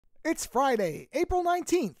It's Friday, April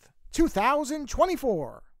 19th,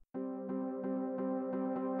 2024.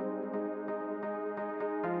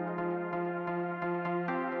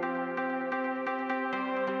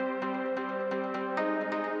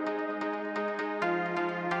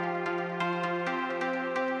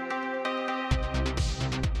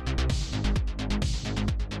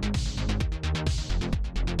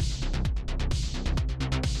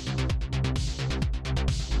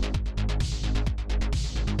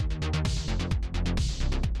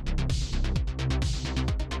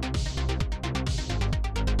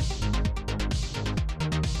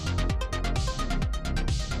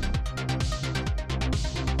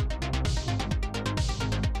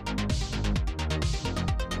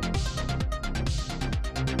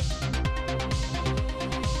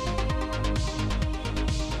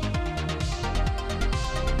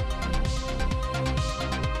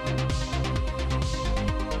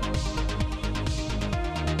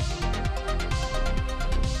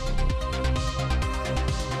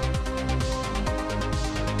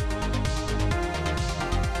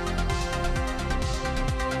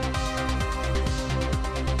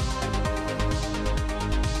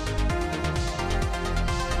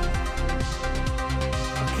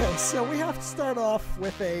 So we have to start off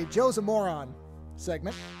with a Joe's a Moron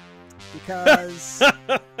segment because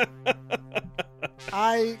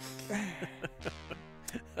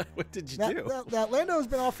What did you do? That Lando's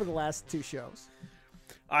been off for the last two shows.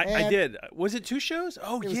 I did. Was it two shows?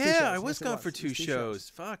 Oh, yeah. I was gone for two shows.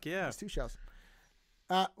 Fuck, yeah. It was two shows.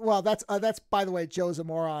 Well, that's by the way, Joe's a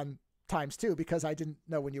Moron times two, because I didn't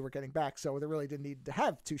know when you were getting back, so they really didn't need to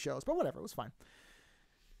have two shows, but whatever, it was fine.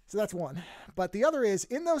 So that's one. But the other is,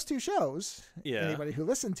 in those two shows, anybody who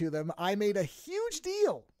listened to them, I made a huge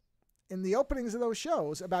deal in the openings of those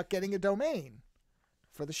shows about getting a domain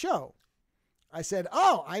for the show. I said,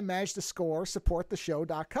 I managed to score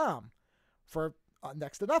supporttheshow.com for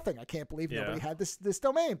next to nothing. I can't believe nobody had this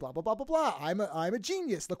domain, blah, blah, blah, blah, blah. I'm a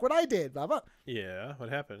genius. Look what I did, blah, blah. Yeah, what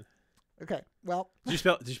happened? Okay, well. Did you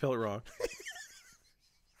spell it wrong?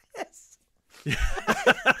 Yes.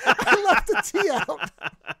 I left the T out.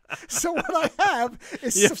 So what I have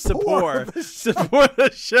is support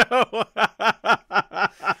the show.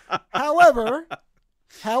 However,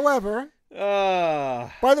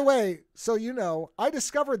 by the way, so you know, I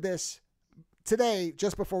discovered this today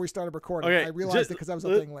just before we started recording. Okay, I realized it because I was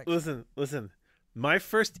updating links. Listen. My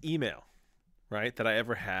first email, right, that I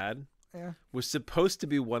ever had was supposed to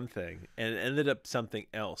be one thing and it ended up something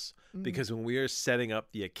else because when we were setting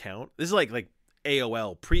up the account, this is like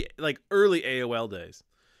AOL, early AOL days.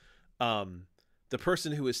 The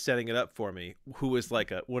person who was setting it up for me, who was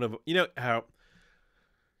like how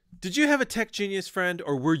did you have a tech genius friend,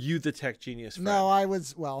 or were you the tech genius friend? No,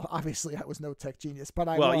 obviously I was no tech genius,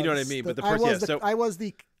 but you know what I mean. But I was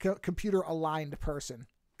the computer aligned person.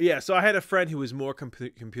 Yeah, so I had a friend who was more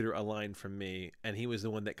computer aligned from me, and he was the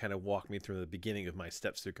one that kind of walked me through the beginning of my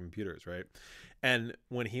steps through computers, right? And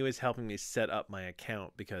when he was helping me set up my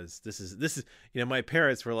account, because this is my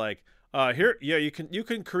parents were like, you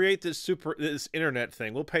can create this internet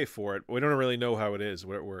thing. We'll pay for it. We don't really know how it is,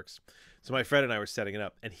 where it works. So my friend and I were setting it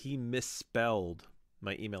up, and he misspelled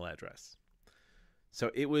my email address. So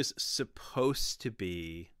it was supposed to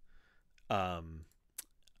be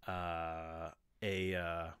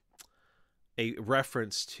a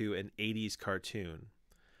reference to an 80s cartoon,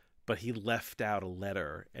 but he left out a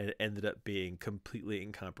letter and it ended up being completely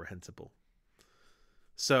incomprehensible.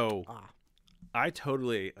 So I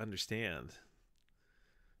totally understand,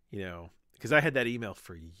 because I had that email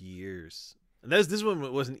for years, and this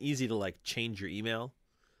one wasn't easy to change your email.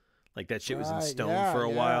 Like that shit was in stone for a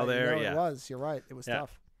while there. It was. You're right. It was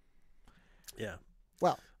tough. Yeah.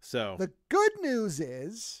 Well, so the good news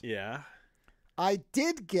is, I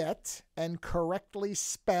did get and correctly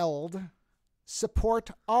spelled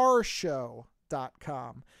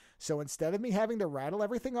supportourshow.com. So instead of me having to rattle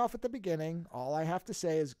everything off at the beginning, all I have to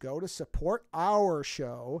say is go to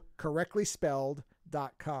supportourshow, correctly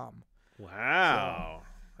spelled.com. Wow.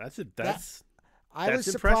 So that's I was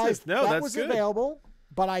impressive. surprised that was good. available,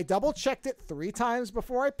 but I double checked it 3 times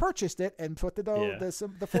before I purchased it and put the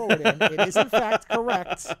forward in. It is in fact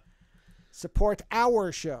correct. Support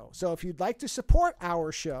our show. So if you'd like to support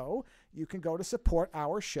our show, you can go to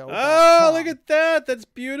supportourshow.com. Oh, look at that. That's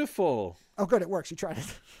beautiful. Oh, good. It works. You tried it.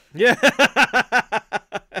 Yeah.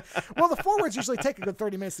 Well, the forwards usually take a good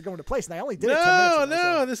 30 minutes to go into place, and I only did it 10 minutes ago.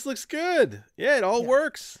 No, this looks good. Yeah, it all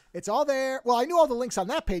works. It's all there. Well, I knew all the links on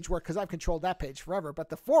that page work because I've controlled that page forever, but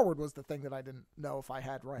the forward was the thing that I didn't know if I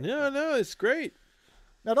had right. No, it's great.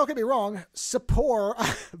 Now, don't get me wrong,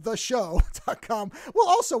 supporttheshow.com will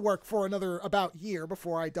also work for another about year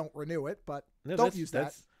before I don't renew it, but No, don't use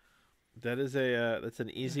that. That's an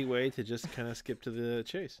easy way to just kind of skip to the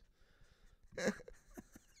chase.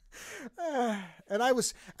 And I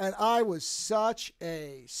was such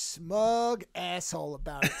a smug asshole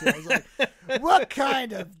about it too. I was like, what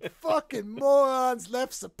kind of fucking morons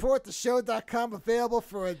left supporttheshow.com available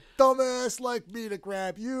for a dumbass like me to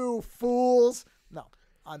grab? You fools. No,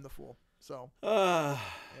 I'm the fool. So yeah.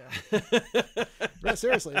 No,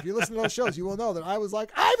 seriously, if you listen to those shows, you will know that I was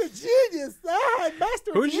like, I'm a genius. I'm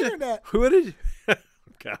master of the internet. Who did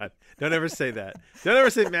God, don't ever say that. Don't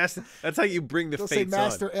ever say master. That's how you bring the don't fates say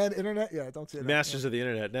master on. and internet. Yeah, don't say that. Masters of the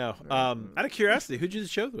internet. No. Out of curiosity, who'd you do the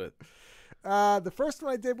show with? The first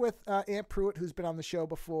one I did with Aunt Pruitt, who's been on the show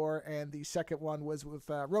before, and the second one was with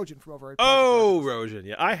Rojan from over at Rojan.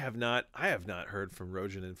 Yeah, I have not heard from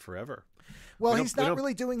Rojan in forever. Well, he's not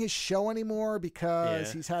really doing his show anymore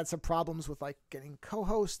because he's had some problems with like getting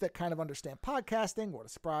co-hosts that kind of understand podcasting. What a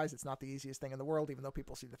surprise. It's not the easiest thing in the world, even though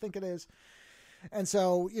people seem to think it is. And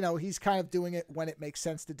so, he's kind of doing it when it makes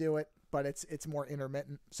sense to do it, but it's more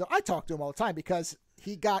intermittent. So I talk to him all the time because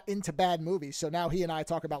he got into bad movies. So now he and I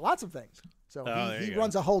talk about lots of things. So he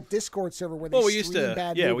runs a whole Discord server where they stream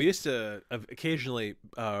bad movies. We used to occasionally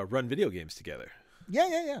run video games together.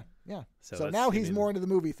 Yeah. So now he's more into the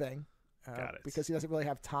movie thing. Got it. Because he doesn't really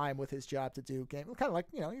have time with his job to do game. Kind of like,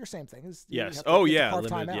 your same thing. Yes.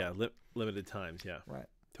 Limited times. Yeah. Right.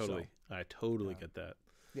 Totally. So, I totally get that.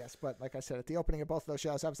 Yes, but like I said, at the opening of both of those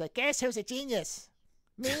shows, I was like, guess who's a genius?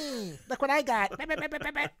 Me. Look what I got.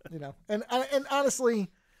 And honestly,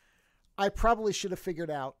 I probably should have figured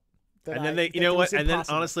out that. And then And then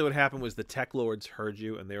honestly, what happened was the tech lords heard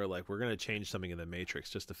you, and they were like, "We're going to change something in the Matrix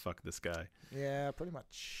just to fuck this guy." Yeah, pretty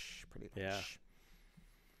much. Yeah.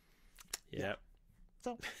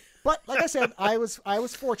 So, but like I said, I was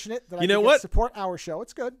fortunate that I could support our show.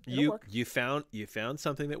 It's good. You found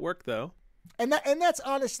something that worked though. And that's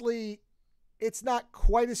honestly, it's not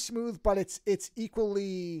quite as smooth, but it's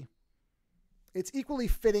equally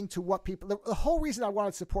fitting to what people. The whole reason I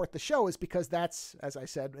wanted to support the show is because that's, as I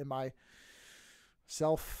said in my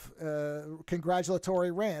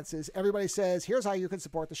self-congratulatory rants, is everybody says, here's how you can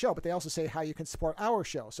support the show, but they also say how you can support our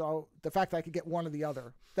show. So the fact that I could get one or the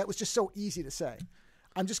other, that was just so easy to say.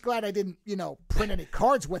 I'm just glad I didn't, print any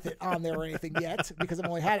cards with it on there or anything yet, because I've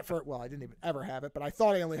only had it I didn't even ever have it, but I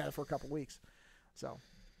thought I only had it for a couple weeks. So,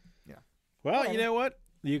 yeah. Well, whatever. You know what?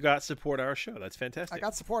 You got support our show. That's fantastic. I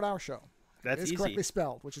got support our show. That's easy. Correctly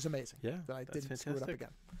spelled, which is amazing. Yeah. That I didn't screw it up again.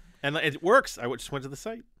 And it works. I just went to the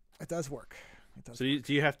site. It does work. So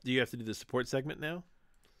do you have to do the support segment now?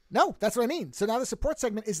 No, that's what I mean. So now the support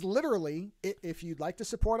segment is literally, if you'd like to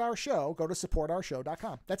support our show, go to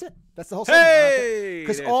supportourshow.com. That's it. That's the whole segment. Hey!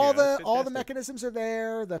 Because all the mechanisms are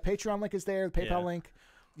there. The Patreon link is there. The PayPal link.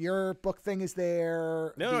 Your book thing is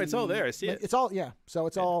there. No, it's all there. I see it. It's all, So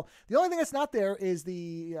it's all. The only thing that's not there is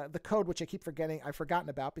the code, which I keep forgetting. I've forgotten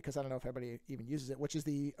about because I don't know if everybody even uses it, which is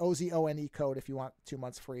the Ozone code if you want 2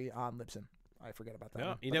 months free on Libsyn. I forget about that.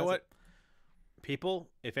 No, you know what? People,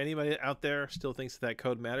 if anybody out there still thinks that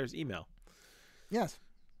code matters, email. Yes.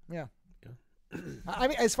 Yeah. I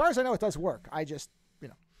mean, as far as I know, it does work. I just,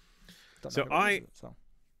 don't know.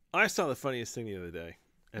 I saw the funniest thing the other day.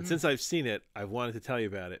 And since I've seen it, I've wanted to tell you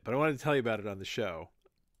about it. But I wanted to tell you about it on the show.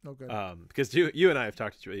 Oh, good. Because you and I have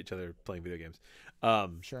talked to each other playing video games.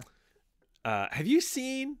 Sure. Have you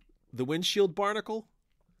seen the windshield barnacle?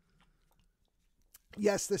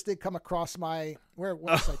 Yes, this did come across my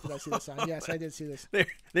website. Did I see this on? Yes, I did see this.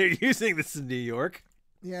 They're using this in New York.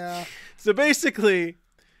 Yeah. So basically,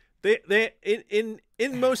 they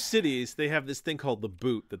in most cities they have this thing called the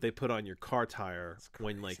boot that they put on your car tire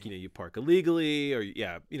when you park illegally or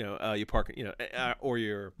you park or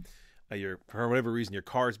your for whatever reason your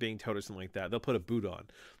car is being towed or something like that. They'll put a boot on.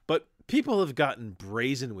 But people have gotten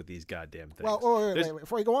brazen with these goddamn things. Well, wait,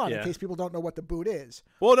 before you go on, in case people don't know what the boot is.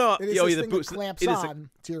 Well, no, it is this thing that clamps on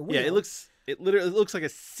to your wheel. Yeah, it literally looks like a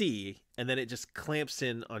C, and then it just clamps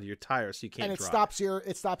in onto your tire, so you can't. And drive.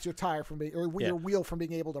 it stops your tire from being, or your wheel from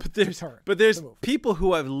being able to turn. But there's people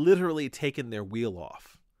who have literally taken their wheel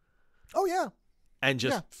off. Oh yeah. And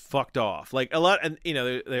just fucked off, like a lot, and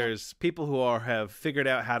there's people who have figured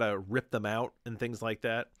out how to rip them out and things like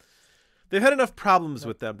that. They've had enough problems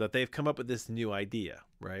with them that they've come up with this new idea,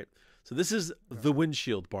 right? So this is the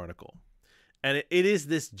windshield barnacle, and it is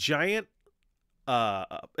this giant.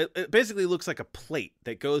 It basically looks like a plate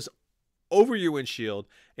that goes over your windshield.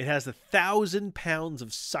 It has 1,000 pounds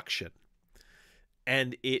of suction,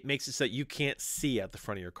 and it makes it so that you can't see out the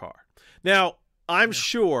front of your car. Now, I'm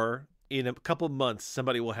sure in a couple months,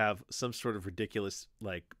 somebody will have some sort of ridiculous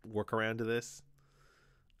like workaround to this.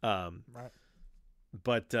 Right.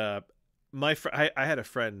 But I had a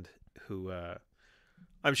friend who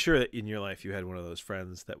I'm sure that in your life you had one of those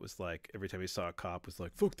friends that was like every time he saw a cop was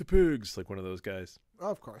like fuck the pigs, like one of those guys.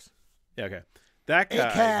 Oh, of course. Yeah, okay. That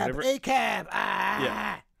guy, a cab. Ah!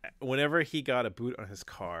 Yeah. Whenever he got a boot on his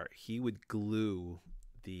car, he would glue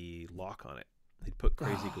the lock on it. He'd put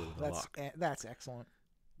crazy glue in the lock. That's excellent.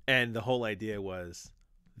 And the whole idea was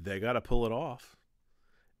they got to pull it off.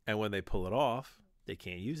 And when they pull it off, they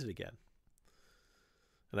can't use it again.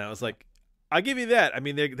 And I was like, I'll give you that. I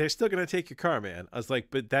mean, they're still going to take your car, man. I was like,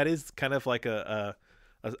 but that is kind of like a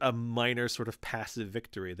minor sort of passive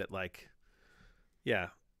victory that like, yeah,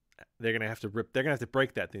 they're going to have to break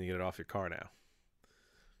that thing to get it off your car now.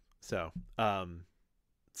 So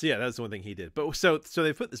yeah, that's the one thing he did. But so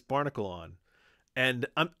they put this barnacle on, and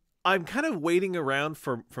I'm kind of waiting around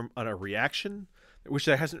from on a reaction, which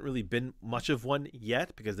there hasn't really been much of one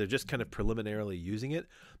yet because they're just kind of preliminarily using it.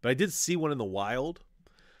 But I did see one in the wild,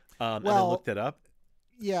 and I looked it up.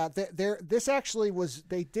 Yeah, this actually was,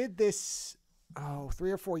 they did this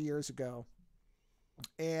 3 or 4 years ago,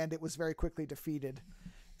 and it was very quickly defeated.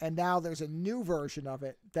 And now there's a new version of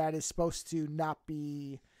it that is supposed to not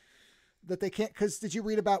be, that they can't, because did you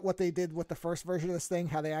read about what they did with the first version of this thing?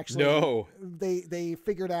 How they actually, no, they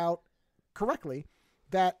figured out correctly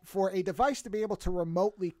that for a device to be able to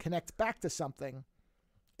remotely connect back to something,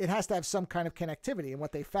 it has to have some kind of connectivity. And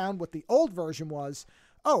what they found with the old version was,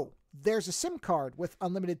 there's a SIM card with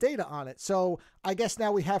unlimited data on it. So I guess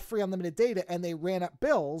now we have free unlimited data, and they ran up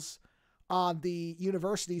bills on the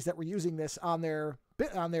universities that were using this on their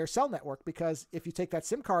cell network, because if you take that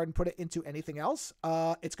SIM card and put it into anything else,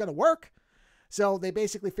 it's going to work. So they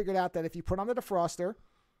basically figured out that if you put on the defroster,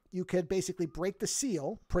 you could basically break the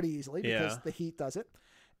seal pretty easily because the heat does it.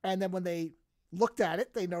 And then when they looked at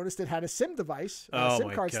it, they noticed it had a SIM device, a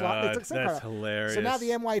SIM card slot. They took SIM that's card hilarious. So now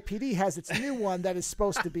the NYPD has its new one that is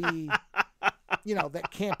supposed to be,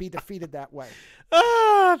 that can't be defeated that way.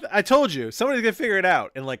 I told you, somebody's gonna figure it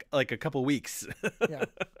out in like a couple weeks. Yeah.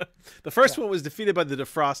 The first one was defeated by the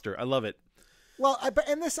defroster. I love it. Well,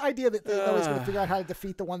 and this idea that nobody's going to figure out how to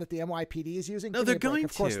defeat the one that the NYPD is using. No, they're going to.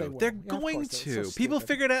 Of course they will. They're going to. People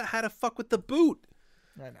figured out how to fuck with the boot.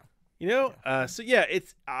 I know. So yeah,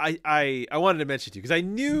 it's I wanted to mention to you because I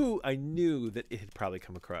knew that it had probably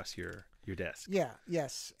come across your desk. Yeah,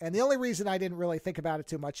 yes. And the only reason I didn't really think about it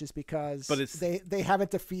too much is because they haven't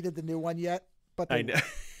defeated the new one yet, but they I know. will.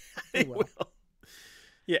 They will.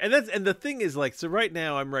 Yeah, and the thing is, like, so right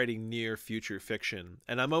now I'm writing near future fiction,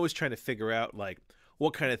 and I'm always trying to figure out like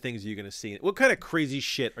what kind of things are you going to see, what kind of crazy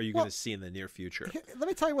shit are you going to see in the near future. Let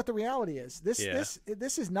me tell you what the reality is. This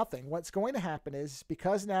is nothing. What's going to happen is,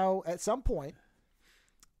 because now at some point,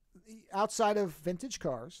 outside of vintage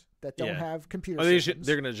cars that don't have computer systems,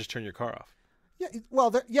 they're going to just turn your car off. Yeah,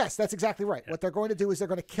 well, yes, that's exactly right. Yeah. What they're going to do is they're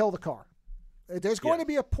going to kill the car. There's going to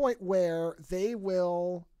be a point where they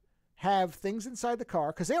will have things inside the car,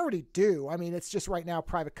 because they already do. I mean, it's just right now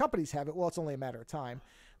private companies have it. Well, it's only a matter of time.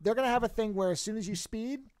 They're going to have a thing where as soon as you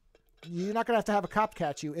speed, you're not going to have a cop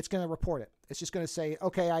catch you. It's going to report it. It's just going to say,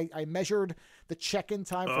 okay, I measured the check-in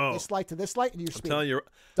time from this light to this light, and you speed.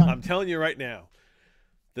 I'm telling you right now,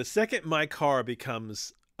 the second my car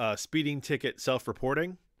becomes a speeding ticket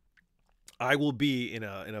self-reporting, I will be in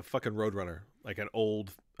a fucking Roadrunner, like an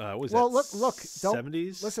old look,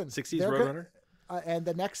 70s, listen, 60s Roadrunner. And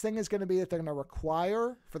the next thing is going to be that they're going to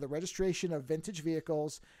require for the registration of vintage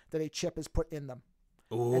vehicles that a chip is put in them.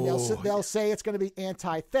 Ooh. And they'll say it's going to be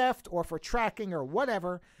anti-theft or for tracking or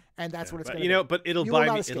whatever, and that's what it's going to be. But it'll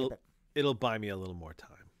buy me a little more time.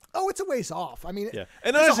 Oh, it's a ways off. I mean, yeah.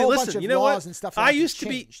 And honestly, listen, you know what? And stuff I used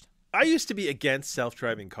to be against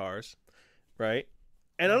self-driving cars, right?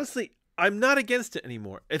 And honestly, I'm not against it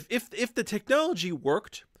anymore. If the technology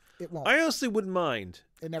worked, it won't. I honestly wouldn't mind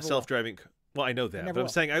self-driving. Well, I know that, but I'm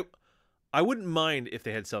saying I wouldn't mind if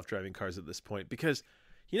they had self-driving cars at this point, because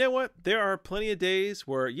you know what? There are plenty of days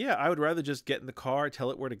where, I would rather just get in the car,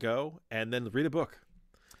 tell it where to go, and then read a book.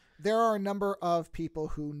 There are a number of people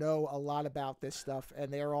who know a lot about this stuff,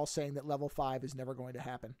 and they are all saying that level 5 is never going to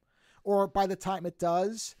happen. Or by the time it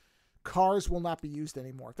does, cars will not be used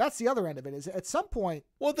anymore. That's the other end of it, is at some point...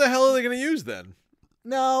 What the hell are they going to use then?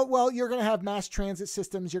 No, well, you're going to have mass transit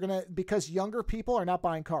systems. Because younger people are not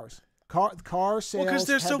buying cars. Car sales. Well, because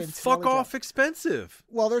they're so fuck off expensive.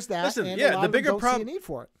 Well, there's that. Listen, and the bigger problem. See a need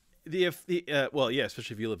for it.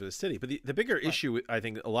 Especially if you live in a city. But the bigger issue, I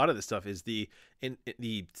think, a lot of this stuff is the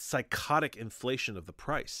psychotic inflation of the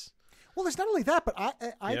price. Well, there's not only that, but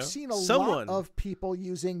I've seen a lot of people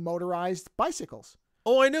using motorized bicycles.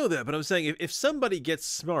 Oh, I know that, but I'm saying if somebody gets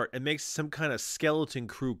smart and makes some kind of skeleton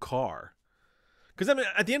crew car, because I mean,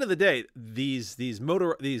 at the end of the day, these like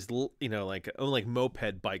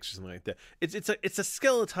moped bikes or something like that, it's a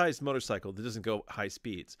skeletized motorcycle that doesn't go high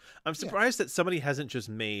speeds. I'm surprised that somebody hasn't just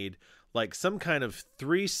made like some kind of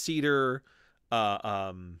 3-seater,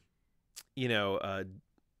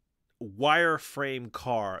 wireframe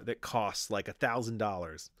car that costs like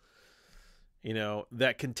 $1,000.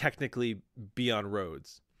 That can technically be on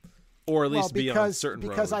roads, or at least be on certain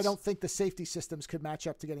roads. Because I don't think the safety systems could match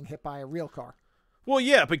up to getting hit by a real car. Well,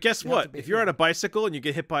 yeah, but guess what? If you're on a bicycle and you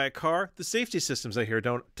get hit by a car, the safety systems I hear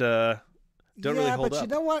don't really hold up. Yeah, but you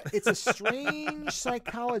know what? It's a strange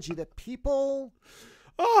psychology that people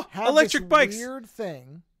have electric this bikes. Weird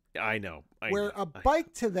thing. I know. A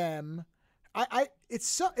bike to them, I've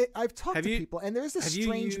talked to people, and there's this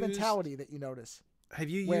strange mentality that you notice. Have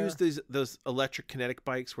you used those electric kinetic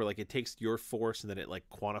bikes where like it takes your force and then it like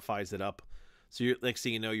quantifies it up? So you're like,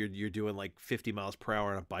 you're doing like 50 miles per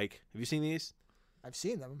hour on a bike. Have you seen these? I've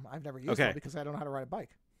seen them. I've never used them because I don't know how to ride a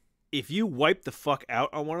bike. If you wipe the fuck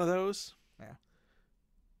out on one of those,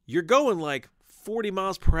 you're going like 40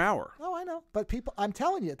 miles per hour. Oh, I know. But I'm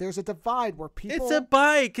telling you, there's a divide where people. It's a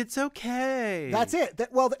bike. It's okay. That's it.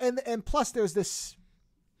 And plus there's this.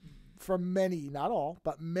 For many, not all,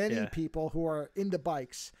 but many people who are into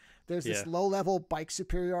bikes, there's this low-level bike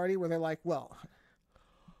superiority where they're like, well,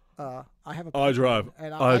 I have a bike. I drive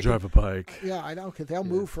a bike. Yeah, I know. Okay, they'll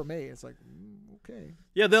move for me. It's like, okay.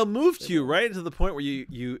 Yeah, they'll move you right to the point where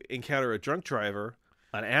you encounter a drunk driver,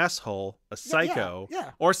 an asshole, a psycho,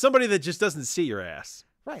 or somebody that just doesn't see your ass.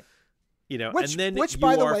 Right. And then which you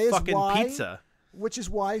by the are way, fucking is why, pizza. Which is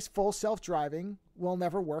why full self-driving will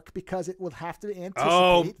never work because it will have to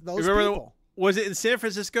anticipate those people. Was it in San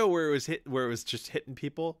Francisco where it was just hitting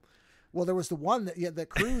people? Well, there was the one that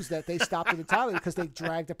cruise that they stopped entirely because they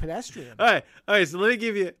dragged a pedestrian. All right. So let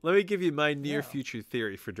me give you my near future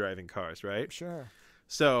theory for driving cars. Right? Sure.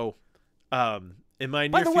 So, in my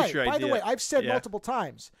near future idea. By the way, I've said multiple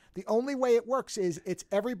times the only way it works is it's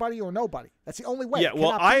everybody or nobody. That's the only way. Yeah.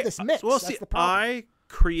 Well, That's the problem. I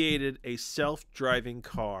created a self-driving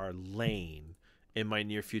car lane in my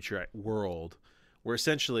near future world where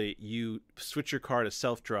essentially you switch your car to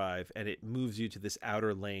self-drive and it moves you to this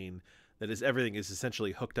outer lane that is everything is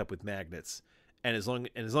essentially hooked up with magnets, and as long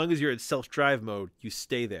as you're in self-drive mode you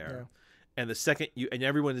stay there. And the second and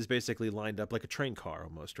everyone is basically lined up like a train car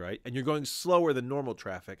almost, right? And you're going slower than normal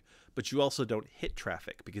traffic, but you also don't hit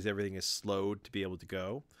traffic because everything is slowed to be able to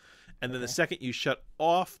go. And then the second you shut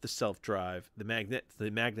off the self-drive, the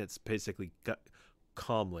magnets basically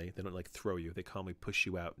calmly, they don't like throw you, they calmly push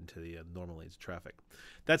you out into the normal lanes of traffic.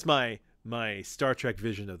 That's my Star Trek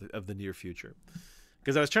vision of the near future.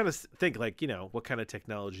 Because I was trying to think like, what kind of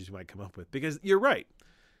technologies you might come up with. Because you're right.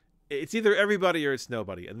 It's either everybody or it's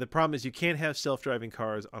nobody. And the problem is you can't have self-driving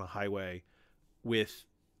cars on a highway with,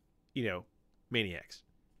 maniacs.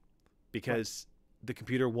 Because the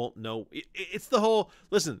computer won't know. It's the whole,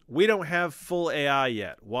 listen, we don't have full AI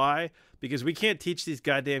yet. Why? Because we can't teach these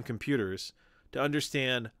goddamn computers to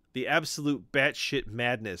understand the absolute batshit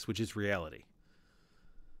madness, which is reality.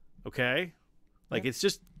 Okay? Like, it's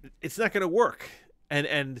not going to work.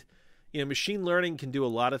 And machine learning can do a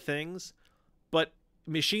lot of things, but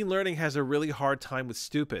machine learning has a really hard time with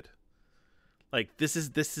stupid. Like, this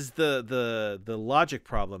is the logic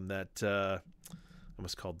problem that, I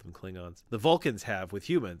almost called them Klingons, the Vulcans have with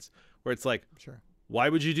humans, where it's like, why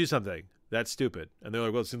would you do something that's stupid? And they're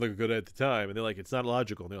like, well, it seemed like a good idea at the time. And they're like, it's not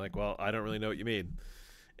logical. And they're like, well, I don't really know what you mean.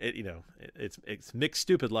 It's mixed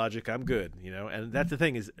stupid logic. I'm good, And that's the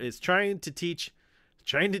thing is trying to teach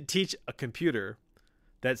a computer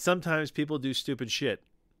that sometimes people do stupid shit.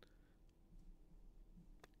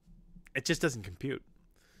 It just doesn't compute.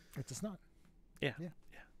 It does not. Yeah.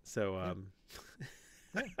 So,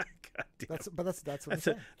 that's what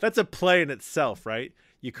that's a play in itself, right?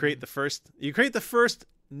 You create the first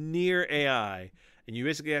near AI, and you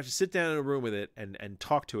basically have to sit down in a room with it and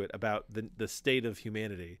talk to it about the state of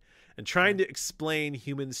humanity and trying to explain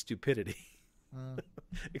human stupidity.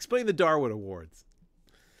 Explain the Darwin Awards.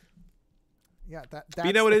 Yeah, that's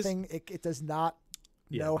the thing. It does not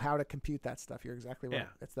know how to compute that stuff. You're exactly right.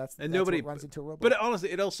 Yeah. That's nobody what runs into a robot. But honestly,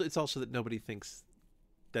 it's also that nobody thinks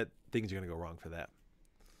that things are going to go wrong for that.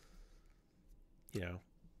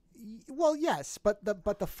 Well, yes, but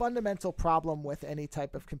the fundamental problem with any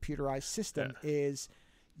type of computerized system is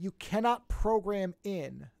you cannot program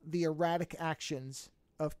in the erratic actions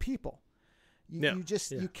of people.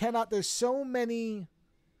 You cannot. There's so many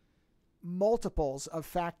multiples of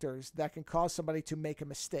factors that can cause somebody to make a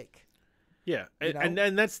mistake. Yeah, and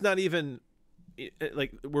that's not even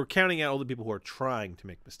like we're counting out all the people who are trying to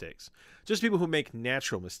make mistakes, just people who make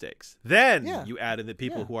natural mistakes. Then you add in the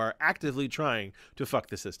people who are actively trying to fuck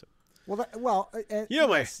the system. Well,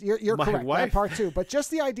 yes, you're correct, wife, that part too. But just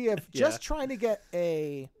the idea of just trying to get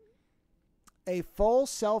a full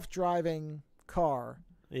self-driving car,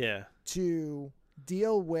 to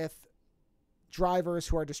deal with drivers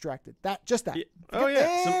who are distracted. That. Yeah. Oh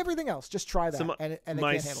yeah. Everything else, just try that, and they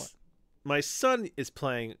can't handle it. My son is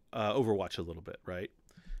playing Overwatch a little bit, right?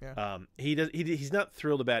 Yeah. He's not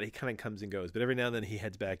thrilled about it. He kind of comes and goes, but every now and then he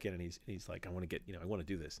heads back in and he's like, I want to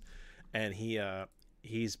do this, and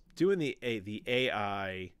he's doing the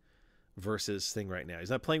AI versus thing right now.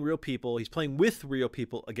 He's not playing real people. He's playing with real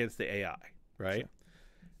people against the AI, right? Sure.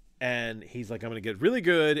 And he's like, I'm going to get really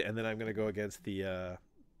good, and then I'm going to go against the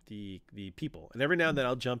people. And every now and then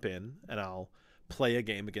I'll jump in and I'll play a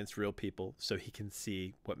game against real people so he can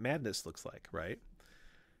see what madness looks like, right?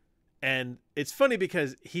 And it's funny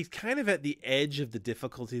because he's kind of at the edge of the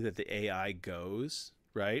difficulty that the AI goes,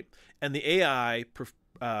 right? And the AI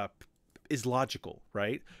is logical,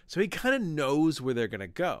 right? So he kind of knows where they're going to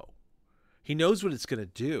go. He knows what it's going to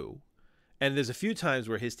do. And there's a few times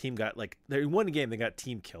where his team got in one game, they got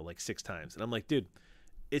team killed like 6 times. And I'm like, dude,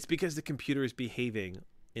 it's because the computer is behaving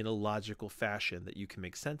in a logical fashion that you can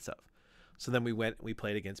make sense of. So then we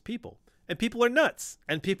played against people, and people are nuts,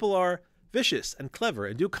 and people are vicious and clever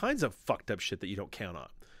and do kinds of fucked up shit that you don't count on.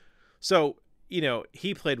 So,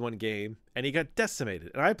 he played one game and he got decimated,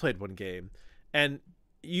 and I played one game, and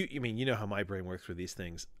you know how my brain works with these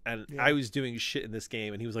things. And I was doing shit in this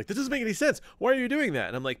game, and he was like, this doesn't make any sense. Why are you doing that?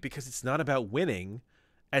 And I'm like, because it's not about winning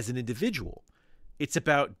as an individual. It's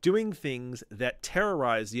about doing things that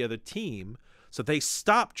terrorize the other team so they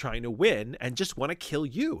stop trying to win and just want to kill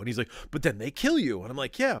you. And he's like, but then they kill you. And I'm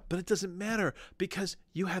like, yeah, but it doesn't matter because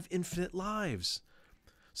you have infinite lives.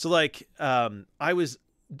 So like, I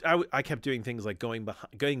kept doing things like going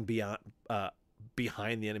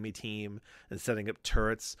behind the enemy team and setting up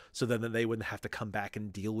turrets so then they wouldn't have to come back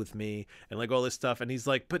and deal with me and like all this stuff. And he's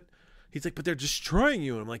like, but they're destroying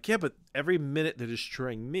you. And I'm like, yeah, but every minute they're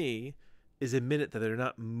destroying me is a minute that they're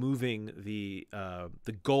not moving the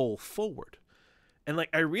goal forward. And like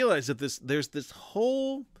I realized that there's this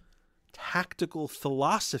whole tactical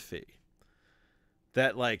philosophy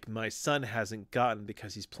that like my son hasn't gotten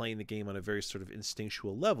because he's playing the game on a very sort of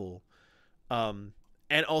instinctual level. And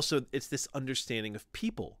also it's this understanding of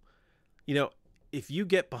people. If you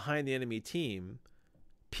get behind the enemy team,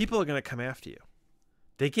 people are going to come after you.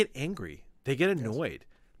 They get angry. They get annoyed.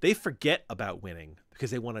 Yes. They forget about winning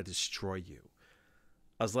because they want to destroy you.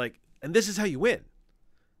 I was like, and this is how you win.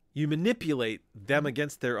 You manipulate them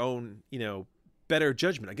against their own, better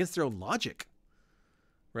judgment, against their own logic,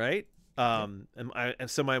 right? And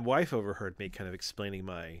so my wife overheard me kind of explaining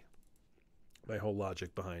my whole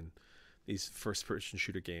logic behind these first-person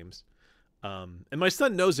shooter games. And my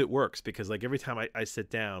son knows it works because, like, every time I sit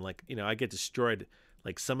down, like, I get destroyed,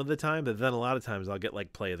 like, some of the time, but then a lot of times I'll get,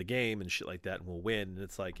 like, play of the game and shit like that, and we'll win. And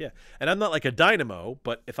it's like, yeah. And I'm not like a dynamo,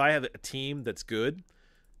 but if I have a team that's good,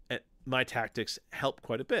 my tactics help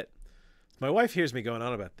quite a bit. My wife hears me going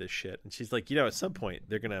on about this shit, and she's like, at some point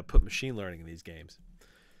they're gonna put machine learning in these games,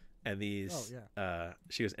 and these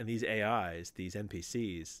she goes, and these AIs, these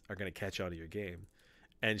NPCs are gonna catch on to your game.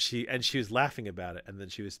 And she was laughing about it, and then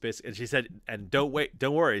she was and she said, and don't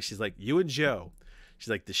worry, she's like, you and Joe, she's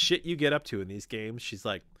like, the shit you get up to in these games, she's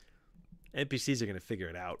like, NPCs are gonna figure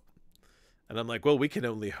it out. And I'm like, well, we can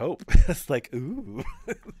only hope. It's like, ooh.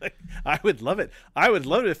 Like, I would love it. I would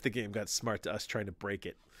love it if the game got smart to us trying to break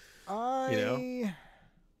it. Well,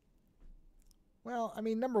 I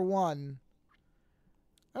mean, number one,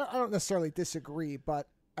 I don't necessarily disagree, but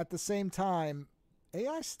at the same time,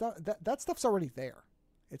 AI stuff, that stuff's already there.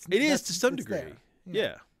 It is to some degree.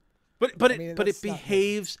 Yeah. But it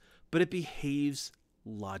behaves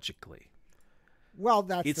logically. Well,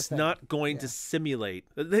 that's it's the thing. Not going to simulate.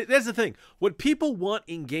 That's the thing. What people want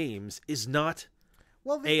in games is not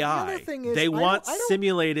AI. The other thing is, they want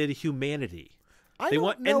simulated humanity. They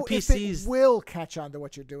want NPCs. If it will catch on to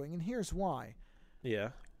what you're doing, and here's why. Yeah.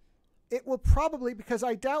 It will probably, because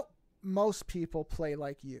I doubt most people play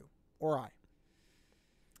like you or I.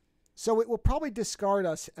 So it will probably discard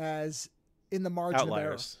us as in the margin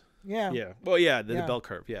outliers. of error. Yeah. Yeah. Well, yeah, the bell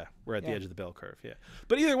curve. Yeah. We're at the edge of the bell curve. Yeah.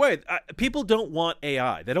 But either way, people don't want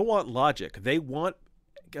AI. They don't want logic. They want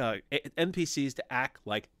NPCs to act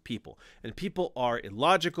like people. And people are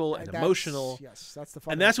illogical and emotional. Yes, that's the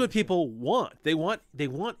and that's what people want. They want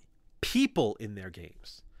people in their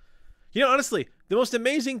games. Honestly, the most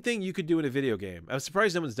amazing thing you could do in a video game, I'm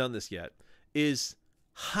surprised no one's done this yet, is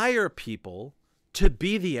hire people to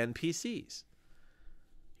be the NPCs.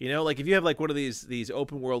 You know, like if you have like one of these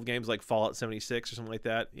open world games like Fallout 76 or something like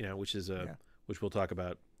that, you know, which is which we'll talk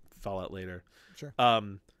about Fallout later. Sure.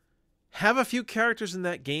 Have a few characters in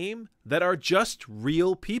that game that are just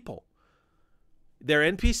real people. They're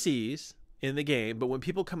NPCs in the game, but when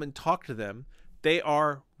people come and talk to them, they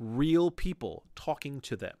are real people talking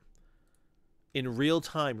to them in real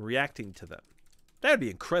time, reacting to them. That would be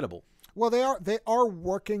incredible. Well, they are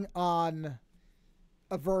working on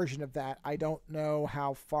a version of that. I don't know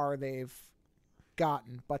how far they've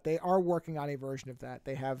gotten, but they are working on a version of that.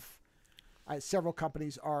 They have several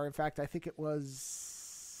companies are. In fact, I think it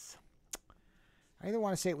was, I either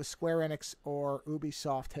want to say it was Square Enix or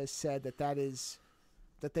Ubisoft has said that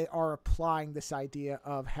they are applying this idea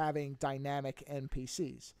of having dynamic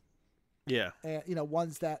NPCs. Yeah. You know,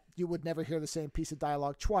 ones that you would never hear the same piece of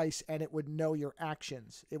dialogue twice, and it would know your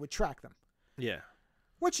actions. It would track them. Yeah.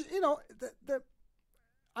 Which, you know,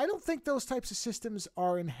 I don't think those types of systems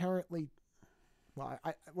are inherently, well,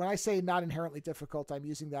 when I say not inherently difficult, I'm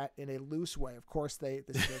using that in a loose way. Of course, this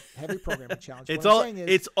is a heavy programming challenge.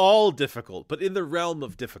 It's all difficult, but in the realm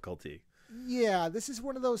of difficulty. Yeah, this is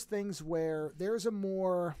one of those things where there's a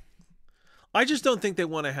more... I just don't think they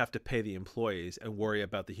want to have to pay the employees and worry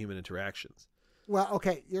about the human interactions. Well,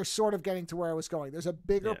 okay, you're sort of getting to where I was going. There's a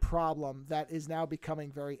bigger problem that is now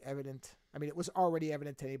becoming very evident. I mean, it was already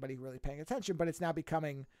evident to anybody really paying attention, but it's now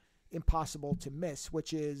becoming impossible to miss,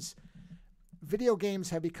 which is video games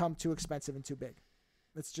have become too expensive and too big.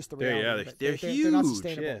 It's just the reality. They're huge. They're not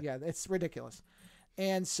sustainable. Yeah, it's ridiculous.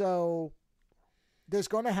 And so there's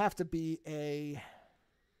going to have to be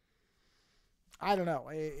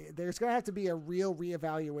there's going to have to be a real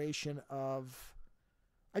reevaluation of...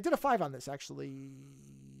 I did a 5 on this, actually,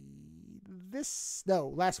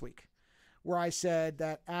 last week, where I said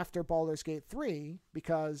that after Baldur's Gate 3,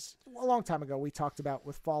 because a long time ago we talked about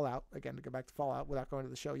with Fallout, again, to go back to Fallout without going to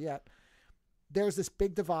the show yet, there's this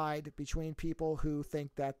big divide between people who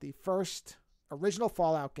think that the first original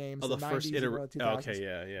Fallout games, the 90s and early 2000s. Okay,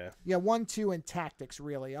 yeah. Yeah, 1, 2, and Tactics,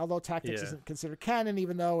 really, although Tactics isn't considered canon,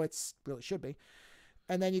 even though it's really should be.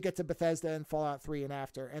 And then you get to Bethesda and Fallout 3 and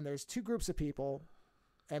after, and there's two groups of people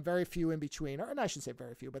and very few in between, and I shouldn't say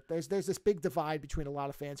very few, but there's this big divide between a lot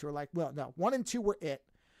of fans who are like, well, no, 1 and 2 were it,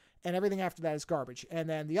 and everything after that is garbage. And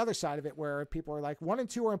then the other side of it where people are like, 1 and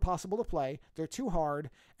 2 are impossible to play, they're too hard,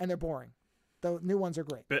 and they're boring. The new ones are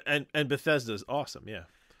great. And Bethesda's awesome, yeah.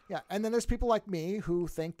 Yeah, and then there's people like me who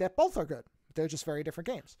think that both are good. They're just very different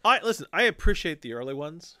games. Listen, I appreciate the early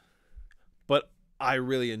ones, but I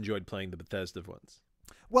really enjoyed playing the Bethesda ones.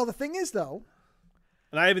 Well, the thing is, though...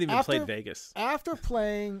 And I haven't even played Vegas. After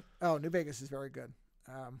playing... Oh, New Vegas is very good.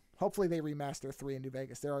 Hopefully they remaster 3 in New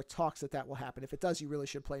Vegas. There are talks that will happen. If it does, you really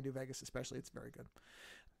should play New Vegas, especially. It's very good.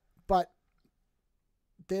 But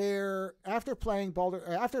after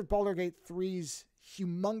Baldur's Gate 3's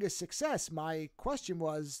humongous success, my question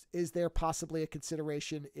was, is there possibly a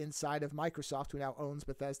consideration inside of Microsoft, who now owns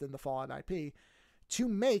Bethesda and the Fallout IP, to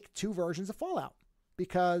make 2 versions of Fallout?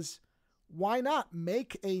 Because... why not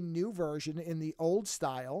make a new version in the old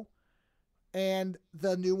style and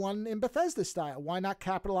the new one in Bethesda style? Why not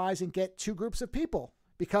capitalize and get 2 groups of people?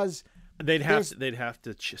 Because they'd have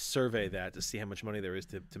to survey that to see how much money there is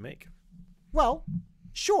to make. Well,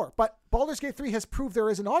 sure, but Baldur's Gate 3 has proved there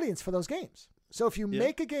is an audience for those games. So if you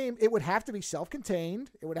make a game, it would have to be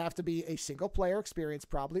self-contained. It would have to be a single-player experience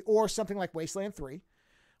probably, or something like Wasteland 3,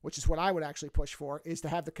 which is what I would actually push for, is to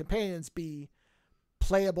have the companions be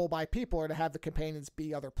playable by people or to have the companions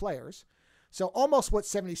be other players. So almost what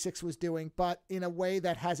 76 was doing, but in a way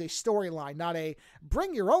that has a storyline, not a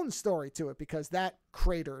bring your own story to it, because that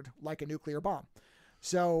cratered like a nuclear bomb.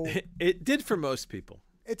 So it did for most people.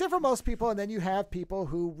 It did for most people. And then you have people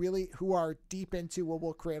who are deep into,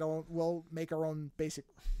 well, we'll make our own basic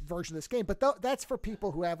version of this game. But that's for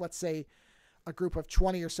people who have, let's say, a group of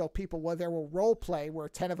 20 or so people where there will role play where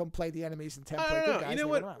 10 of them play the enemies and 10 play good guys. You know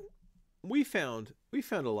what? We found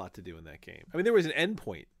a lot to do in that game. I mean, there was an end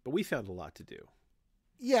point, but we found a lot to do.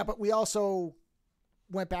 Yeah, but we also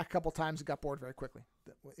went back a couple times and got bored very quickly.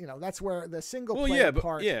 You know, that's where the single player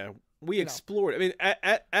part. Yeah, we explored. I mean,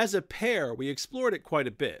 as a pair, we explored it quite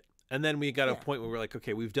a bit. And then we got to a point where we're like,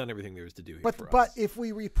 okay, we've done everything there is to do here for us. But if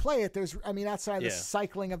we replay it, outside the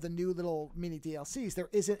cycling of the new little mini DLCs,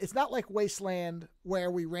 it's not like Wasteland where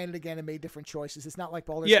we ran it again and made different choices. It's not like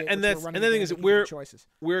Baldur's Gate. Yeah, and the thing is,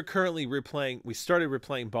 we're currently replaying. We started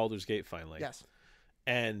replaying Baldur's Gate finally. Yes.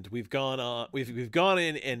 And we've gone on. We've gone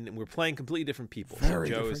in and we're playing completely different people. Very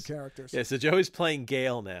different characters. Yeah. So Joe's playing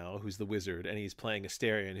Gale now, who's the wizard, and he's playing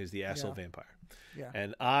Asterion, who's the asshole vampire. Yeah.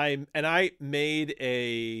 And I made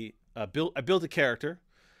I built a character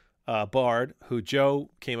Bard, who Joe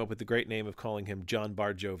came up with the great name of calling him Jon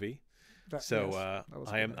Bard Jovi.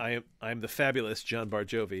 I'm the fabulous Jon Bard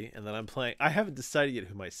Jovi, and then I'm playing. I haven't decided yet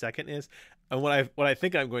who my second is, and what I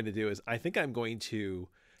think I'm going to do is I think I'm going to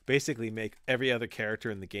basically make every other character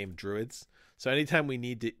in the game druids. So anytime we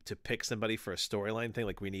need to pick somebody for a storyline thing,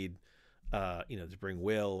 like we need, to bring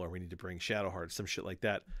Will, or we need to bring Shadowheart, some shit like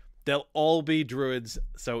that, they'll all be druids.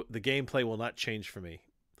 So the gameplay will not change for me.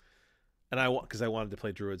 And because I wanted to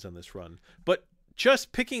play druids on this run, but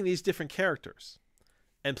just picking these different characters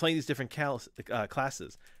and playing these different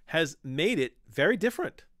classes has made it very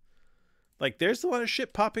different. Like, there's a lot of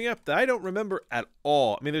shit popping up that I don't remember at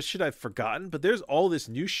all. I mean, there's shit I've forgotten, but there's all this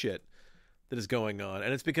new shit that is going on,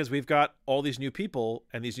 and it's because we've got all these new people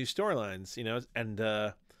and these new storylines, and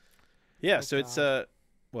so it's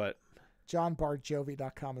what?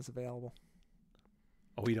 JonBardJovi.com is available.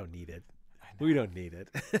 Oh, we don't need it. We don't need it.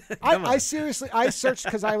 I seriously, I searched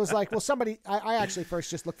because I was like, well, somebody, I actually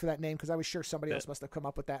first just looked for that name because I was sure somebody else must have come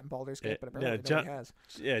up with that in Baldur's Gate, but apparently nobody has.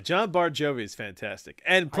 Yeah, Jon Bard Jovi is fantastic.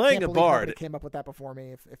 And playing a bard. Nobody came up with that before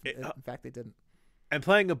me, if in fact they didn't. And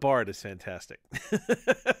playing a bard is fantastic.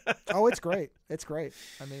 Oh, it's great. It's great.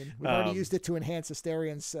 I mean, we've already used it to enhance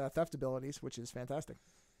Asterian's theft abilities, which is fantastic.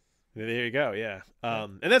 There you go, yeah.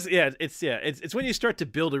 And that's, it's when you start to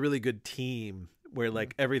build a really good team where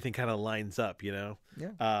like everything kind of lines up,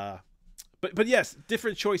 Yeah. But yes,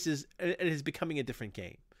 different choices. It is becoming a different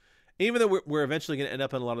game. Even though we're eventually going to end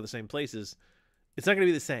up in a lot of the same places, it's not going to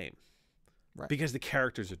be the same, right? Because the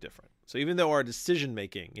characters are different. So even though our decision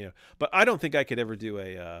making, but I don't think I could ever do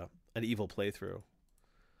an evil playthrough,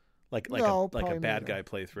 like a bad guy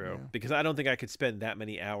playthrough, because I don't think I could spend that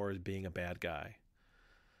many hours being a bad guy.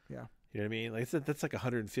 Yeah, you know what I mean? Like that's like a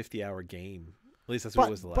 150-hour game. At least that's what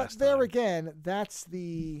it was the last time. But there again, that's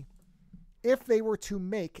if they were to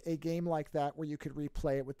make a game like that where you could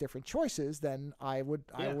replay it with different choices, then I would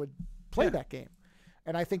play that game.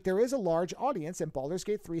 And I think there is a large audience, and Baldur's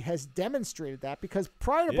Gate 3 has demonstrated that, because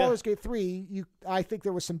prior to Baldur's Gate 3, I think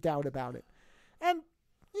there was some doubt about it. And,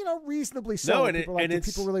 reasonably so. Do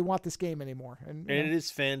people really want this game anymore? And it is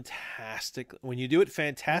fantastic. When you do it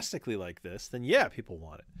fantastically like this, then people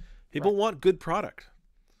want it. People want good product.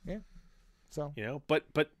 Yeah. So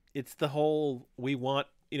but it's the whole, we want,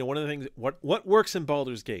 one of the things, what works in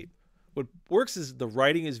Baldur's Gate, what works is the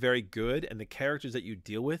writing is very good, and the characters that you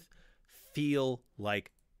deal with feel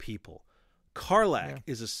like people. Karlach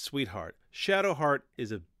is a sweetheart. Shadowheart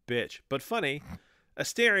is a bitch, but funny.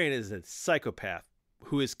 Astarion is a psychopath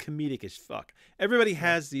who is comedic as fuck. Everybody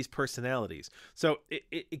has these personalities, so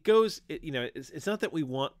it goes. It's not that we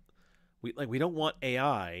don't want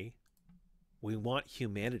AI. We want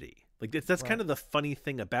humanity. Like that's kind of the funny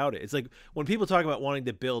thing about it. It's like when people talk about wanting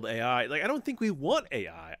to build AI, like I don't think we want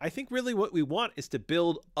AI. I think really what we want is to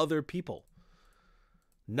build other people.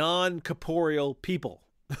 Non-corporeal people.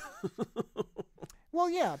 Well,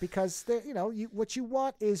 yeah, because what you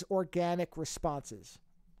want is organic responses.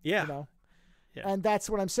 Yeah. Yeah. And that's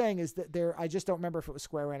what I'm saying is that I just don't remember if it was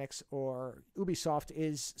Square Enix or Ubisoft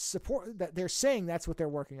is support that they're saying that's what they're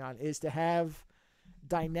working on, is to have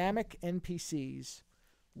dynamic NPCs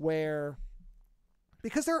where,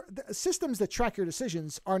 because the systems that track your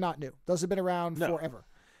decisions are not new. those have been around forever.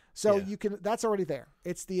 So that's already there.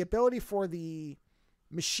 It's the ability for the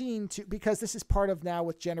machine to, because this is part of now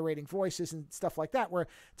with generating voices and stuff like that, where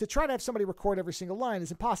to try to have somebody record every single line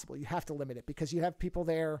is impossible. You have to limit it because you have people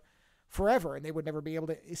there forever, and they would never be able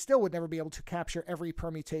to capture every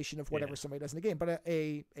permutation of whatever somebody does in the game. But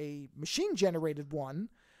a machine generated one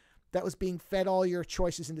that was being fed all your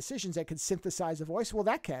choices and decisions that could synthesize a voice, well,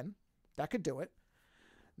 that could do it.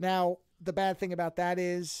 Now, the bad thing about that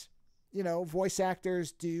is, voice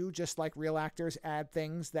actors do, just like real actors, add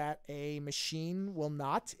things that a machine will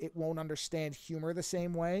not. It won't understand humor the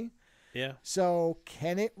same way. Yeah. So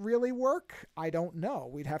can it really work? I don't know.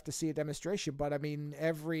 We'd have to see a demonstration. But I mean,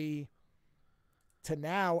 every to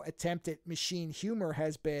now attempt at machine humor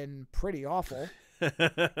has been pretty awful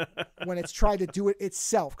when it's tried to do it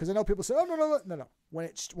itself. Because I know people say, oh, no.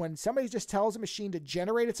 When somebody just tells a machine to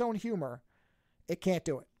generate its own humor, it can't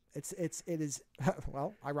do it. It is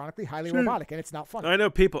well, ironically, highly robotic, and it's not funny. I know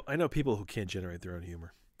people who can't generate their own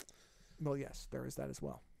humor. Well, yes, there is that as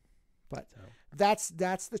well. But that's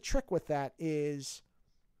the trick with that is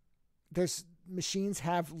machines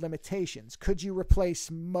have limitations. Could you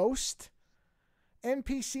replace most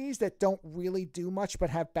NPCs that don't really do much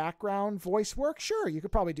but have background voice work? Sure, you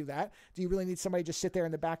could probably do that. Do you really need somebody to just sit there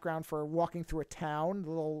in the background for walking through a town?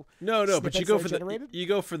 No, but you go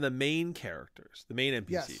for the main characters, the main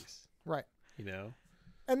NPCs. Yes, right.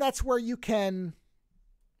 And that's where you can.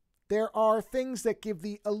 there are things that give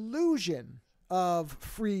the illusion of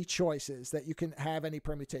free choices that you can have any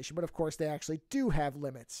permutation, but of course they actually do have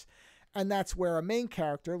limits. And that's where a main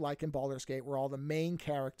character, like in Baldur's Gate, where all the main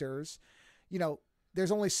characters,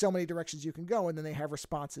 there's only so many directions you can go, and then they have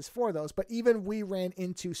responses for those. But even we ran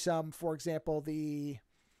into some, for example, there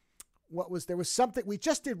was something, we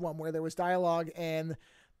just did one where there was dialogue and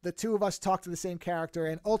the two of us talked to the same character,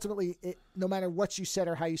 and ultimately, no matter what you said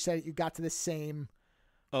or how you said it, you got to the same.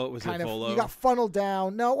 Oh, it was kind of you got funneled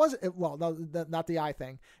down. No, it wasn't. Well, no, not the eye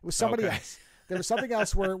thing. It was somebody else. There was something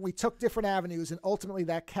else where we took different avenues, and ultimately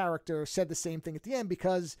that character said the same thing at the end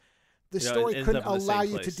because the story couldn't allow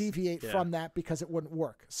you to deviate from that because it wouldn't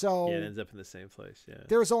work. So it ends up in the same place. Yeah.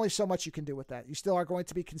 There's only so much you can do with that. You still are going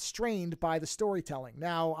to be constrained by the storytelling.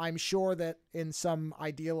 Now, I'm sure that in some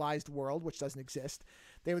idealized world, which doesn't exist,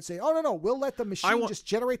 they would say, "Oh no, we'll let the machine just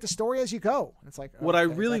generate the story as you go." And it's like, what I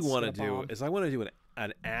really want to do is I want to do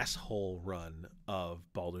an asshole run of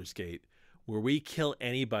Baldur's Gate where we kill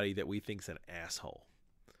anybody that we think's an asshole.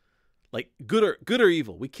 Like good or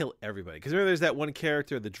evil, we kill everybody. Because remember, there's that one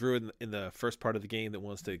character, the druid in the first part of the game, that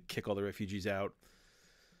wants to kick all the refugees out.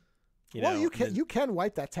 You can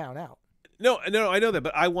wipe that town out. No, I know that,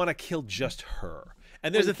 but I want to kill just her.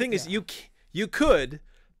 And there's the thing is, you could,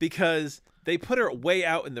 because they put her way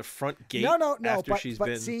out in the front gate. No.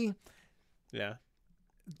 But see, yeah,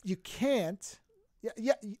 you can't.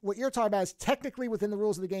 Yeah. What you're talking about is technically within the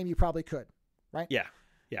rules of the game, you probably could, right? Yeah.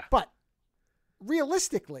 But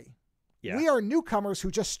realistically. Yeah. We are newcomers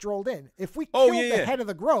who just strolled in. If we killed the head of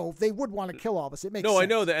the grove, they would want to kill all of us. It makes sense. I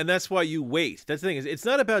know that, and that's why you wait. That's the thing. It's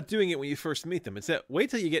not about doing it when you first meet them. It's that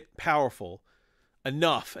wait till you get powerful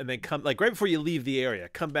enough, and then come, like right before you leave the area,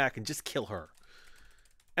 come back and just kill her.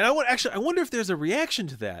 And I wonder if there's a reaction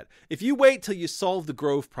to that. If you wait till you solve the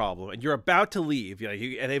grove problem and you're about to leave,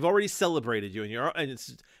 and they've already celebrated you,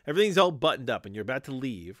 and everything's all buttoned up, and you're about to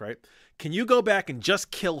leave, right? Can you go back and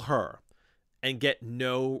just kill her? And get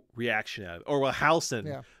no reaction out of it? Or will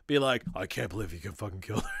Halson be like, I can't believe you can fucking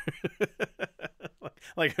kill her?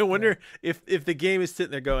 like I wonder if the game is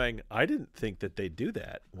sitting there going, I didn't think that they'd do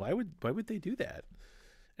that. Why would they do that?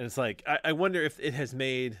 And it's like, I wonder if it has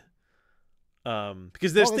made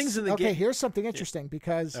because there's things in the game. Okay, here's something interesting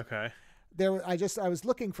because I was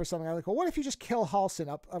looking for something. I was like, well, what if you just kill Halson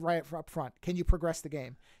up front? Can you progress the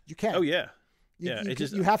game? You can. Oh yeah.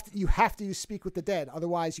 You have to use speak with the dead,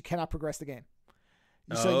 otherwise you cannot progress the game.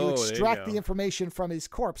 So you extract the information from his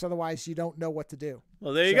corpse, otherwise you don't know what to do.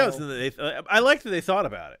 Well, there you go. So I like that they thought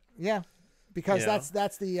about it. Yeah, because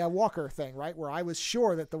that's the Walker thing, right? Where I was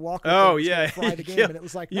sure that the Walker was going to fly the game, and it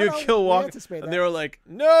was like kill Walker, and they were like,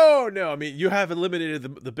 no. I mean, you have eliminated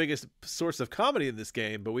the biggest source of comedy in this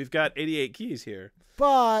game, but we've got 88 keys here.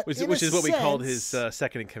 But which is what we called his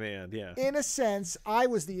second in command. Yeah. In a sense, I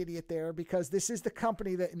was the idiot there because this is the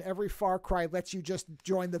company that in every Far Cry lets you just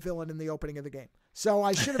join the villain in the opening of the game. So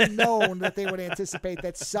I should have known that they would anticipate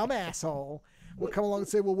that some asshole would come along and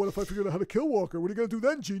say, well, what if I figured out how to kill Walker? What are you going to do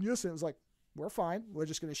then, genius? And it was like, we're fine. We're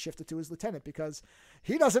just going to shift it to his lieutenant because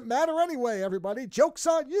he doesn't matter anyway, everybody. Joke's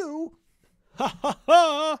on you. Ha ha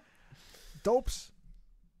ha. Dopes.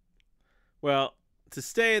 Well, to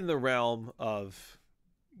stay in the realm of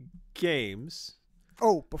games.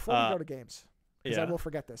 Oh, before we go to games, because I will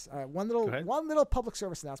forget this. One little public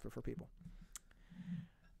service announcement for people.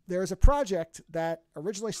 There is a project that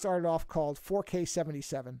originally started off called 4K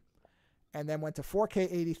 77, and then went to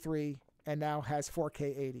 4K 83, and now has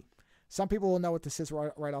 4K 80. Some people will know what this is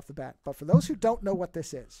right off the bat, but for those who don't know what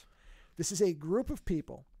this is a group of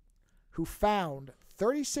people who found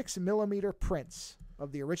 36 millimeter prints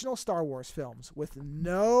of the original Star Wars films with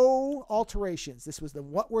no alterations. This was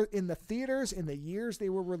what were in the theaters in the years they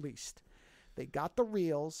were released. They got the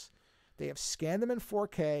reels. They have scanned them in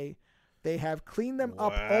 4K. They have cleaned them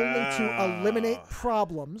up only to eliminate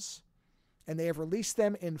problems. And they have released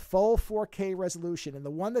them in full 4K resolution. And the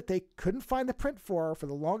one that they couldn't find the print for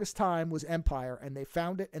the longest time was Empire. And they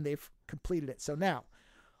found it and they've completed it. So now,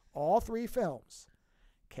 all 3 films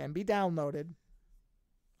can be downloaded.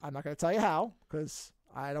 I'm not going to tell you how because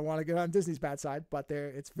I don't want to get on Disney's bad side, but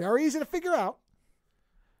it's very easy to figure out.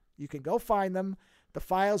 You can go find them. The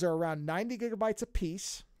files are around 90 gigabytes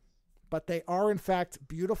apiece, but they are, in fact,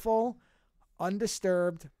 beautiful,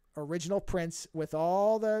 undisturbed, original prints with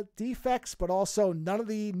all the defects, but also none of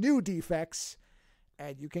the new defects.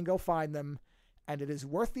 And you can go find them, and it is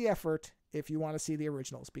worth the effort if you want to see the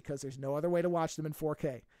originals because there's no other way to watch them in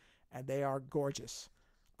 4K, and they are gorgeous.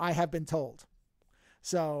 I have been told.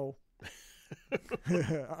 So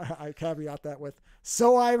I caveat that with,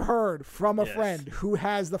 so I've heard from a friend who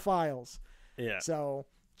has the files. Yeah. So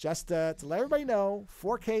just to let everybody know,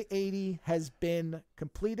 4K 80 has been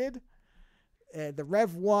completed. The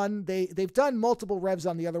Rev 1, they've done multiple revs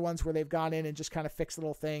on the other ones where they've gone in and just kind of fixed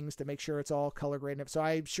little things to make sure it's all color graded. So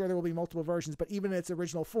I'm sure there will be multiple versions, but even in its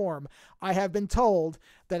original form, I have been told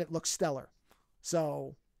that it looks stellar.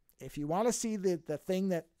 So if you want to see the thing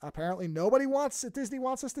that apparently nobody wants, that Disney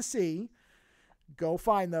wants us to see, go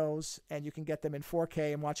find those, and you can get them in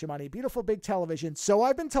 4K and watch them on a beautiful big television. So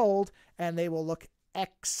I've been told, and they will look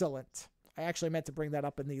excellent. I actually meant to bring that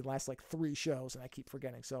up in the last 3 shows, and I keep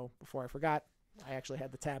forgetting. So before I forgot, I actually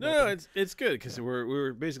had the tab open. No, it's good because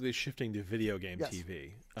we're basically shifting to video game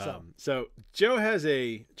TV. So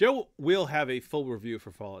Joe will have a full review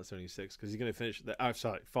for Fallout 76 because he's going to finish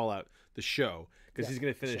Fallout the show because he's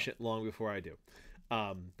going to finish it long before I do.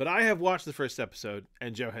 But I have watched the first episode,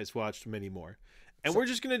 and Joe has watched many more, and we're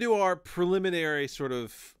just going to do our preliminary sort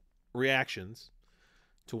of reactions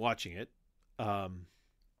to watching it.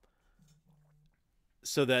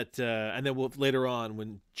 So that, and then we'll later on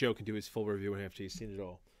when Joe can do his full review after he's seen it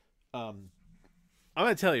all. I'm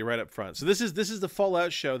going to tell you right up front. So this is the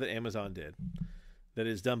Fallout show that Amazon did, that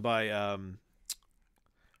is done by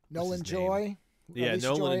Nolan Joy. Yeah,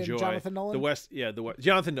 Nolan and Joy. Jonathan Nolan.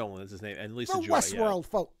 Jonathan Nolan is his name, and Lisa the Joy. Westworld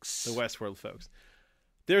folks. The Westworld folks.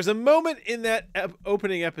 There's a moment in that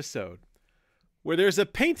opening episode where there's a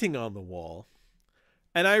painting on the wall.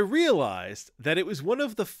 And I realized that it was one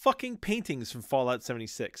of the fucking paintings from Fallout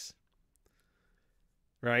 76.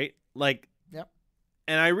 Right? Yep.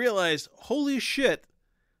 And I realized, holy shit,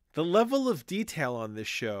 the level of detail on this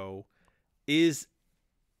show is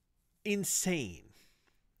insane.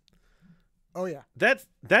 Oh, yeah.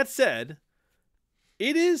 That said,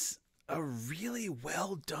 it is a really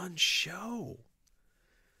well done show.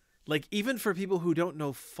 Even for people who don't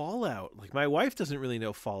know Fallout, my wife doesn't really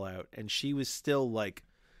know Fallout, and she was still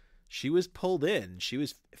she was pulled in. She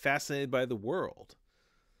was fascinated by the world.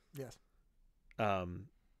 Yes.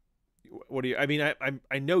 What do you? I mean,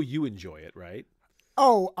 I know you enjoy it, right?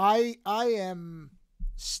 Oh, I am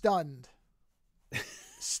stunned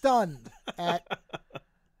at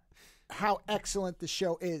how excellent the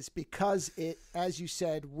show is because it, as you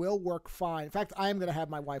said, will work fine. In fact, I am going to have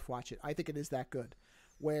my wife watch it. I think it is that good.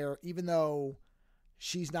 Where even though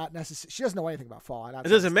she's not necessarily, she doesn't know anything about Fallout. It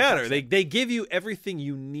doesn't matter. They give you everything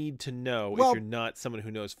you need to know if you're not someone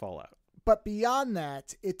who knows Fallout. But beyond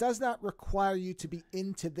that, it does not require you to be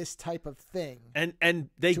into this type of thing. And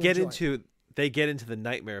they get into the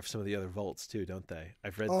nightmare of some of the other vaults too, don't they?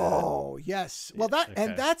 I've read that. Oh, yes. Well,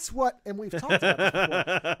 that's what, and we've talked about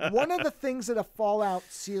this before. One of the things that a Fallout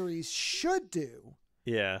series should do,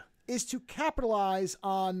 is to capitalize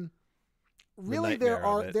on. Really, there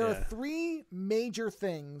are 3 major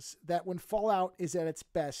things that when Fallout is at its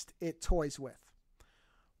best, it toys with.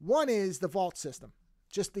 One is the vault system,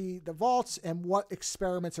 just the vaults and what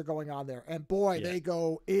experiments are going on there. And boy, they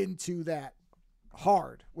go into that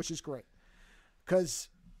hard, which is great. Because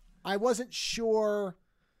I wasn't sure,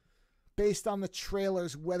 based on the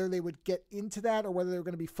trailers, whether they would get into that or whether they were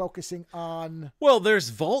going to be focusing on. Well, there's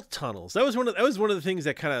vault tunnels. That was one of the things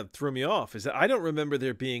that kind of threw me off. Is that I don't remember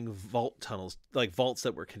there being vault tunnels, vaults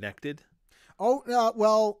that were connected. Oh,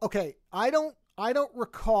 well, okay. I don't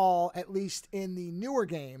recall, at least in the newer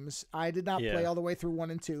games. I did not play all the way through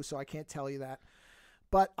 1 and 2, so I can't tell you that.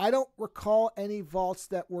 But I don't recall any vaults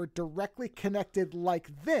that were directly connected like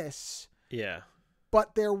this. Yeah.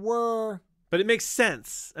 But there were. But it makes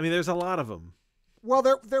sense. I mean, there's a lot of them. Well,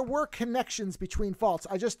 there were connections between vaults.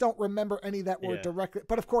 I just don't remember any that were directly.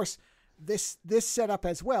 But of course, this setup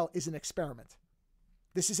as well is an experiment.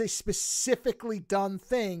 This is a specifically done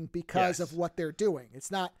thing because of what they're doing.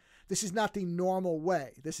 This is not the normal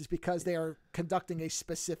way. This is because they are conducting a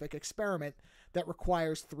specific experiment that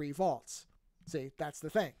requires 3 vaults. See, that's the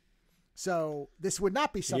thing. So this would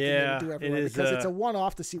not be something they would do everywhere because it's a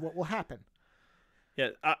one-off to see what will happen. Yeah,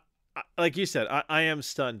 like you said, I am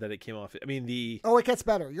stunned that it came off. I mean, it gets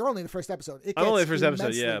better. You're only in the first episode. It gets only the first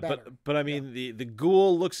episode, yeah. Better. But I mean, the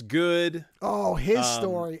ghoul looks good. Oh, his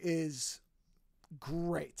story is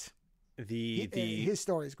great. His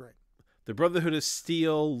story is great. The Brotherhood of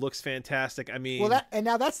Steel looks fantastic. I mean,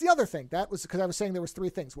 now that's the other thing. That was because I was saying there was 3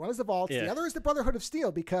 things. One is the vaults. The other is the Brotherhood of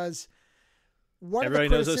Steel because everybody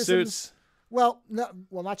knows those suits. Well,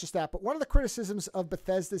 not just that, but one of the criticisms of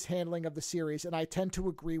Bethesda's handling of the series, and I tend to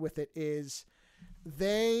agree with it, is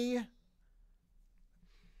they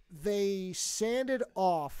sanded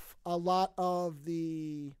off a lot of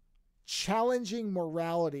the challenging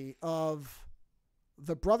morality of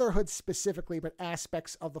the Brotherhood specifically, but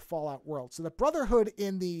aspects of the Fallout world. So the Brotherhood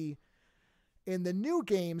in the new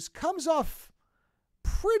games comes off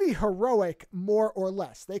pretty heroic, more or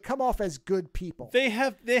less. They come off as good people. They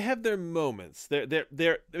have their moments.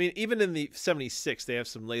 They're I mean, even in the 76, they have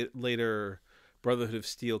some later Brotherhood of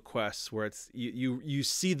Steel quests where it's you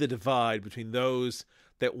see the divide between those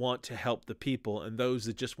that want to help the people and those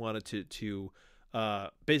that just wanted to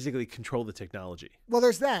basically control the technology. Well,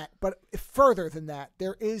 there's that, but further than that,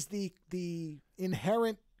 there is the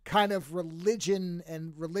inherent kind of religion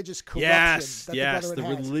and religious corruption. Yes, the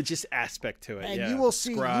religious aspect to it. And you will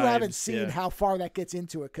see, Scribes, you haven't seen how far that gets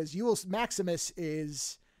into it, because Maximus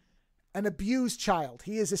is an abused child.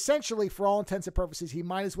 He is essentially, for all intents and purposes, he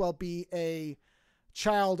might as well be a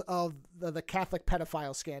child of the Catholic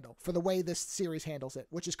pedophile scandal for the way this series handles it,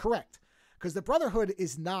 which is correct, because the Brotherhood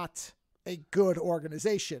is not a good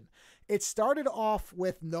organization. It started off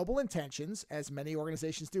with noble intentions, as many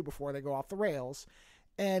organizations do before they go off the rails,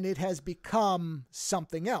 and it has become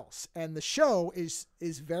something else. And the show is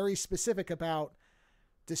very specific about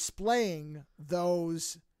displaying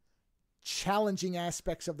those challenging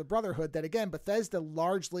aspects of the Brotherhood that, again, Bethesda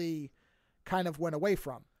largely kind of went away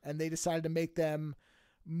from, and they decided to make them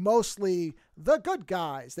mostly the good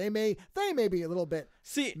guys. They may be a little bit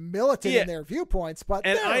militant in their viewpoints, but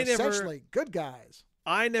they're essentially good guys.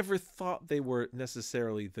 I never thought they were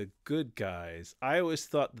necessarily the good guys. I always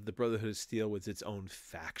thought that the Brotherhood of Steel was its own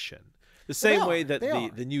faction. The same way that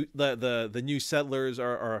the new settlers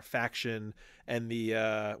are a faction, and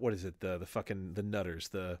the what is it? The Nutters,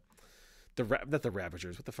 not the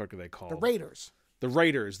Ravagers. What the fuck are they called? The Raiders. The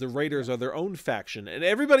Raiders are their own faction, and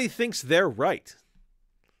everybody thinks they're right.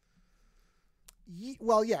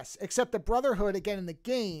 Well, yes, except the Brotherhood, again, in the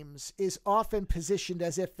games, is often positioned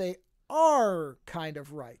as if they are kind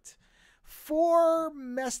of right. 4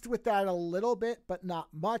 messed with that a little bit, but not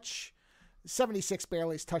much. 76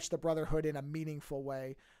 barely touched the Brotherhood in a meaningful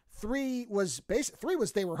way. 3 was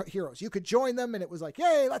they were heroes. You could join them, and it was like,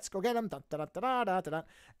 yay, let's go get them. Dun, dun, dun, dun, dun, dun, dun.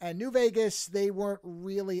 And New Vegas, they weren't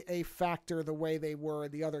really a factor the way they were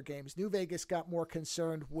in the other games. New Vegas got more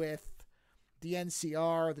concerned with the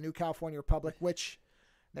NCR, the New California Republic, which,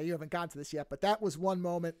 now you haven't gotten to this yet, but that was one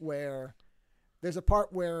moment where there's a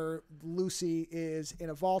part where Lucy is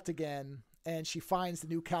in a vault again, and she finds the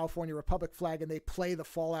New California Republic flag, and they play the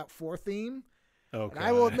Fallout 4 theme. Okay. And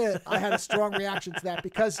I will admit, I had a strong reaction to that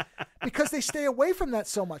because they stay away from that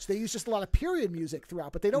so much. They use just a lot of period music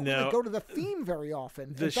throughout, but they don't really go to the theme very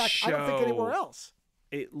often. In fact, I don't think anywhere else.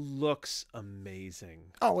 It looks amazing.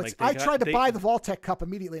 Oh, I tried to buy the Vault-Tec cup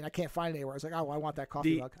immediately, and I can't find it anywhere. I was like, oh, I want that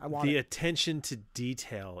coffee mug. I want it. The attention to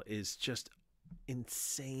detail is just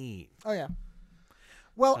insane. Oh, yeah.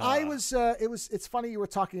 Well, it's funny you were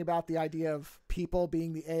talking about the idea of people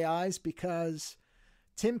being the AIs, because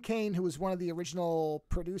Tim Kaine, who was one of the original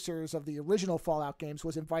producers of the original Fallout games,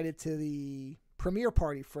 was invited to the premiere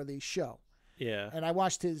party for the show. Yeah. And I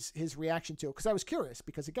watched his reaction to it because I was curious,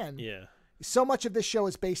 because, again, yeah, so much of this show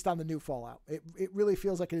is based on the new Fallout. It really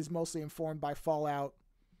feels like it is mostly informed by Fallout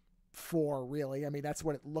 4, really. I mean, that's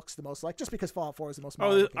what it looks the most like, just because Fallout 4 is the most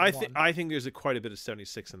modern. I think there's quite a bit of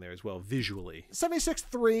 76 in there as well, visually.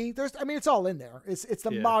 76.3, it's all in there. It's the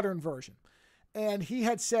modern version. And he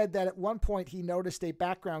had said that at one point he noticed a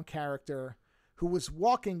background character who was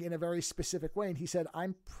walking in a very specific way, and he said,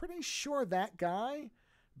 I'm pretty sure that guy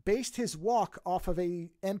based his walk off of a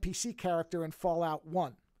NPC character in Fallout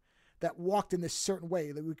 1 that walked in this certain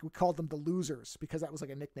way. We called them the Losers, because that was like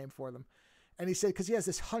a nickname for them. And he said, because he has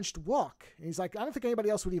this hunched walk. And he's like, I don't think anybody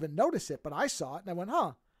else would even notice it, but I saw it. And I went,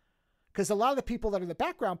 huh. Because a lot of the people that are the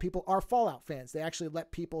background people are Fallout fans. They actually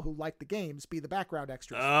let people who like the games be the background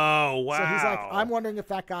extras. Oh, wow. So he's like, I'm wondering if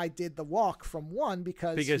that guy did the walk from 1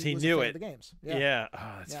 because he was knew a fan it. of the games. Yeah.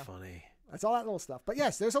 Oh, that's funny. That's all that little stuff. But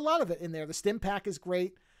yes, there's a lot of it in there. The stim pack is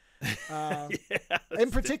great.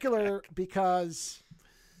 In particular, because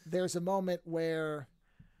there's a moment where,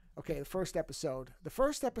 okay, the first episode,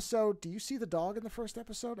 do you see the dog in the first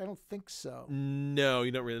episode? I don't think so. No,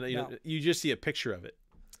 you don't really. You just see a picture of it.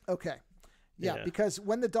 Okay. Yeah, because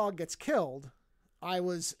when the dog gets killed, I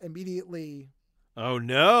was immediately... Oh,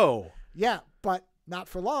 no. Yeah, but not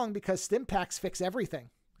for long, because stim packs fix everything.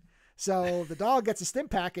 So the dog gets a stim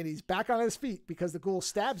pack, and he's back on his feet because the ghoul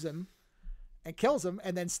stabs him and kills him,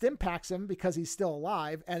 and then stim packs him because he's still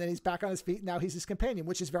alive, and then he's back on his feet, and now he's his companion,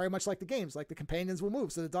 which is very much like the games. Like, the companions will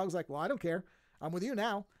move. So the dog's like, well, I don't care. I'm with you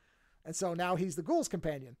now. And so now he's the ghoul's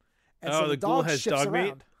companion. And so the ghoul has shifts dog around.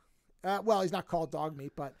 meat? Well, he's not called dog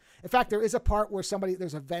meat, but in fact, there is a part where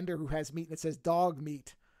there's a vendor who has meat and it says dog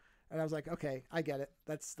meat. And I was like, okay, I get it.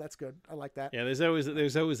 That's good. I like that. Yeah, there's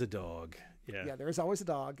always a dog. Yeah. Yeah, there is always a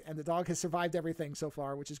dog, and the dog has survived everything so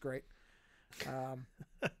far, which is great. I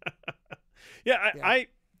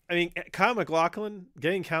I mean, getting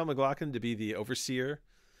Kyle MacLachlan to be the overseer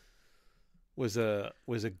was a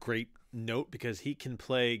great note, because he can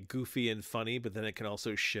play goofy and funny, but then it can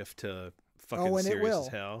also shift to fucking and serious it will, as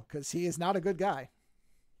hell. because he is not a good guy.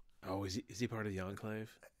 Oh, is he part of the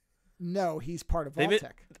Enclave? No, he's part of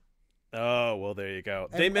Vault-Tec. Oh, well, there you go.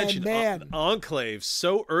 They mentioned Enclave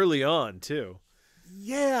so early on too.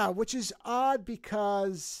 Yeah, which is odd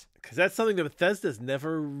because that's something that Bethesda's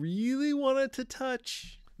never really wanted to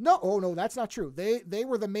touch. No, that's not true. They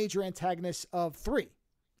were the major antagonists of 3.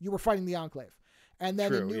 You were fighting the Enclave. And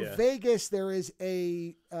then in New Vegas, there is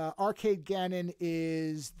a Arcade Gannon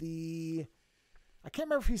is the... I can't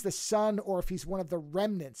remember if he's the son or if he's one of the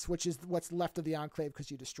remnants, which is what's left of the Enclave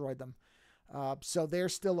because you destroyed them. So they're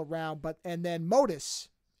still around. And then Modus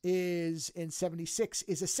is in 76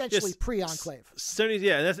 is essentially pre-Enclave. 70,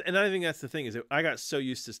 yeah, and I think that's the thing, is that I got so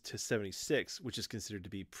used to 76, which is considered to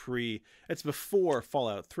be it's before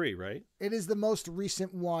Fallout 3, right? It is the most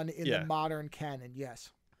recent one in the modern canon,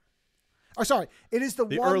 yes. Or sorry, it is the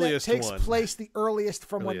one that takes place the earliest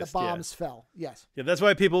from when the bombs fell. Yes. Yeah, that's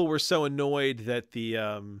why people were so annoyed that the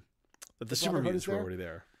super mutants were already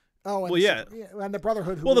there. Oh, and and the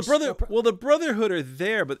Brotherhood. The Brotherhood are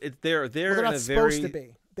there, but they're not supposed to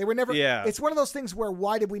be. They were never. Yeah. It's one of those things where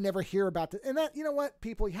why did we never hear about it? And that, you know what,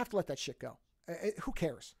 people, you have to let that shit go. Who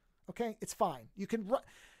cares? Okay, it's fine. You can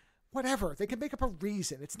whatever. They can make up a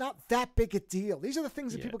reason. It's not that big a deal. These are the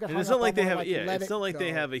things that people get hung up on. It's not like they have. It's not like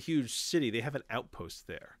they have a huge city. They have an outpost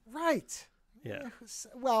there. Right. Yeah.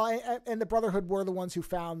 Well, and the Brotherhood were the ones who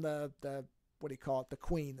found the what do you call it? The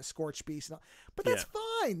Queen, the Scorched Beast. But that's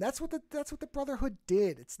fine. That's what the Brotherhood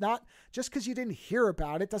did. It's not just because you didn't hear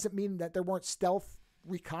about it doesn't mean that there weren't stealth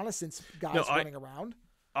reconnaissance guys running around.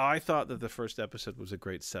 I thought that the first episode was a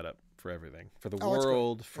great setup for everything, for the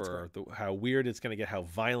world, for how weird it's going to get, how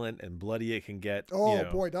violent and bloody it can get. Oh,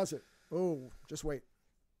 boy, does it. Oh, just wait.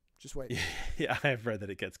 Yeah, I've read that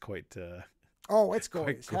it gets quite... it's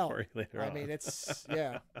gory as hell. Later on. I mean, it's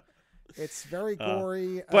very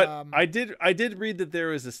gory. But I did read that there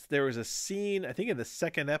was a scene, I think in the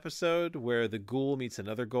second episode, where the ghoul meets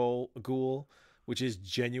another ghoul, which is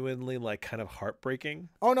genuinely like kind of heartbreaking.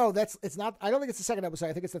 Oh no, it's not. I don't think it's the second episode.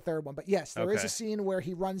 I think it's the third one. But yes, there is a scene where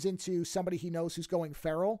he runs into somebody he knows who's going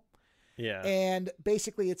feral. Yeah. And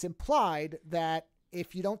basically it's implied that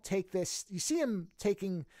if you don't take this, you see him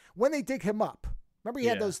taking, when they dig him up, remember he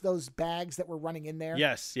had those bags that were running in there?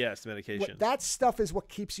 Yes, the medication. That stuff is what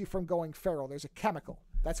keeps you from going feral. There's a chemical.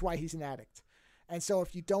 That's why he's an addict. And so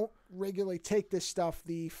if you don't regularly take this stuff,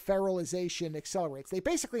 the feralization accelerates. They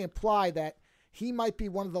basically imply that he might be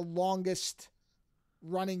one of the longest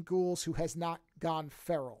running ghouls who has not gone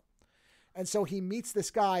feral. And so he meets this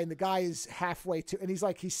guy, and the guy is halfway to, and he's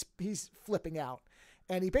like, he's flipping out.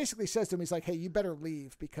 And he basically says to him, he's like, hey, you better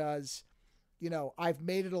leave because, I've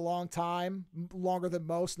made it a long time, longer than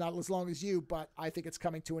most, not as long as you, but I think it's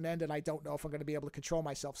coming to an end, and I don't know if I'm going to be able to control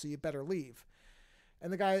myself, so you better leave.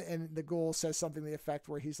 And the ghoul says something to the effect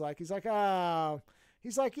where he's like,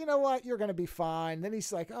 you know what? You're going to be fine. And then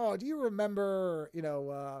he's like, oh, do you remember,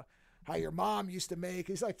 how your mom used to make?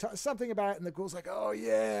 He's like, something about it. And the ghoul's like, oh,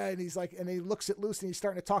 yeah. And he's like, and he looks at Lucy and he's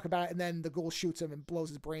starting to talk about it. And then the ghoul shoots him and blows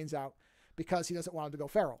his brains out because he doesn't want him to go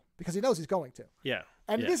feral because he knows he's going to. Yeah.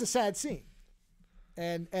 And it is a sad scene.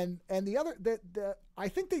 And the other, I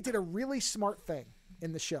think they did a really smart thing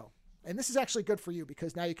in the show. And this is actually good for you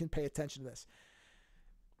because now you can pay attention to this.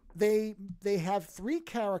 They have 3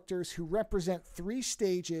 characters who represent 3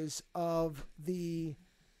 stages of the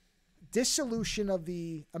dissolution of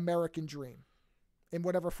the American dream in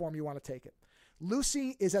whatever form you want to take it.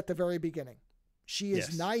 Lucy is at the very beginning. She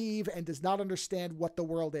is naive and does not understand what the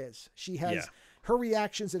world is. She has her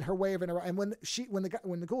reactions and her way of interacting. And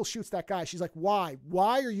when the ghoul shoots that guy, she's like, why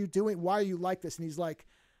are you like this? And he's like,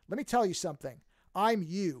 let me tell you something. I'm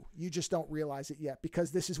you. You just don't realize it yet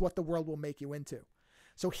because this is what the world will make you into.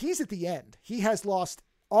 So he's at the end. He has lost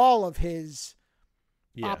all of his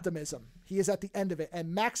optimism. He is at the end of it.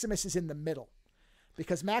 And Maximus is in the middle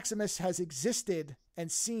because Maximus has existed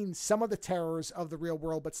and seen some of the terrors of the real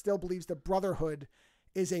world, but still believes the Brotherhood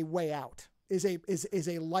is a way out, is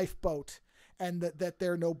a lifeboat, and that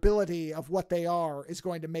their nobility of what they are is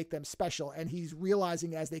going to make them special. And he's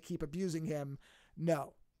realizing as they keep abusing him,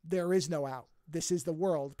 no, there is no out. This is the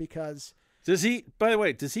world because... By the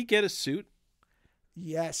way, does he get a suit?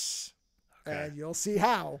 Yes. Okay. And you'll see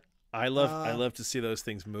how. I love to see those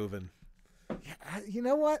things moving. You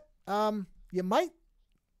know what? You might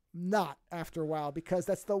not after a while because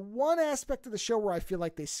that's the one aspect of the show where I feel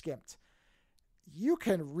like they skimped. You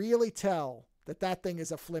can really tell that thing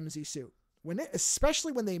is a flimsy suit.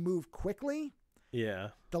 Especially when they move quickly, Yeah.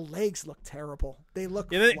 The legs look terrible. They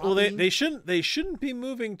look Well, floppy. they shouldn't be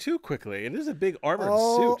moving too quickly. It is a big armored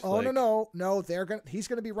Oh, suit. no. He's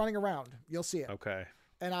gonna be running around. You'll see it. Okay.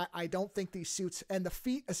 And I don't think these suits and the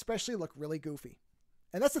feet especially look really goofy.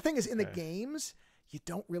 And that's the thing is in the games you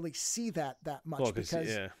don't really see that much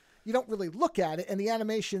because you don't really look at it, and the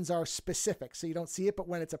animations are specific, so you don't see it. But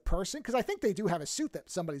when it's a person, because I think they do have a suit that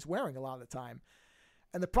somebody's wearing a lot of the time,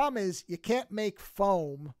 and the problem is you can't make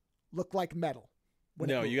foam look like metal.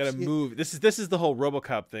 No, you got to move. This is the whole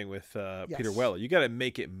RoboCop thing with Peter Weller. You got to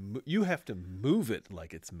make it. You have to move it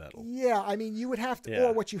like it's metal. Yeah, I mean, you would have to,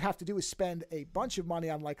 or what you have to do is spend a bunch of money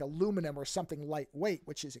on like aluminum or something lightweight,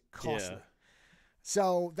 which is costly. Yeah.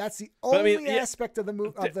 So that's the only aspect of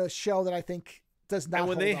the show that I think does not. And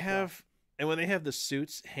when they have the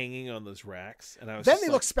suits hanging on those racks, and they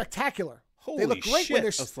look spectacular. Holy they look great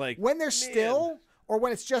shit. when they're still, or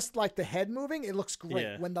when it's just like the head moving. It looks great.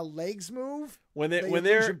 Yeah. When the legs move, the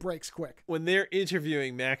illusion breaks quick. When they're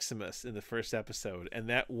interviewing Maximus in the first episode, and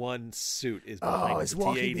that one suit is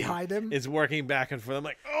walking behind him, is working back and forth. I'm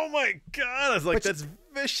like, oh my god! I was like, that's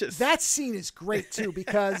vicious. That scene is great too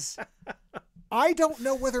because. I don't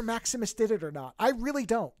know whether Maximus did it or not. I really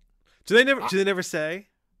don't. Do they never say?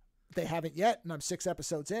 They haven't yet, and I'm 6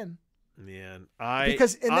 episodes in. Man,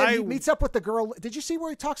 then he meets up with the girl. Did you see where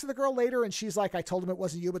he talks to the girl later, and she's like, "I told him it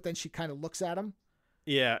wasn't you," but then she kind of looks at him.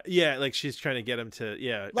 Yeah, like she's trying to get him to,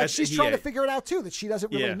 like she's trying to figure it out too. That she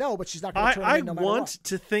doesn't really know, but she's not going to turn him in no matter what.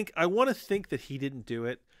 I want to think that he didn't do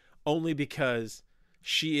it, only because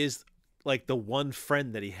she is like the one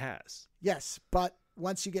friend that he has. Yes, but.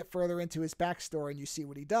 Once you get further into his backstory and you see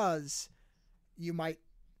what he does, you might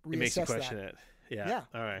reassess it makes you question it. Yeah.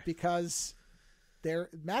 All right. Because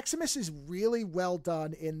Maximus is really well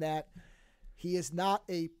done in that he is not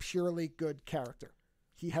a purely good character.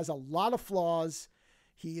 He has a lot of flaws.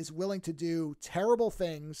 He is willing to do terrible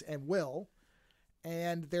things and will.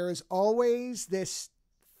 And there is always this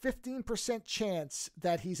 15% chance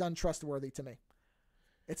that he's untrustworthy to me.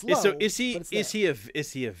 It's low. So is he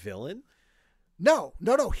a villain? No.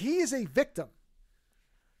 He is a victim,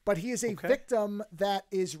 but he is a victim that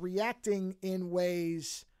is reacting in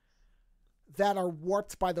ways that are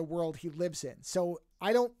warped by the world he lives in. So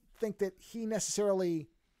I don't think that he necessarily,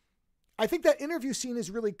 I think that interview scene is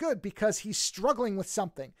really good because he's struggling with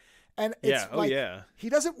something. And it's he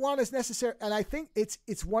doesn't want as necessary. And I think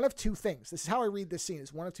it's one of two things. This is how I read this scene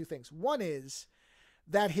is one of two things. One is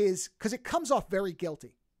that because it comes off very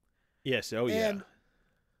guilty. Yes. And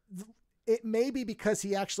it may be because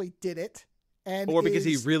he actually did it, or because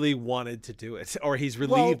he really wanted to do it, or he's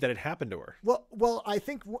relieved that it happened to her. Well, I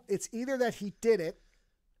think it's either that he did it,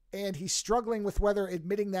 and he's struggling with whether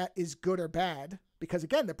admitting that is good or bad, because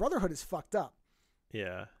again, the Brotherhood is fucked up.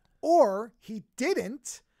 Yeah. Or he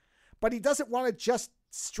didn't, but he doesn't want to just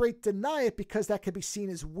straight deny it because that could be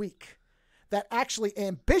seen as weak. That actually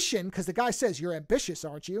ambition, because the guy says, "You're ambitious,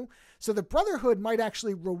 aren't you?" So the Brotherhood might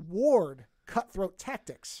actually reward cutthroat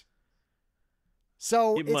tactics.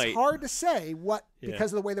 So it's hard to say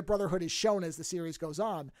because of the way the Brotherhood is shown as the series goes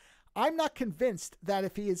on. I'm not convinced that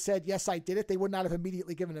if he had said, "Yes, I did it," they would not have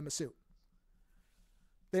immediately given him a suit.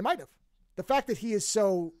 They might have. The fact that he is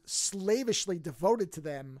so slavishly devoted to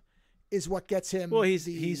them is what gets him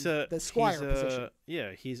the squire position.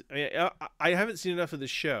 Yeah, I haven't seen enough of the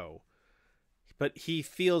show, but he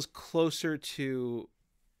feels closer to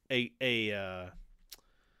a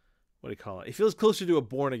what do you call it? He feels closer to a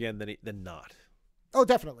born again than not. Oh,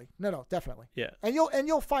 definitely. No, definitely. Yeah. And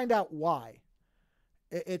you'll find out why.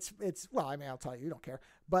 It's well, I mean, I'll tell you, you don't care.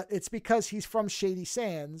 But it's because he's from Shady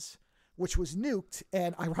Sands, which was nuked,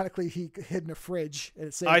 and ironically he hid in a fridge.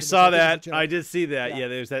 And I saw that. I did see that. Yeah,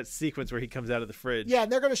 there's that sequence where he comes out of the fridge. Yeah,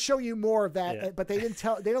 and they're going to show you more of that, but they don't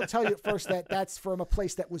tell you at first that that's from a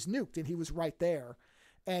place that was nuked, and he was right there.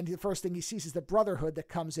 And the first thing he sees is the Brotherhood that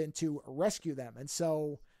comes in to rescue them. And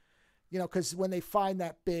so, because when they find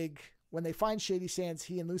Shady Sands,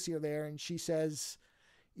 he and Lucy are there, and she says,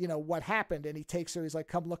 what happened? And he takes her, he's like,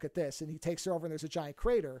 "Come look at this." And he takes her over, and there's a giant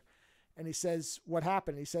crater. And he says, "What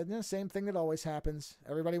happened?" And he said, "Same thing that always happens.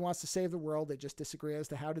 Everybody wants to save the world. They just disagree as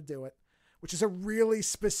to how to do it," which is a really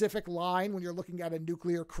specific line when you're looking at a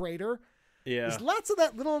nuclear crater. Yeah. There's lots of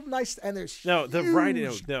that little nice, and there's the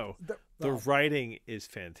writing is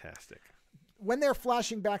fantastic. When they're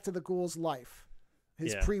flashing back to the ghoul's life,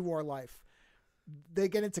 his pre-war life, they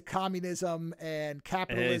get into communism and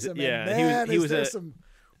capitalism. There's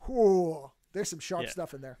some sharp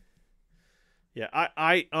stuff in there. Yeah,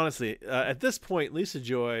 I honestly, at this point, Lisa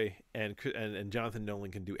Joy and Jonathan Nolan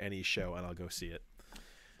can do any show, and I'll go see it.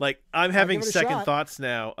 Like I'm having give it a second shot. thoughts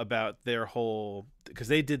now about their whole, because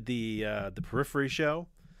they did the Periphery show.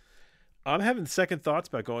 I'm having second thoughts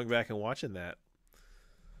about going back and watching that.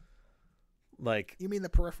 Like You mean the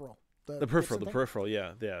Peripheral? the peripheral,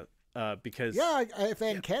 yeah. Because if they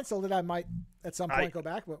hadn't canceled it, I might at some point go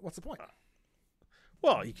back. But what's the point?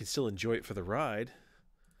 Well, you can still enjoy it for the ride.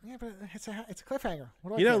 Yeah, but it's a cliffhanger. What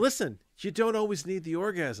do I You know, care? listen, you don't always need the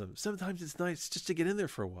orgasm. Sometimes it's nice just to get in there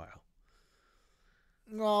for a while.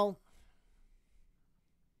 Well,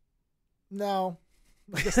 no,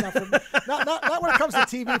 I guess not for me. Not when it comes to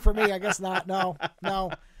TV for me. I guess not. No.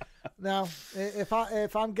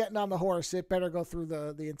 If I'm getting on the horse, it better go through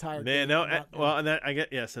the entire. Man, game. and that I get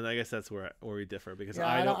yes, and I guess that's where we differ because Yeah,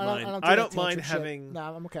 I don't mind having. Shit. No,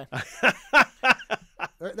 I'm okay.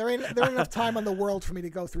 there ain't enough time on the world for me to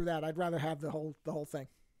go through that. I'd rather have the whole thing.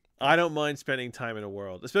 I don't mind spending time in a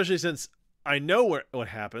world, especially since I know what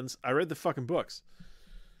happens. I read the fucking books.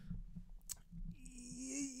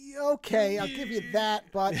 Okay, I'll give you that,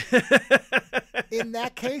 but in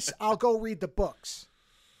that case, I'll go read the books.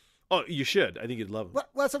 Oh, you should. I think you'd love them. Well,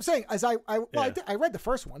 that's what I'm saying. As I read the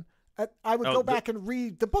first one. I would go back and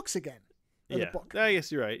read the books again. Yeah, the book. I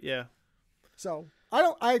guess you're right. Yeah. So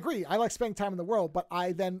I agree. I like spending time in the world, but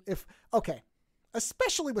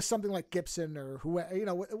especially with something like Gibson or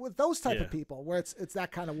with those type of people where it's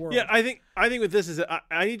that kind of world. Yeah, I think with this is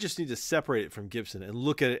I just need to separate it from Gibson and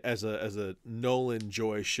look at it as a Nolan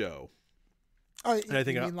Joy show. Oh, and I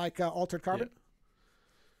think you mean like Altered Carbon?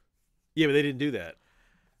 Yeah, but they didn't do that.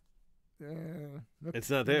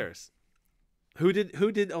 It's not theirs. Who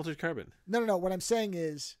did Altered Carbon? No. What I'm saying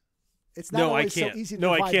is, it's not always so easy to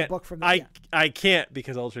divide the book from the. I can't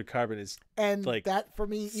because Altered Carbon is that for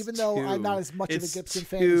me, even though I'm not as much of a Gibson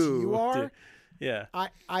fan as you are. Yeah,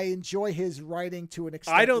 I enjoy his writing to an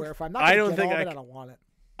extent where if I'm not going to get all of it, I don't want it.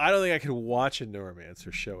 I don't think I could watch a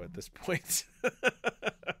Neuromancer show at this point.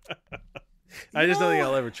 I just don't think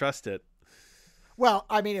I'll ever trust it. Well,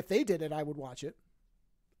 I mean, if they did it, I would watch it.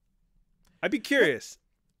 I'd be curious.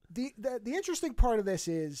 The interesting part of this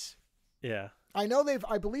is, I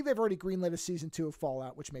believe they've already greenlit a season 2 of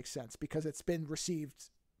Fallout, which makes sense because it's been received.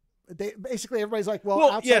 Everybody's like,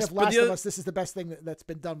 outside of Last of Us, this is the best thing that's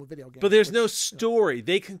been done with video games. But there's no story.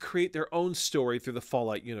 They can create their own story through the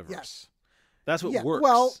Fallout universe. Yes. That's what works.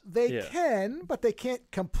 Well, they can, but they can't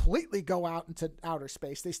completely go out into outer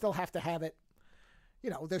space. They still have to have it.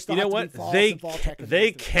 There's still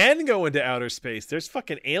they can go into outer space. There's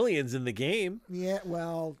fucking aliens in the game. Yeah,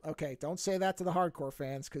 well, okay. Don't say that to the hardcore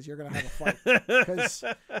fans because you're gonna have a fight. Because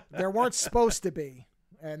there weren't supposed to be,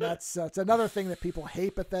 and that's another thing that people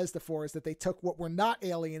hate Bethesda for is that they took what were not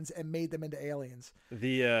aliens and made them into aliens.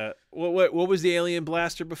 The what was the alien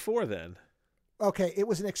blaster before then? Okay, it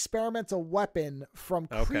was an experimental weapon from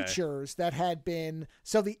creatures that had been...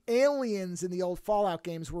 So the aliens in the old Fallout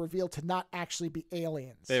games were revealed to not actually be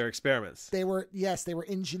aliens. They were experiments. They were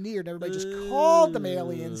engineered. Everybody just called them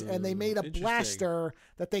aliens, and they made a blaster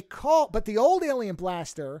that they called... But the old alien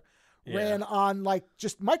blaster ran on,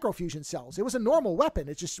 just microfusion cells. It was a normal weapon.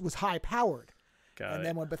 It just was high-powered.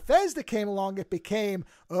 Then when Bethesda came along, it became,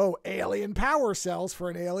 alien power cells for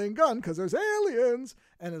an alien gun because there's aliens.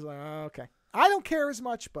 And it's like, okay. I don't care as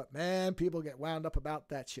much, but man, people get wound up about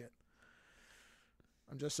that shit.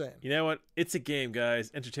 I'm just saying. You know what? It's a game,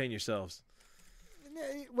 guys. Entertain yourselves.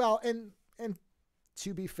 Well, and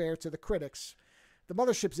to be fair to the critics, the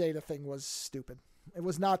Mothership Zeta thing was stupid. It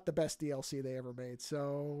was not the best DLC they ever made.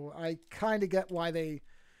 So I kind of get why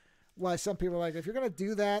some people are like, if you're going to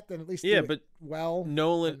do that, then at least do it well.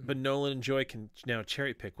 Nolan and Joy can now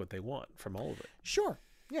cherry pick what they want from all of it. Sure.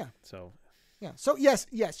 Yeah. So yes,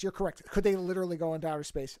 you're correct. Could they literally go into outer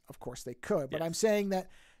space? Of course they could. But I'm saying that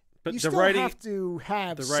you still have to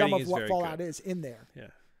have some of what Fallout is in there. Yeah.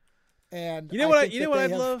 And I think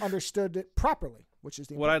I'd love? Understood it properly, which is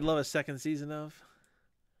what I'd love a second season of.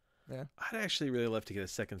 Yeah. I'd actually really love to get a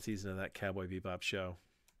second season of that Cowboy Bebop show.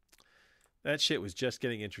 That shit was just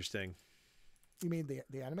getting interesting. You mean the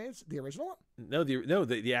animes, the original one? No,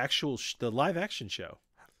 the actual the live action show.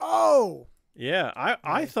 Oh. Yeah,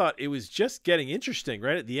 I thought it was just getting interesting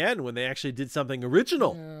right at the end when they actually did something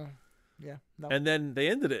original. Yeah. No. And then they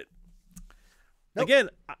ended it. Nope. Again,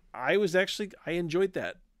 I enjoyed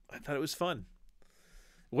that. I thought it was fun.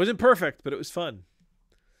 It wasn't perfect, but it was fun.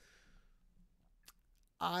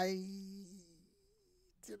 I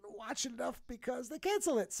didn't watch it enough because they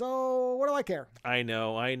canceled it. So what do I care? I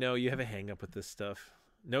know. You have a hang up with this stuff.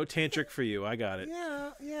 No tantric for you. I got it.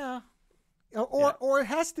 Yeah. Or it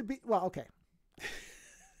has to be. Well, okay.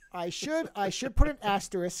 I should put an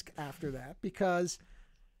asterisk after that because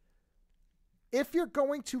if you're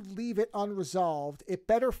going to leave it unresolved, it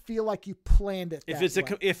better feel like you planned it. If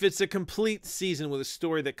it's a complete season with a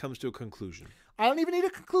story that comes to a conclusion. I don't even need a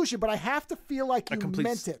conclusion, but I have to feel like you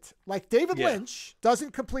meant it. Like David Lynch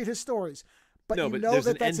doesn't complete his stories, but you know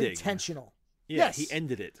that that's intentional. Yeah, yes. He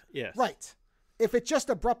ended it. Yes. Right. If it just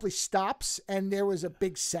abruptly stops and there was a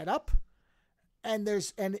big setup, and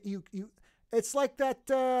it's like that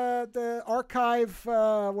the archive.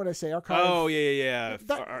 What did I say? Archive. Oh yeah.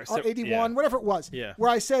 R81, whatever it was. Yeah. Where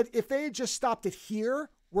I said if they had just stopped it here,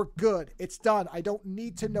 we're good. It's done. I don't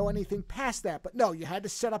need to know anything past that. But no, you had to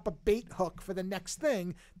set up a bait hook for the next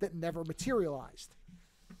thing that never materialized.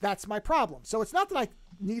 That's my problem. So it's not that I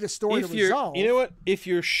need a story to resolve. You know what? If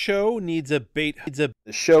your show needs a bait, the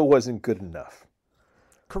show wasn't good enough.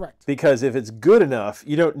 Correct. Because if it's good enough,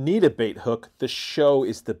 you don't need a bait hook. The show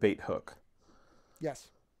is the bait hook. Yes.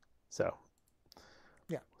 So.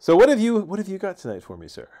 Yeah. So what have you got tonight for me,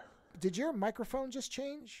 sir? Did your microphone just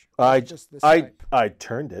change? I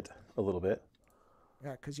turned it a little bit.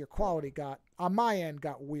 Yeah, because your quality on my end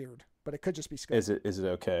got weird, but it could just be Skype. Is it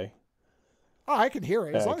okay? Oh, I can hear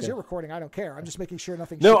it. As long as you're recording, I don't care. I'm just making sure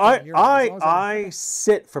nothing. No, I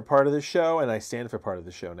sit for part of the show and I stand for part of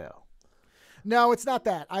the show now. No, it's not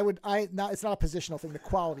that. It's not a positional thing. The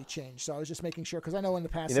quality changed. So I was just making sure because I know in the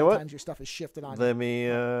past sometimes your stuff is shifted on. Let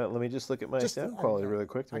me just look at my sound quality really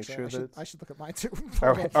quick to make sure that I should look at mine too.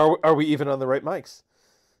 Are we even on the right mics?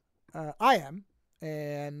 I am,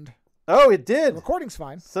 and it did. The recording's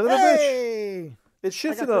fine. Son of a bitch! It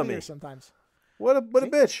shifted on me sometimes. What a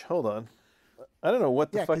bitch! Hold on. I don't know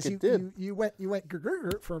what the fuck it did. You went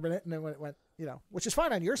for a minute, and then when it went, which is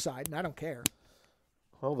fine on your side, and I don't care.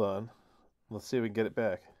 Hold on. Let's see if we can get it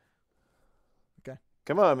back. Okay.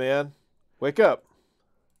 Come on, man. Wake up.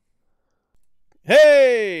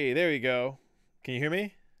 Hey, there you go. Can you hear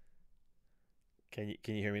me? Can you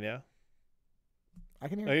hear me now? I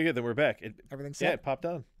can hear you. Okay, good. Then we're back. Everything's set? Yeah, it popped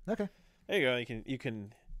on. Okay. There you go. You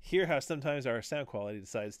can hear how sometimes our sound quality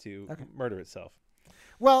decides to murder itself.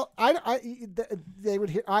 Well, they would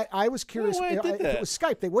hear. I was curious. If it was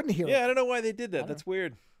Skype, they wouldn't hear it. Yeah, I don't know why they did that. That's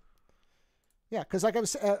weird. Yeah, because like I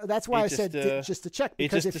was, that's why I said just to check.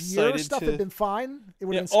 Because if your stuff had been fine, it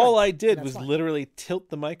would have been Skype. All I did was literally tilt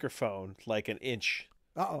the microphone like an inch.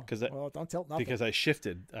 Well, don't tilt nothing. Because I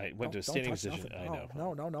shifted. I went to a standing position. I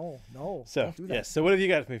know. No. So don't do that. Yes. So what have you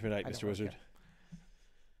got for me tonight, Mr. Wizard?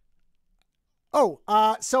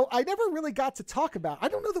 So I never really got to talk about. I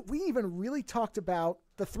don't know that we even really talked about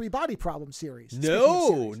the 3 Body Problem series.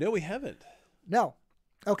 No, we haven't. No.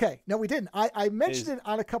 Okay. No, we didn't. I mentioned it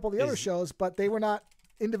on a couple of the other shows, but they were not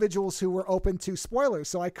individuals who were open to spoilers,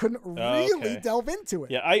 so I couldn't really delve into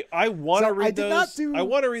it. Yeah, I want to read those. I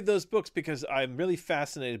want to read those books because I'm really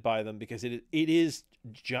fascinated by them because it is.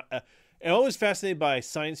 I'm always fascinated by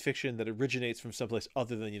science fiction that originates from someplace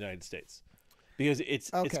other than the United States because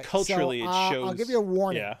it's culturally it shows. I'll give you a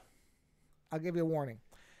warning. Yeah. I'll give you a warning.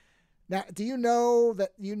 Now, do you know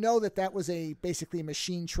that was basically a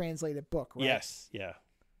machine translated book, right? Yes. Yeah.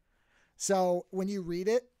 So when you read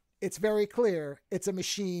it, it's very clear it's a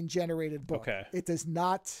machine generated book. Okay. It does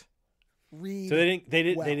not read. So they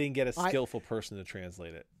didn't get a skillful person to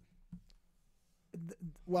translate it.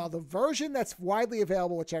 Well, the version that's widely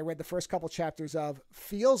available, which I read the first couple chapters of,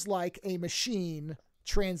 feels like a machine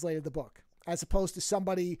translated the book, as opposed to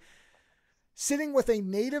somebody sitting with a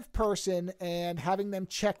native person and having them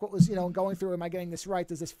check what was, and going through, am I getting this right?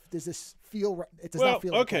 Does this feel right? It does not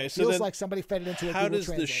feel okay. It feels like somebody fed it into a Google Translate.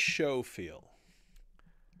 How does the show feel?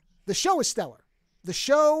 The show is stellar. The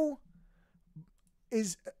show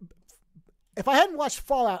is, if I hadn't watched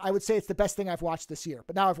Fallout, I would say it's the best thing I've watched this year.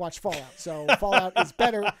 But now I've watched Fallout. So Fallout is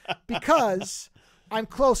better because I'm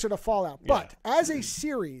closer to Fallout. But as a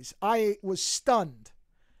series, I was stunned.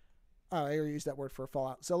 I already used that word for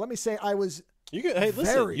Fallout. So let me say I was you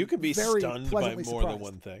can be stunned by more than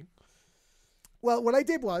one thing. Well, what I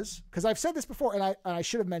did was, because I've said this before, and I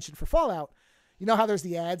should have mentioned for Fallout, you know how there's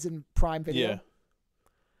the ads in Prime Video? Yeah.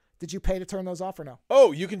 Did you pay to turn those off or no?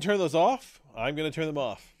 Oh, you can turn those off? I'm going to turn them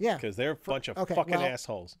off. Yeah. Because they're a bunch of fucking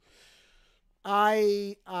assholes.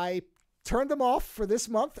 I turned them off for this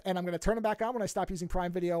month, and I'm going to turn them back on when I stop using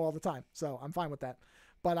Prime Video all the time. So I'm fine with that.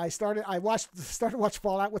 But I started to watch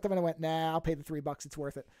Fallout with them, and I went, nah, I'll pay the $3. It's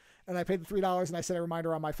worth it. And I paid the $3, and I set a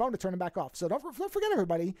reminder on my phone to turn them back off. So don't forget,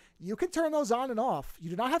 everybody, you can turn those on and off.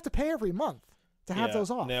 You do not have to pay every month to have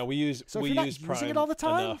those off. Now we use Prime using it all the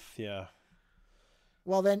time. Enough, yeah.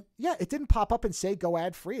 Well then, it didn't pop up and say go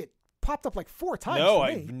ad free. It popped up like 4 times. No,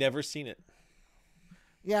 I've never seen it.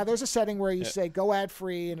 Yeah, there's a setting where you say go ad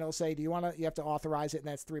free, and it'll say, do you want to? You have to authorize it, and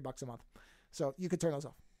that's $3 a month. So you can turn those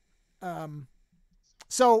off.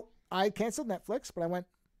 So I canceled Netflix, but I went,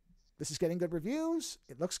 this is getting good reviews.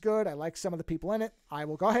 It looks good. I like some of the people in it. I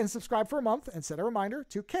will go ahead and subscribe for a month and set a reminder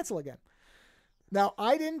to cancel again. Now,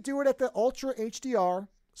 I didn't do it at the Ultra HDR,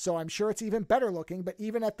 so I'm sure it's even better looking, but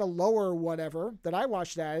even at the lower whatever that I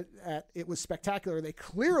watched at it was spectacular. They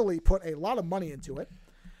clearly put a lot of money into it.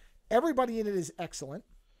 Everybody in it is excellent.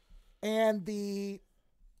 And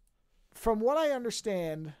from what I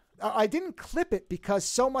understand, I didn't clip it because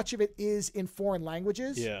so much of it is in foreign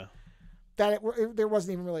languages. Yeah. That there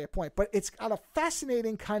wasn't even really a point. But it's got a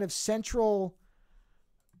fascinating kind of central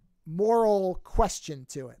moral question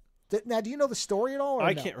to it. Now, do you know the story at all? Or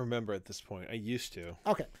I no? can't remember at this point. I used to.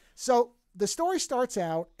 Okay. So the story starts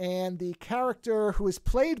out, and the character who is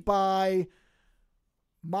played by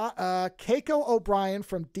Keiko O'Brien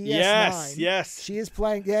from DS9. Yes. She is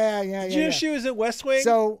playing. Yeah. Did you know she was in West Wing?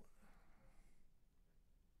 So.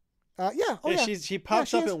 Yeah. She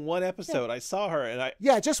pops up in one episode. Yeah. I saw her, and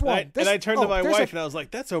I just one. And I turned to my wife, and I was like,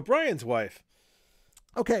 "That's O'Brien's wife."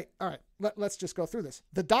 Okay, all right. Let's just go through this.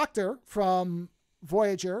 The Doctor from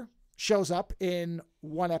Voyager shows up in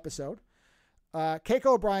one episode.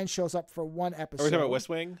 Keiko O'Brien shows up for one episode. Are we talking about West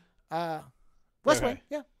Wing? West Wing,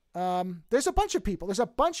 yeah. There's a bunch of people. There's a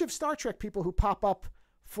bunch of Star Trek people who pop up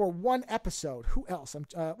for one episode. Who else?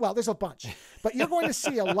 There's a bunch, but you're going to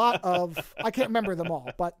see a lot of. I can't remember them all,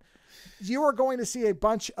 but you are going to see a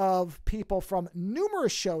bunch of people from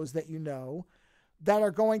numerous shows that you know that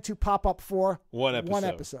are going to pop up for one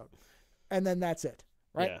episode, and then that's it,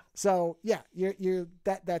 right? Yeah. So yeah, you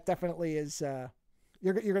that definitely is.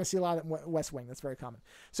 You're going to see a lot of West Wing. That's very common.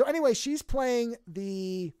 So anyway, she's playing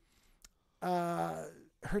the.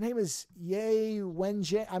 Her name is Ye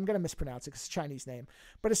Wenjie. I'm going to mispronounce it because it's a Chinese name.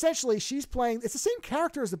 But essentially, she's playing... It's the same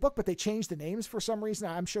character as the book, but they changed the names for some reason.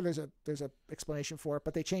 I'm sure there's a explanation for it,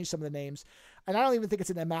 but they changed some of the names. And I don't even think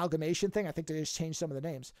it's an amalgamation thing. I think they just changed some of the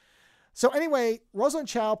names. So anyway, Rosalind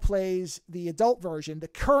Chow plays the adult version, the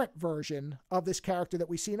current version of this character that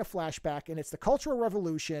we see in a flashback, and it's the Cultural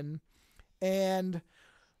Revolution. And...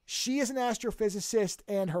 she is an astrophysicist,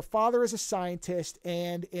 and her father is a scientist.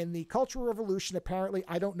 And in the Cultural Revolution, apparently,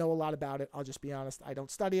 I don't know a lot about it. I'll just be honest. I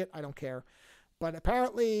don't study it. I don't care. But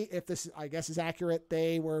apparently, if this, I guess, is accurate,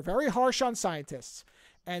 they were very harsh on scientists.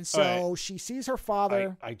 And so she sees her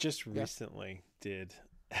father. I just recently did.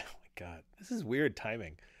 Oh my God, this is weird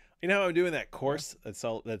timing. You know how I'm doing that course? It's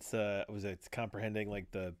comprehending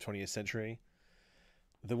like the 20th century.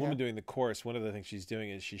 The woman doing the course, one of the things she's doing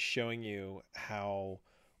is she's showing you how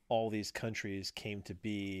all these countries came to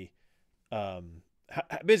be,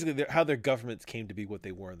 basically how their governments came to be what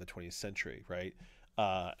they were in the 20th century, right?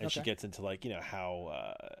 And she gets into like,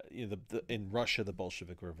 how in Russia the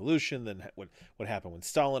Bolshevik Revolution, then what happened when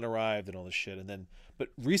Stalin arrived and all this shit, and then but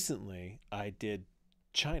recently I did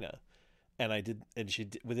China, and she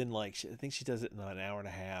did, within I think she does it in an hour and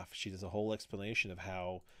a half. She does a whole explanation of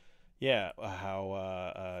how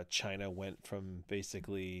China went from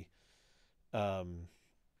basically.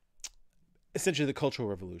 Essentially the Cultural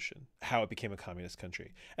Revolution, how it became a communist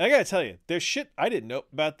country. And I gotta tell you, there's shit I didn't know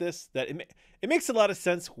about this that it makes a lot of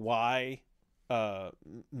sense why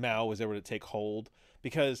Mao was able to take hold,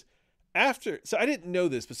 because so I didn't know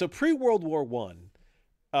this, but so pre-World War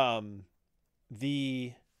I,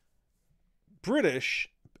 the British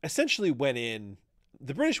essentially went in,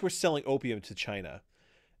 the British were selling opium to China,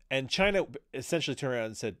 and China essentially turned around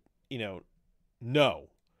and said, no.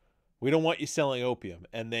 We don't want you selling opium,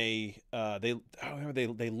 and they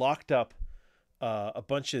locked up a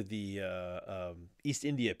bunch of the East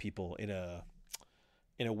India people in a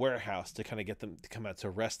warehouse to kind of get them to come out to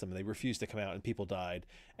arrest them. And they refused to come out, and people died.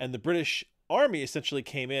 And the British Army essentially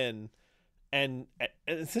came in and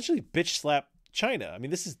essentially bitch slapped China. I mean,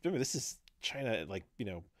 this is China, in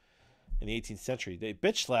the 18th century. They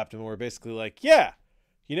bitch slapped them and were basically like, yeah.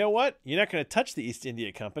 You know what? You're not going to touch the East India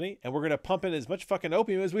Company, and we're going to pump in as much fucking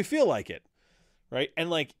opium as we feel like it, right? And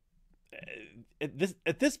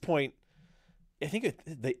at this point, I think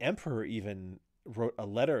the emperor even wrote a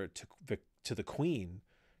letter to the queen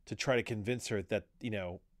to try to convince her that you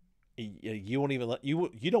won't even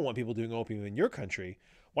you don't want people doing opium in your country.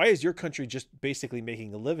 Why is your country just basically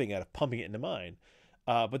making a living out of pumping it into mine?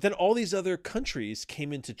 But then all these other countries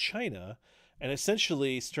came into China. And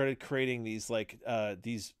essentially started creating these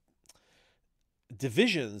these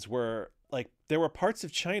divisions where there were parts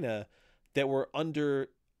of China that were under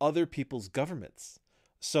other people's governments.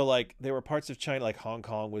 So there were parts of China, like Hong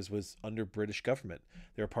Kong was under British government.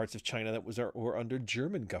 There were parts of China that were under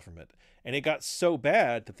German government. And it got so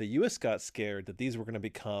bad that the U.S. got scared that these were going to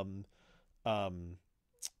become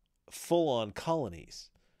full-on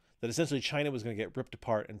colonies. that essentially China was going to get ripped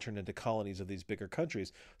apart and turned into colonies of these bigger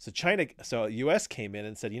countries. So U.S. came in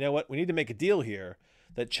and said, you know what, we need to make a deal here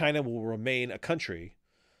that China will remain a country,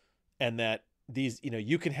 and that these,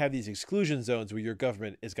 you can have these exclusion zones where your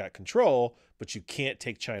government has got control, but you can't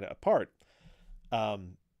take China apart.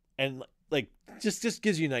 And like, just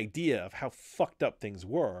gives you an idea of how fucked up things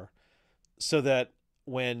were. So that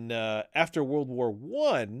when, after World War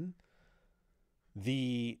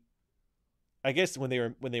I, I guess when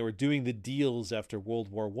they were doing the deals after World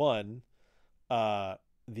War I,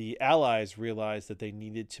 the Allies realized that they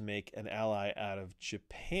needed to make an ally out of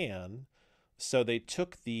Japan. So they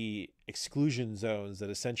took the exclusion zones that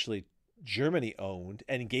essentially Germany owned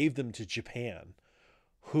and gave them to Japan,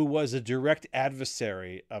 who was a direct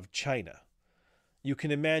adversary of China. You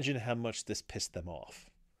can imagine how much this pissed them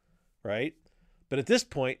off, right? But at this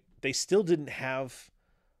point, they still didn't have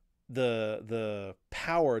the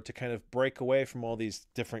power to kind of break away from all these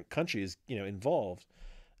different countries, involved.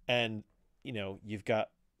 And, you've got,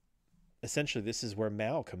 essentially, this is where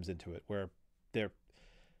Mao comes into it, where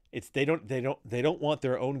they don't want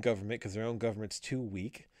their own government because their own government's too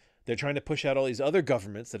weak. They're trying to push out all these other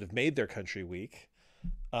governments that have made their country weak.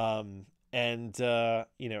 In a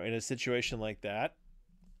situation like that,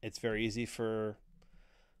 it's very easy for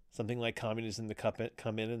something like communism to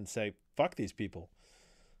come in and say, fuck these people.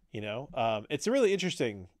 It's a really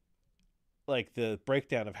interesting, like, the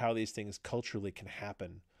breakdown of how these things culturally can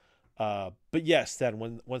happen. But yes,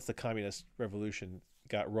 then once the communist revolution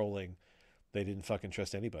got rolling, they didn't fucking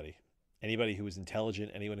trust anybody who was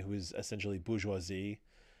intelligent, anyone who was essentially bourgeoisie.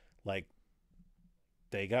 Like,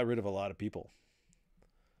 they got rid of a lot of people.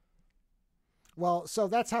 Well, so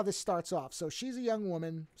that's how this starts off. So she's a young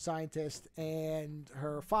woman, scientist, and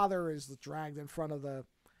her father is dragged in front of the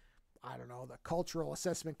Cultural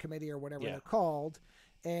Assessment Committee or whatever they're called.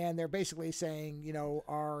 And they're basically saying,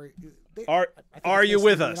 are you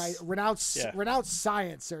with us? Renounce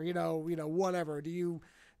science, or, whatever. Do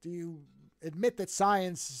you admit that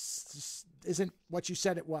science isn't what you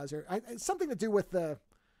said it was? Or something to do with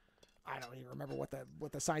I don't even remember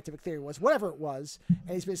what the scientific theory was, whatever it was. And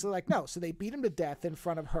he's basically like, no. So they beat him to death in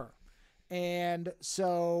front of her. And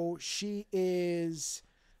so she is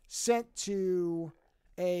sent to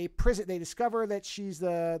a prison. They discover that she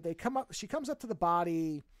comes up to the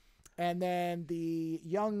body, and then the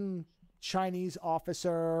young Chinese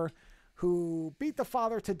officer who beat the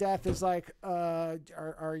father to death is like, are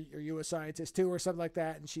you a scientist too, or something like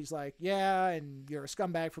that? And she's like, yeah, and you're a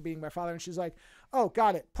scumbag for beating my father. And she's like, oh,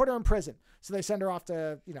 got it. Put her in prison. So they send her off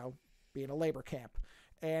to, be in a labor camp.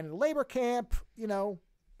 And in a labor camp,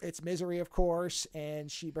 it's misery, of course.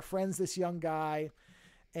 And she befriends this young guy,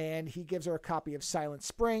 and he gives her a copy of Silent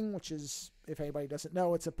Spring, which is, if anybody doesn't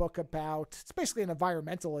know, it's a book it's basically an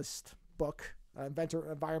environmentalist book,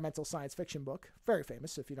 environmental science fiction book. Very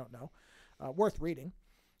famous, if you don't know. Worth reading.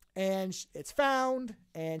 And it's found,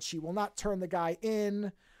 and she will not turn the guy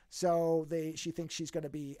in. So she thinks she's going to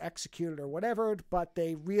be executed or whatever, but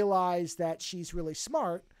they realize that she's really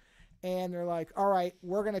smart, and they're like, all right,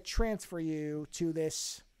 we're going to transfer you to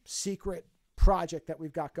this secret project that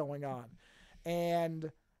we've got going on.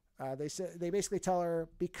 And they basically tell her,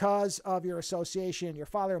 because of your association, your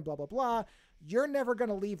father, and blah, blah, blah, you're never going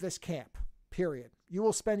to leave this camp, period. You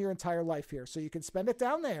will spend your entire life here. So you can spend it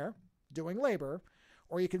down there doing labor,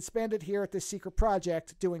 or you can spend it here at this secret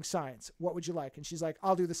project doing science. What would you like? And she's like,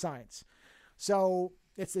 I'll do the science. So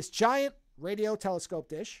it's this giant radio telescope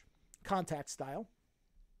dish, contact style.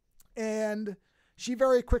 And she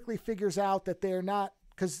very quickly figures out that they're not,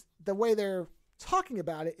 because the way they're talking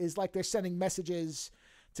about it is like they're sending messages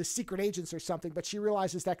to secret agents or something, but she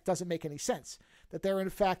realizes that doesn't make any sense, that they're in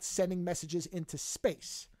fact sending messages into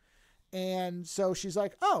space. And so she's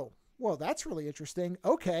like, oh, well, that's really interesting.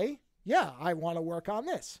 Okay, yeah, I want to work on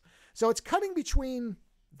this. So it's cutting between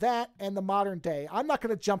that and the modern day. I'm not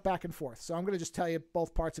going to jump back and forth, so I'm going to just tell you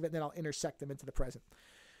both parts of it, and then I'll intersect them into the present.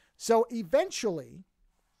 So eventually,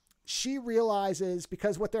 she realizes,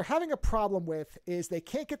 because what they're having a problem with is they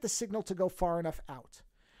can't get the signal to go far enough out.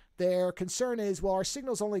 Their concern is, well, our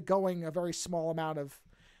signal's only going a very small amount of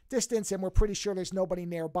distance, and we're pretty sure there's nobody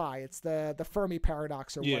nearby. It's the Fermi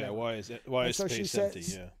paradox or whatever. Yeah, why is space empty?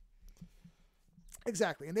 Yeah.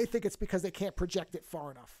 Exactly, and they think it's because they can't project it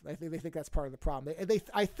far enough. They think that's part of the problem.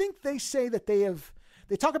 I think they say that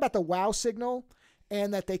they talk about the wow signal,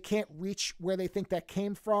 and that they can't reach where they think that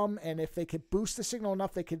came from, and if they could boost the signal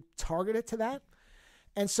enough, they could target it to that.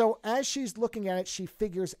 And so as she's looking at it, she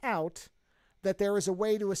figures out that there is a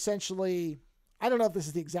way to essentially, I don't know if this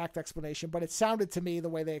is the exact explanation, but it sounded to me the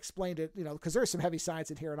way they explained it, because there's some heavy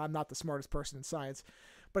science in here, and I'm not the smartest person in science,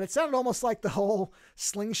 but it sounded almost like the whole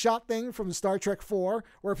slingshot thing from Star Trek 4,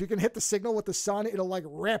 where if you can hit the signal with the sun, it'll like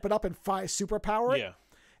ramp it up and superpower it. Yeah.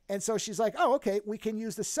 And so she's like, oh, okay, we can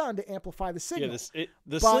use the sun to amplify the signal.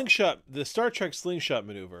 Yeah, slingshot, the Star Trek slingshot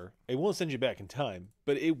maneuver, it won't send you back in time,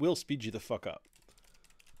 but it will speed you the fuck up.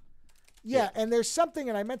 Yeah, and there's something,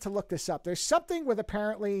 and I meant to look this up. There's something with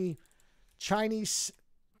apparently Chinese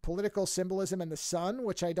political symbolism in the sun,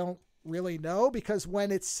 which I don't really know, because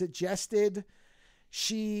when it's suggested,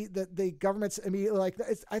 the government's immediately like,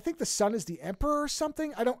 I think the sun is the emperor or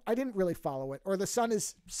something. I didn't really follow it, or the sun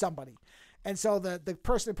is somebody. And so the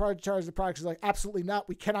person in charge of the project is like, absolutely not.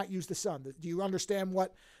 We cannot use the sun. Do you understand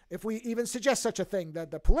what, if we even suggest such a thing,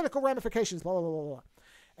 the political ramifications, blah, blah, blah, blah.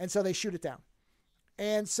 And so they shoot it down.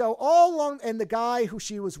 And so all along, and the guy who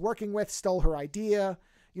she was working with stole her idea.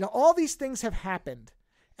 You know, all these things have happened,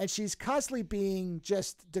 and she's constantly being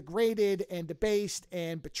just degraded and debased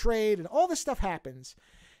and betrayed, and all this stuff happens.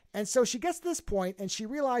 And so she gets to this point, and she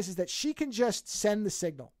realizes that she can just send the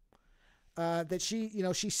signal. That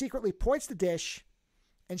she secretly points the dish,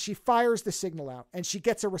 and she fires the signal out, and she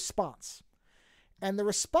gets a response. And the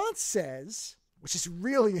response says, which is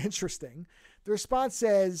really interesting, the response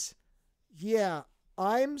says, yeah,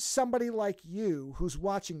 I'm somebody like you who's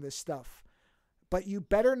watching this stuff, but you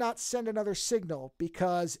better not send another signal,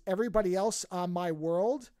 because everybody else on my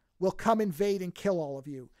world will come invade and kill all of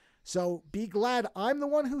you. So be glad I'm the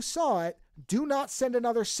one who saw it. Do not send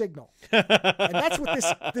another signal. And that's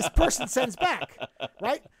what this person sends back,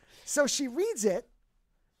 right? So she reads it,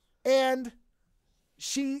 and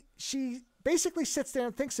she basically sits there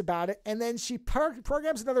and thinks about it, and then she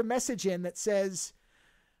programs another message in that says,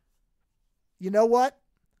 you know what?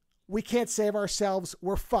 We can't save ourselves.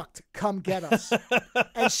 We're fucked. Come get us.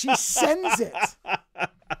 And she sends it.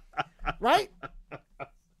 Right?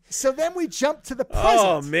 So then we jump to the present.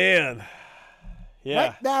 Oh, man. Yeah.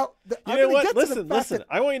 Right? Now, you know what? Listen.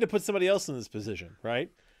 I want you to put somebody else in this position,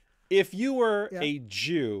 right? If you were a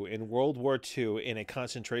Jew in World War II in a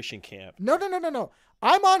concentration camp. No.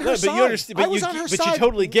 I'm on her side. I was on her side. But you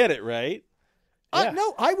totally get it, right? Yeah.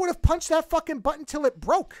 No, I would have punched that fucking button till it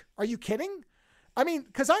broke. Are you kidding? I mean,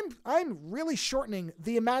 because I'm really shortening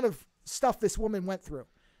the amount of stuff this woman went through.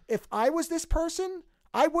 If I was this person,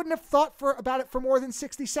 I wouldn't have thought about it for more than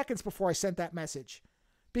 60 seconds before I sent that message.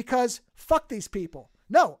 Because fuck these people.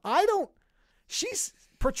 No, I don't. She's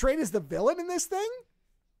portrayed as the villain in this thing?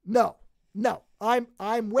 No. I'm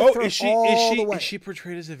with her all the way. Is she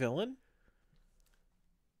portrayed as a villain?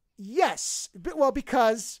 Yes. Well,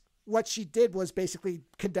 because what she did was basically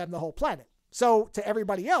condemn the whole planet. So to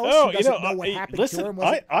everybody else who doesn't know what happened to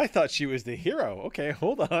her. I thought she was the hero. Okay,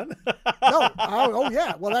 hold on. No. Oh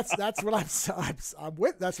yeah. Well, that's what I'm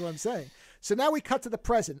with. That's what I'm saying. So now we cut to the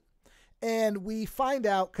present, and we find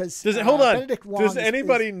out because hold on. Benedict Wong does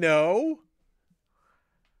anybody know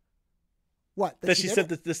what that she said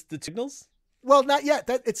the signals? Well, not yet.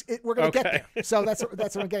 We're going to get there. So that's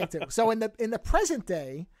what I'm getting to. So in the present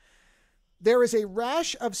day, there is a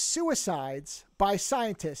rash of suicides by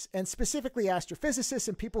scientists, and specifically astrophysicists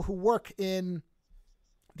and people who work in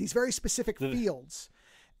these very specific fields.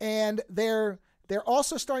 And they're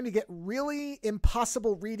also starting to get really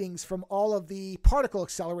impossible readings from all of the particle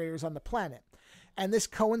accelerators on the planet. And this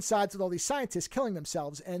coincides with all these scientists killing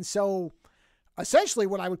themselves. And so essentially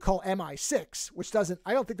what I would call MI6, which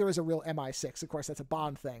I don't think there is a real MI6. Of course, that's a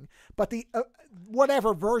Bond thing. But the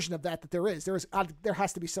whatever version of that there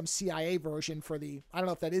has to be some CIA version for I don't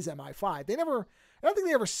know if that is MI5. I don't think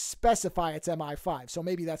they ever specify it's MI5. So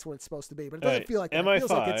maybe that's what it's supposed to be. But it doesn't feel like that. MI5 it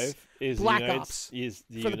feels like it's is Black Ops. Is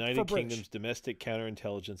the United Kingdom's domestic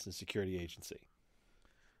counterintelligence and security agency.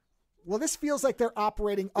 Well, this feels like they're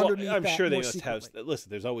operating underneath that. I'm sure they must secretly. have. Listen,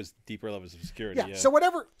 there's always deeper levels of security. Yeah. So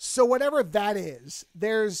whatever that is,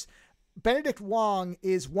 there's Benedict Wong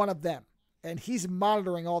is one of them, and he's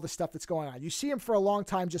monitoring all the stuff that's going on. You see him for a long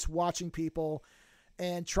time just watching people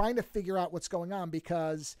and trying to figure out what's going on,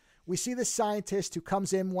 because we see this scientist who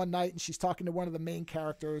comes in one night and she's talking to one of the main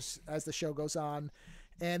characters as the show goes on,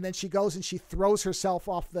 and then she goes and she throws herself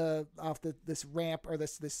off this ramp or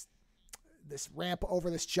this ramp over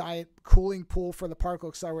this giant cooling pool for the particle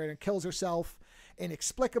accelerator and kills herself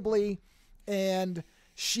inexplicably. And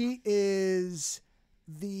she is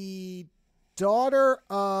the daughter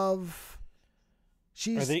of.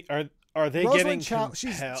 Are they Rosalind getting Child,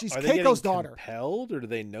 she's Keiko's daughter. Compelled, or do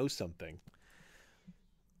they know something?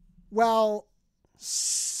 Well,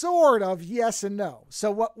 sort of yes and no.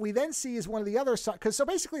 So what we then see is one of the other so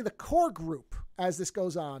basically the core group, as this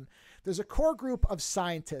goes on, there's a core group of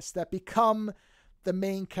scientists that become the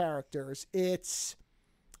main characters. It's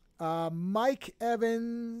Mike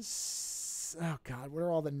Evans, oh God, what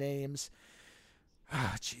are all the names?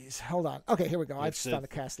 Ah, jeez, hold on. Okay, here we go. I just found the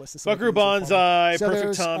cast list. Buckaroo Banzai, so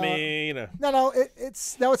Perfect Tommy. No,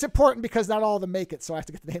 it's important because not all of them make it, so I have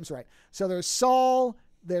to get the names right. So there's Saul,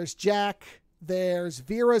 there's Jack, there's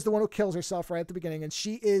Vera is the one who kills herself right at the beginning, and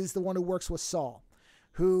she is the one who works with Saul,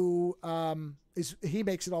 who he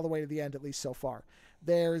makes it all the way to the end, at least so far.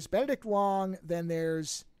 There's Benedict Wong, then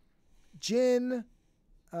there's Jin,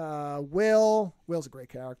 Will's a great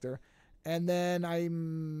character. And then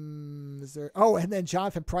and then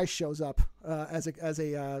Jonathan Pryce shows up as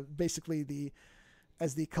basically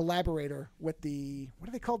as the collaborator with what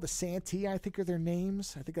are they called? The Santee, I think are their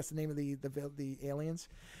names. I think that's the name of the aliens.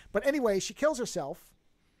 But anyway, she kills herself,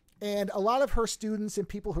 and a lot of her students and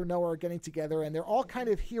people who know her are getting together, and they're all kind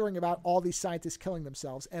of hearing about all these scientists killing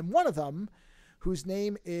themselves. And one of them, whose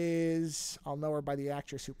name is, I'll know her by the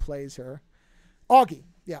actress who plays her, Augie.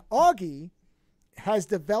 Yeah, Augie has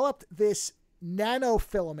developed this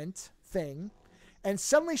nanofilament thing, and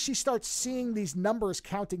suddenly she starts seeing these numbers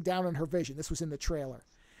counting down on her vision. This was in the trailer.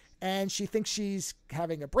 And she thinks she's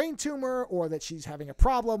having a brain tumor or that she's having a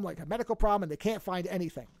problem, like a medical problem, and they can't find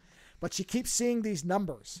anything. But she keeps seeing these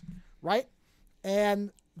numbers, right?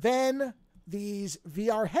 And then these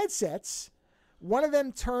VR headsets, one of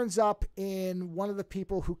them turns up in one of the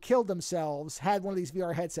people who killed themselves, had one of these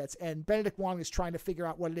VR headsets, and Benedict Wong is trying to figure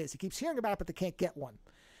out what it is. He keeps hearing about it, but they can't get one.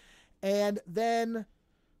 And then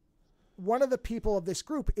one of the people of this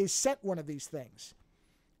group is sent one of these things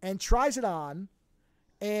and tries it on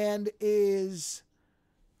and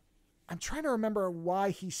I'm trying to remember why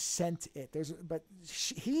he sent it.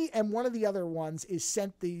 He and one of the other ones is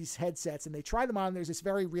sent these headsets, and they try them on. And there's this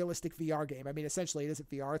very realistic VR game. I mean, essentially, it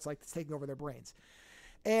isn't VR. It's like it's taking over their brains.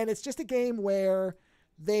 And it's just a game where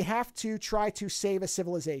they have to try to save a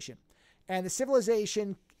civilization. And the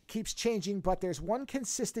civilization keeps changing, but there's one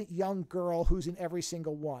consistent young girl who's in every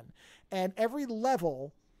single one. And every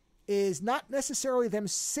level is not necessarily them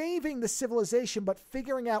saving the civilization, but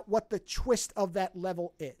figuring out what the twist of that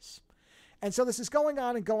level is. And so this is going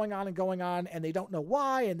on and going on and going on, and they don't know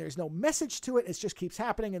why, and there's no message to it. It just keeps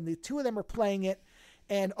happening, and the two of them are playing it.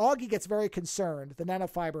 And Augie gets very concerned, the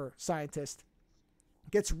nanofiber scientist,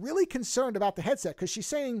 gets really concerned about the headset because she's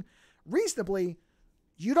saying reasonably,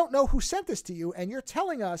 you don't know who sent this to you, and you're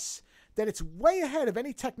telling us that it's way ahead of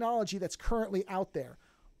any technology that's currently out there.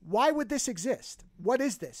 Why would this exist? What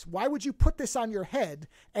is this? Why would you put this on your head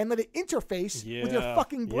and let it interface with your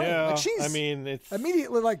fucking brain? Yeah. Like it's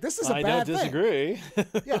immediately like, this is a bad thing. I don't disagree.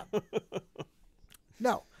 Yeah.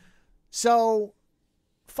 No. So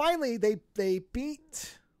finally they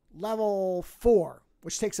beat level 4,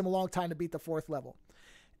 which takes them a long time to beat the 4th level.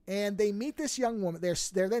 And they meet this young woman.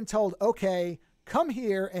 They're then told, okay, come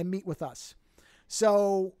here and meet with us.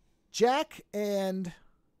 So Jack and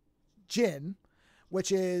Jin,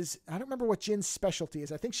 which is, I don't remember what Jin's specialty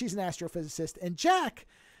is. I think she's an astrophysicist. And Jack,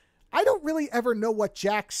 I don't really ever know what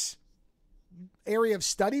Jack's area of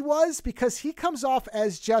study was, because he comes off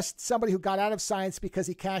as just somebody who got out of science because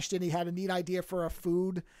he cashed in. He had a neat idea for a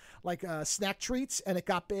food, like snack treats, and it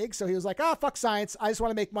got big. So he was like, fuck science. I just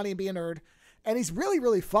want to make money and be a nerd. And he's really,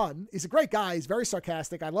 really fun. He's a great guy. He's very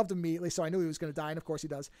sarcastic. I loved him immediately, so I knew he was going to die, and of course he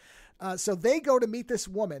does. So they go to meet this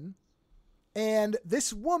woman, and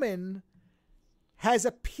this woman has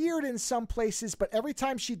appeared in some places, but every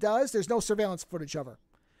time she does, there's no surveillance footage of her.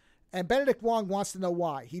 And Benedict Wong wants to know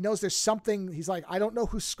why. He knows there's something. He's like, I don't know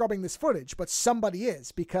who's scrubbing this footage, but somebody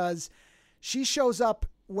is, because she shows up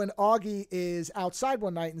when Augie is outside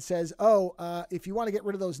one night and says, if you want to get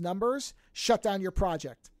rid of those numbers, shut down your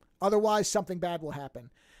project. Otherwise, something bad will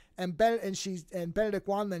happen. And Benedict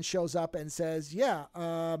Wong then shows up and says,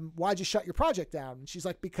 why'd you shut your project down? And she's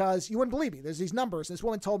like, because you wouldn't believe me. There's these numbers. And this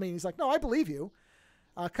woman told me. And he's like, no, I believe you.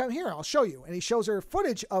 Come here, I'll show you. And he shows her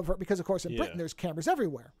footage of her, because of course in Britain there's cameras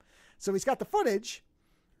everywhere. So he's got the footage,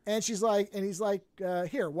 and he's like,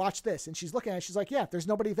 here, watch this. And she's looking at it. She's like, yeah, there's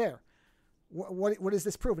nobody there. What does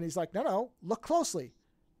this prove? And he's like, no, look closely.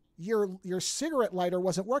 Your cigarette lighter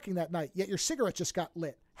wasn't working that night, yet your cigarette just got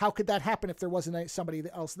lit. How could that happen if there wasn't somebody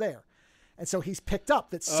else there? And so he's picked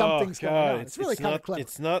up that something's going on. It's really kind of clever.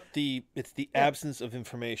 It's the absence of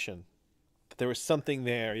information. There was something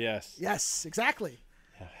there, yes. Yes, exactly.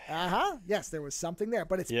 Yes, there was something there,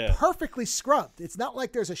 but it's perfectly scrubbed. It's not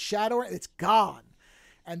like there's a shadow. It's gone.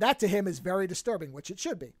 And that to him is very disturbing, which it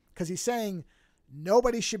should be, because he's saying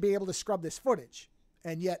nobody should be able to scrub this footage.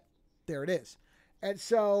 And yet there it is. And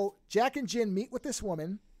so Jack and Jin meet with this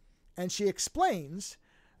woman, and she explains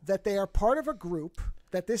that they are part of a group,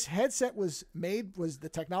 that this headset was the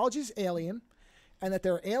technology's alien, and that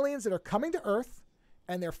there are aliens that are coming to Earth,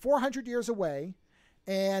 and they're 400 years away,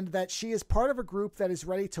 and that she is part of a group that is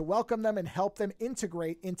ready to welcome them and help them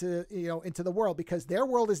integrate into the world, because their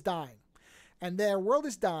world is dying. And their world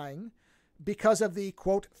is dying because of the,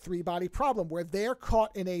 quote, 3-body problem, where they're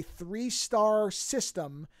caught in a 3-star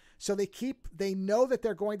system. So they know that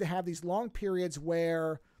they're going to have these long periods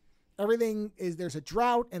where there's a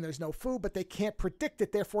drought and there's no food, but they can't predict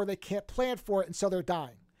it. Therefore, they can't plan for it. And so they're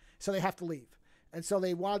dying. So they have to leave. And so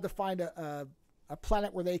they wanted to find a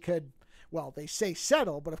planet where they could, well, they say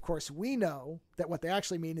settle, but of course we know that what they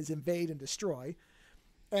actually mean is invade and destroy.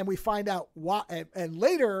 And we find out why. And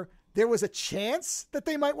later, there was a chance that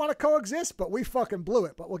they might want to coexist, but we fucking blew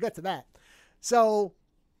it. But we'll get to that. So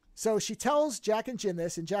she tells Jack and Jin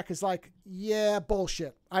this, and Jack is like, yeah,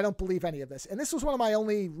 bullshit. I don't believe any of this. And this was one of my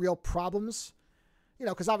only real problems,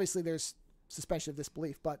 because obviously there's suspension of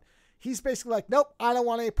disbelief, but he's basically like, nope, I don't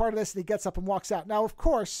want any part of this. And he gets up and walks out. Now, of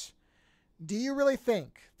course, do you really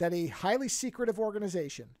think that a highly secretive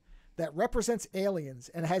organization that represents aliens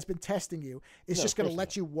and has been testing you is just going to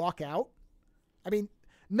let you walk out? I mean,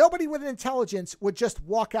 nobody with an intelligence would just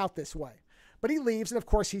walk out this way. But he leaves, and of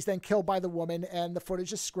course, he's then killed by the woman, and the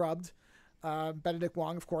footage is scrubbed. Benedict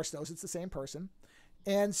Wong, of course, knows it's the same person.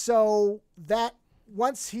 And so that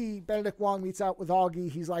once Benedict Wong meets out with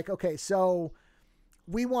Augie, he's like, okay, so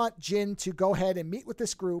we want Jin to go ahead and meet with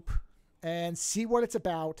this group and see what it's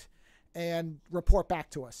about and report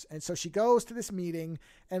back to us. And so she goes to this meeting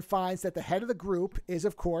and finds that the head of the group is,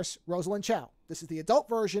 of course, Rosalind Chow. This is the adult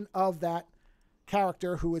version of that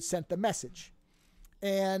character who had sent the message.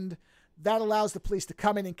 And that allows the police to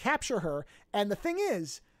come in and capture her. And the thing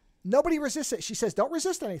is, nobody resists it. She says, don't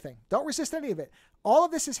resist anything. Don't resist any of it. All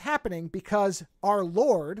of this is happening because our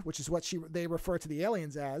Lord, which is what they refer to the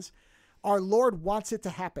aliens as, our Lord wants it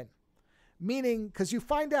to happen. Meaning, because you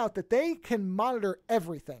find out that they can monitor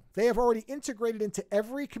everything. They have already integrated into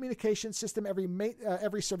every communication system,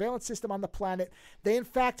 every surveillance system on the planet. They, in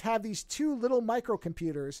fact, have these 2 little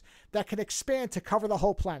microcomputers that can expand to cover the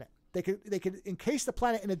whole planet. They could encase the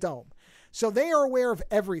planet in a dome. So they are aware of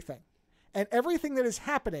everything. And everything that is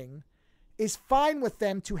happening is fine with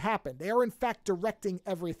them to happen. They are, in fact, directing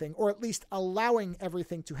everything, or at least allowing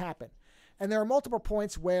everything to happen. And there are multiple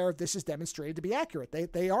points where this is demonstrated to be accurate.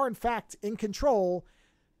 They are, in fact, in control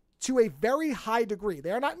to a very high degree.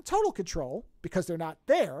 They are not in total control because they're not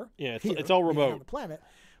there. Yeah, it's all remote on the planet.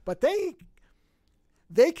 But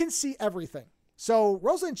they can see everything. So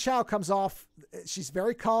Rosalind Chow comes off. She's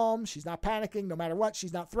very calm. She's not panicking no matter what.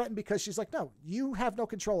 She's not threatened because she's like, no, you have no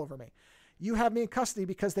control over me. You have me in custody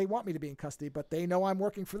because they want me to be in custody, but they know I'm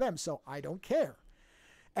working for them, so I don't care.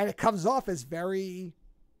 And it comes off as very,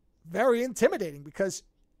 very intimidating because,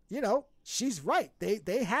 she's right.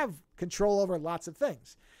 They have control over lots of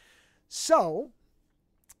things. So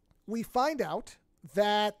we find out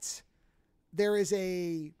that there is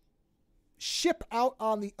a ship out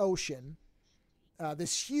on the ocean,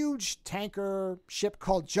 this huge tanker ship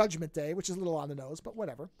called Judgment Day, which is a little on the nose, but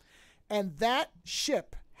whatever. And that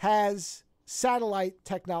ship has satellite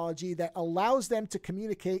technology that allows them to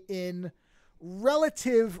communicate in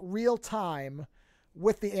relative real time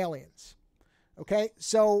with the aliens. Okay,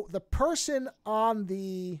 so the person on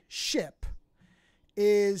the ship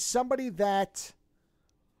is somebody that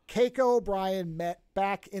Keiko O'Brien met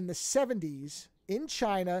back in the 70s in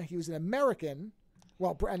China. He was an American.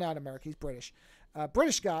 Well, not American, he's British.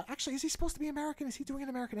 British guy. Actually, is he supposed to be American? Is he doing an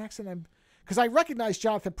American accent? Because I recognize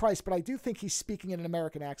Jonathan Pryce, but I do think he's speaking in an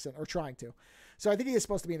American accent, or trying to. So I think he is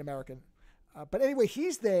supposed to be an American. But anyway,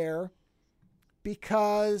 he's there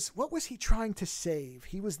because what was he trying to save?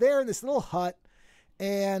 He was there in this little hut,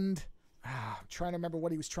 and I'm trying to remember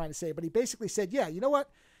what he was trying to say. But he basically said, yeah, you know what?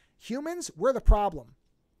 Humans, we're the problem.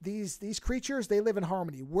 These creatures, they live in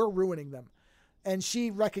harmony. We're ruining them. And she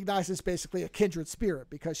recognizes basically a kindred spirit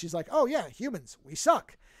because she's like, oh, yeah, humans, we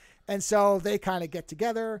suck. And so they kind of get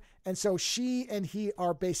together. And so she and he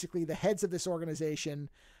are basically the heads of this organization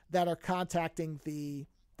that are contacting the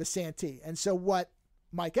Santee. And so what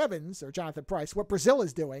Mike Evans, or Jonathan Pryce, what Brazil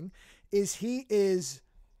is doing is he is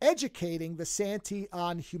educating the Santee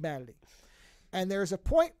on humanity. And there's a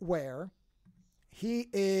point where he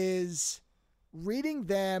is reading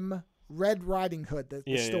them Red Riding Hood,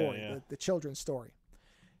 the story, the children's story.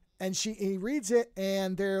 And he reads it,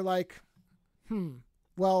 and they're like,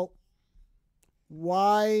 well,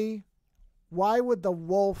 why would the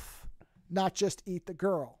wolf not just eat the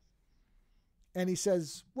girl? And he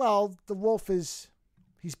says, well, the wolf he's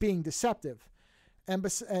being deceptive. And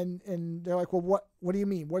they're like, well, what do you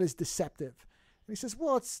mean? What is deceptive? And he says,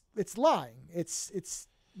 well, it's lying. It's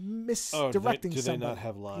misdirecting somebody. Do they not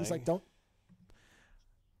have lying? He's like, don't.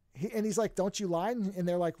 he's like, don't you lie? And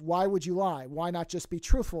they're like, why would you lie? Why not just be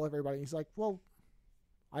truthful, everybody? He's like, well,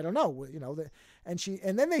 I don't know,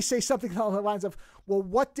 and then they say something along the lines of, well,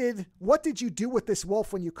 what did you do with this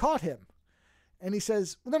wolf when you caught him? And he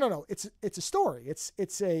says, well, no, it's a story. It's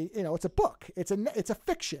a book. It's a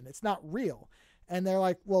fiction. It's not real. And they're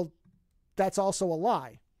like, well, that's also a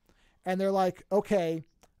lie. And they're like, okay,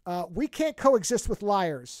 we can't coexist with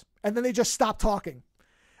liars. And then they just stop talking.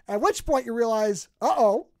 At which point you realize,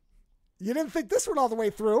 you didn't think this one all the way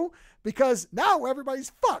through, because now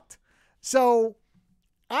everybody's fucked. So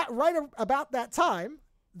right about that time,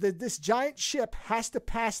 this giant ship has to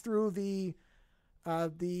pass through the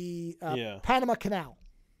Panama Canal.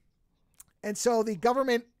 And so the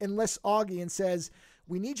government enlists Augie and says,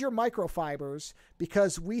 we need your microfibers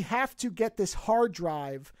because we have to get this hard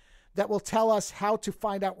drive that will tell us how to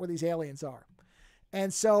find out where these aliens are.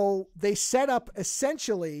 And so they set up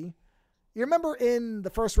essentially, you remember in the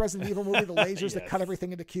first Resident Evil movie, the lasers yes. that cut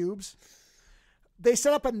everything into cubes? They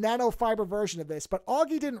set up a nanofiber version of this, but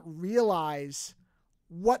Augie didn't realize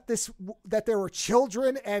that there were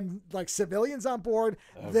children and like civilians on board.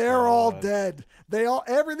 They're all dead.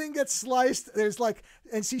 Everything gets sliced. There's like,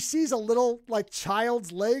 and she sees a little like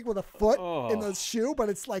child's leg with a foot in the shoe, but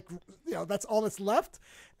it's like, that's all that's left.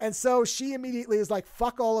 And so she immediately is like,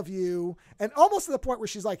 fuck all of you. And almost to the point where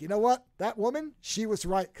she's like, you know what? That woman, she was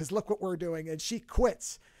right. Cause look what we're doing. And she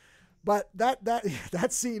quits. But that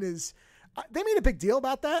scene is, they made a big deal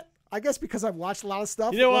about that. I guess because I've watched a lot of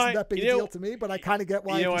stuff, it wasn't that big a deal to me, but I kind of get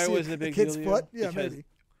why it wasn't a big kid's deal. Foot. Yeah, maybe.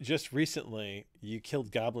 Just recently, you killed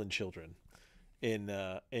goblin children in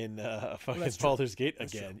fucking Baldur's Gate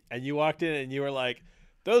again, and you walked in and you were like,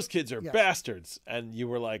 "Those kids are bastards," and you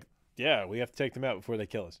were like, "Yeah, we have to take them out before they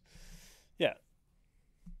kill us." Yeah,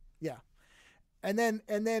 yeah, and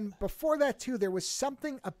then before that too, there was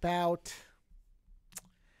something about.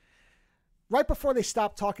 Right before they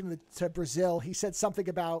stopped talking to Brazil, he said something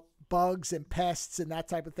about bugs and pests and that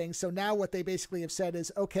type of thing. So now what they basically have said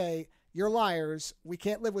is, okay, you're liars. We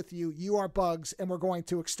can't live with you. You are bugs, and we're going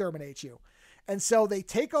to exterminate you. And so they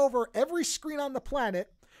take over every screen on the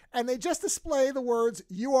planet, and they just display the words,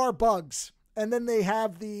 you are bugs. And then they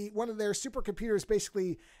have one of their supercomputers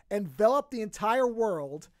basically envelop the entire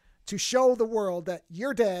world to show the world that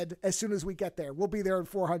you're dead as soon as we get there. We'll be there in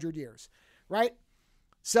 400 years, right?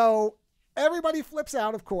 So everybody flips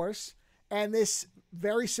out, of course, and this,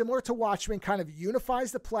 very similar to Watchmen, kind of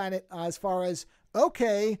unifies the planet as far as,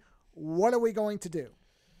 okay, what are we going to do?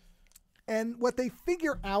 And what they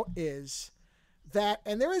figure out is that,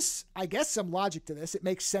 and there is, I guess, some logic to this. It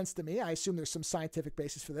makes sense to me. I assume there's some scientific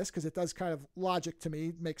basis for this because it does kind of logic to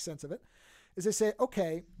me, make sense of it, is they say,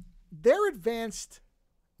 okay, they're advanced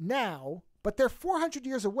now, but they're 400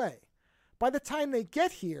 years away. By the time they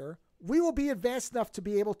get here, we will be advanced enough to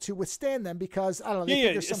be able to withstand them because, I don't know.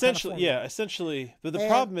 Essentially. But the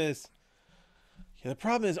problem is,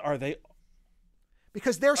 are they?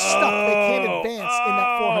 Because they're stuck. They can't advance in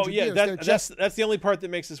that 400 years. That's the only part that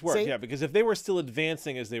makes this work. Yeah, because if they were still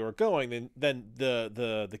advancing as they were going, then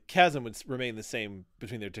the chasm would remain the same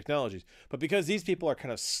between their technologies. But because these people are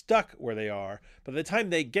kind of stuck where they are, by the time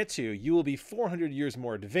they get to you, you will be 400 years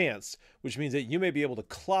more advanced, which means that you may be able to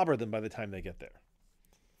clobber them by the time they get there.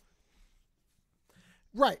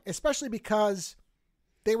 Right, especially because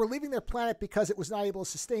they were leaving their planet because it was not able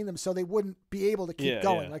to sustain them, so they wouldn't be able to keep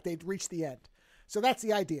going. Like they'd reach the end. So that's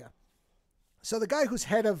the idea. So the guy who's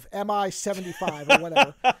head of MI-75 or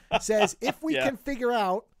whatever says, if we can figure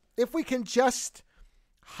out, if we can just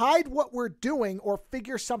hide what we're doing or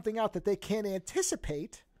figure something out that they can't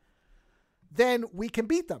anticipate, then we can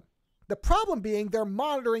beat them. The problem being they're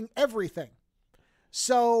monitoring everything.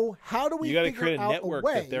 So how do we figure out a way? You got to create a network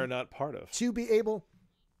that they're not part of to be able.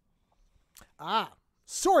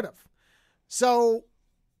 Sort of. So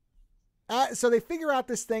they figure out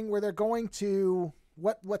this thing where they're going to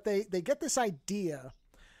what they get this idea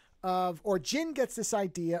of, or Jin gets this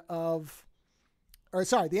idea of, or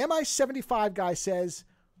sorry, the MI-75 guy says,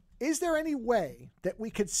 is there any way that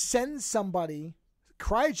we could send somebody,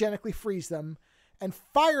 cryogenically freeze them, and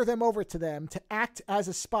fire them over to them to act as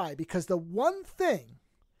a spy? Because the one thing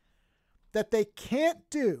that they can't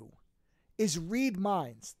do is read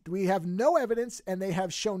minds. We have no evidence, and they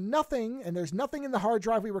have shown nothing, and there's nothing in the hard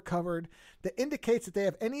drive we recovered that indicates that they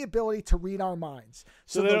have any ability to read our minds.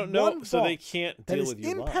 So they don't know, so they can't deal with you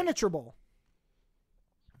lying. Impenetrable.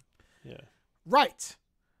 Yeah. Right.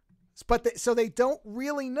 But so they don't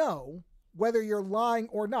really know whether you're lying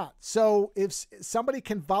or not. So if somebody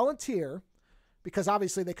can volunteer, because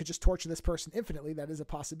obviously they could just torture this person infinitely, that is a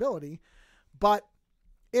possibility, but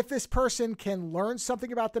if this person can learn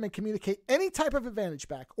something about them and communicate any type of advantage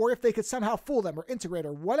back, or if they could somehow fool them or integrate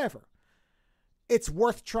or whatever, it's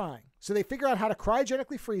worth trying. So they figure out how to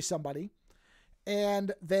cryogenically freeze somebody,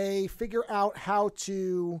 and they figure out how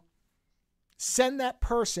to send that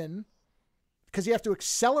person, because you have to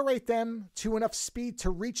accelerate them to enough speed to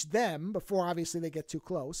reach them before obviously they get too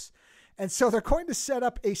close. And so they're going to set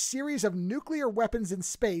up a series of nuclear weapons in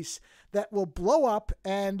space that will blow up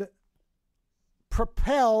and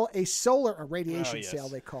propel a radiation sail,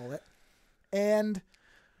 they call it. And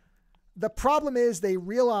the problem is they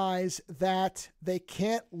realize that they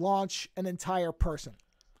can't launch an entire person.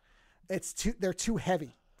 They're too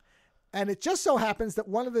heavy. And it just so happens that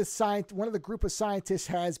one of the group of scientists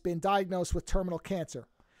has been diagnosed with terminal cancer.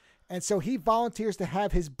 And so he volunteers to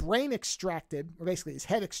have his brain extracted, or basically his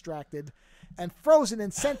head extracted, and frozen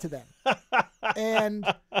and sent to them. and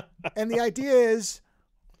the idea is,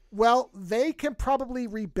 well, they can probably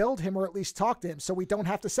rebuild him or at least talk to him so we don't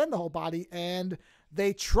have to send the whole body. And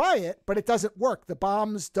they try it, but it doesn't work. The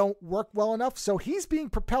bombs don't work well enough. So he's being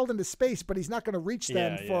propelled into space, but he's not going to reach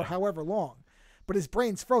them for however long. But his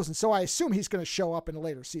brain's frozen. So I assume he's going to show up in a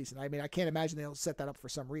later season. I mean, I can't imagine they'll set that up for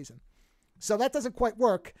some reason. So that doesn't quite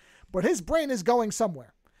work, but his brain is going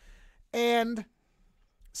somewhere. And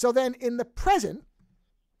so then in the present,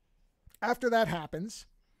 after that happens,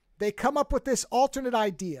 they come up with this alternate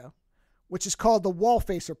idea, which is called the Wall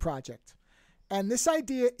Facer Project. And this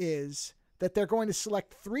idea is that they're going to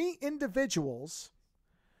select 3 individuals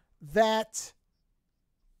that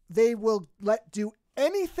they will let do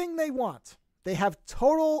anything they want. They have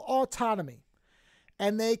total autonomy,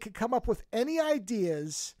 and they can come up with any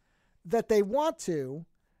ideas that they want to.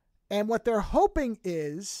 And what they're hoping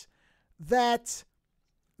is that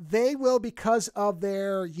they will, because of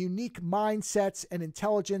their unique mindsets and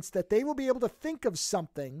intelligence, that they will be able to think of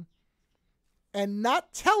something and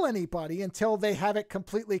not tell anybody until they have it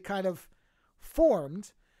completely kind of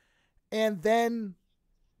formed. And then,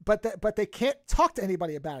 but they can't talk to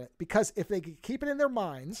anybody about it, because if they keep it in their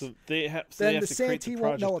minds, so they have then to the create Santee the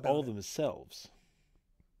won't know project about all it. themselves.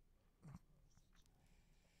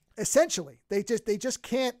 Essentially, they just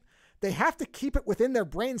can't. They have to keep it within their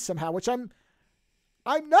brains somehow, which I'm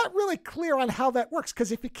not really clear on how that works,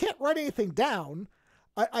 because if you can't write anything down,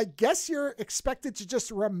 I guess you're expected to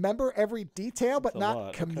just remember every detail but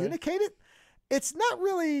not communicate it. It's not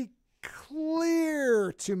really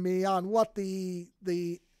clear to me on what the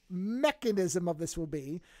mechanism of this will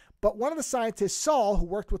be, but one of the scientists, Saul, who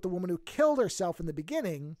worked with the woman who killed herself in the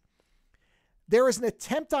beginning, there is an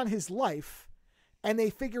attempt on his life, and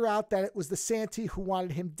they figure out that it was the Santee who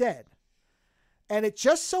wanted him dead. And it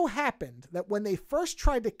just so happened that when they first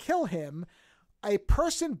tried to kill him, a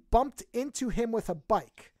person bumped into him with a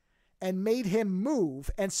bike and made him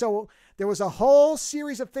move. And so there was a whole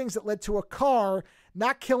series of things that led to a car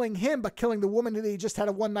not killing him, but killing the woman that he just had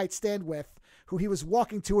a one-night stand with, who he was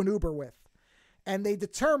walking to an Uber with. And they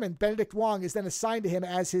determined Benedict Wong is then assigned to him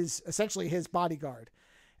as essentially his bodyguard.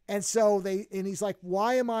 And so he's like,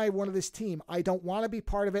 why am I one of this team? I don't want to be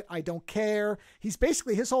part of it. I don't care. He's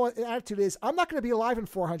basically, his whole attitude is, I'm not going to be alive in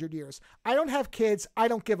 400 years. I don't have kids. I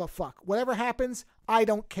don't give a fuck. Whatever happens, I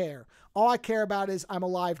don't care. All I care about is I'm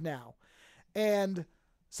alive now. And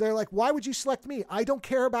so they're like, why would you select me? I don't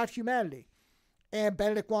care about humanity. And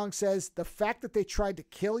Benedict Wong says, the fact that they tried to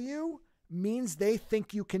kill you means they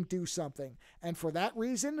think you can do something. And for that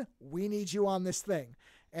reason, we need you on this thing.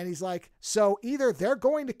 And he's like, so either they're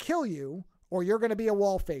going to kill you or you're going to be a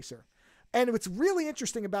wall facer. And what's really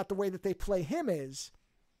interesting about the way that they play him is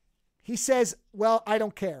he says, well, I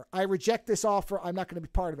don't care. I reject this offer. I'm not going to be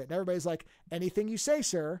part of it. And everybody's like, anything you say,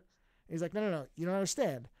 sir. And he's like, no. You don't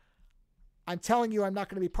understand. I'm telling you I'm not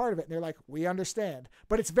going to be part of it. And they're like, we understand.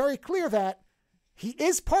 But it's very clear that he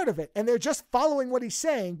is part of it. And they're just following what he's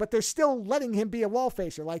saying, but they're still letting him be a wall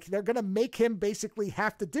facer. Like they're going to make him basically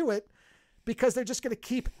have to do it, because they're just going to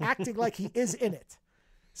keep acting like he is in it.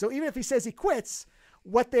 So even if he says he quits,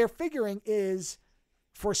 what they're figuring is,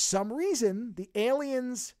 for some reason, the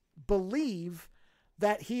aliens believe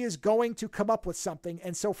that he is going to come up with something.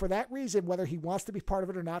 And so for that reason, whether he wants to be part of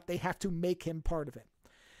it or not, they have to make him part of it.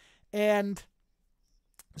 And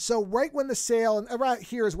so right when the sail, and around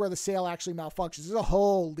here is where the sail actually malfunctions. There's a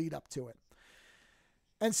whole lead up to it.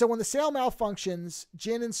 And so when the sail malfunctions,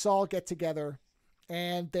 Jin and Saul get together,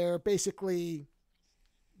 and they're basically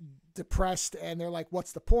depressed, and they're like,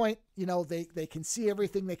 what's the point? You know, they can see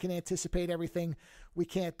everything. They can anticipate everything. We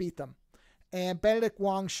can't beat them. And Benedict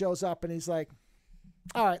Wong shows up, and he's like,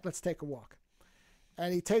 all right, let's take a walk.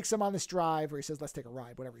 And he takes them on this drive, or he says, let's take a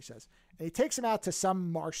ride, whatever he says. And he takes them out to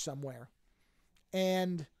some marsh somewhere.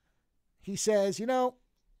 And he says, you know,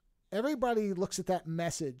 everybody looks at that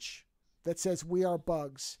message that says we are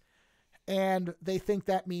bugs, and they think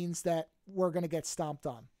that means that we're going to get stomped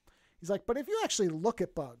on. He's like, but if you actually look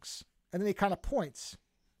at bugs, and then he kind of points,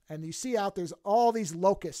 and you see out there's all these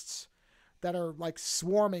locusts that are like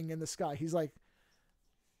swarming in the sky. He's like,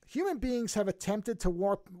 human beings have attempted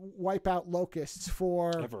to wipe out locusts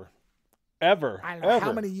for ever. I don't know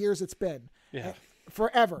how many years it's been. Yeah.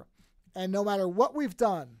 Forever. And no matter what we've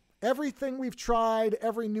done, everything we've tried,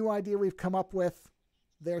 every new idea we've come up with,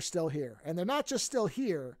 they're still here. And they're not just still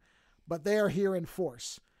here, but they're here in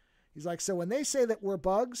force. He's like, so when they say that we're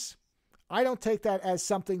bugs, I don't take that as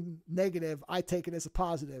something negative. I take it as a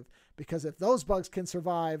positive, because if those bugs can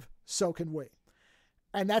survive, so can we.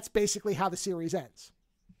 And that's basically how the series ends.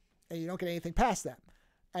 And you don't get anything past that.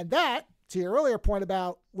 And that, to your earlier point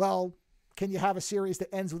about, well, can you have a series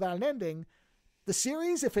that ends without an ending? The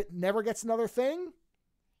series, if it never gets another thing,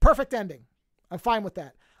 perfect ending. I'm fine with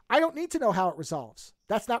that. I don't need to know how it resolves.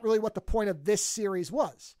 That's not really what the point of this series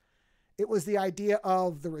was. It was the idea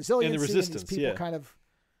of the resiliency and the resistance, and these people kind of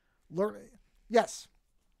learning. Yes.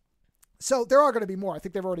 So there are going to be more. I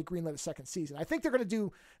think they've already greenlit a second season. I think they're going to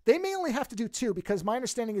do, they may only have to do 2, because my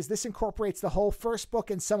understanding is this incorporates the whole first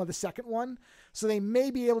book and some of the second one. So they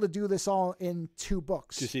may be able to do this all in 2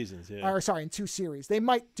 books. 2 seasons, yeah. Or sorry, in 2 series. They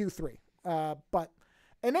might do 3. But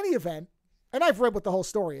in any event, and I've read what the whole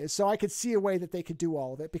story is, so I could see a way that they could do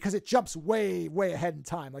all of it, because it jumps way, way ahead in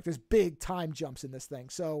time. Like there's big time jumps in this thing.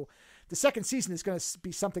 So the second season is going to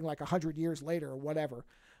be something like 100 years later or whatever,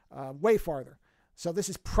 way farther. So this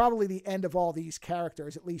is probably the end of all these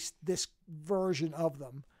characters, at least this version of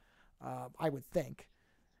them, I would think.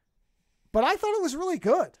 But I thought it was really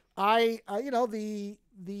good.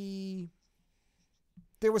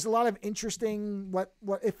 There was a lot of interesting, what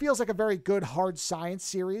it feels like a very good hard science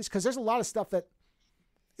series, because there's a lot of stuff that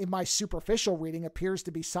in my superficial reading appears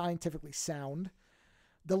to be scientifically sound.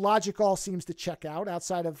 The logic all seems to check out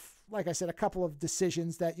outside of, like I said, a couple of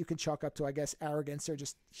decisions that you can chalk up to, I guess, arrogance or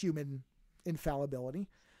just human infallibility.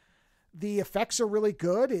 The effects are really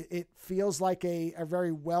good. It feels like a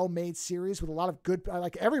very well-made series with a lot of good,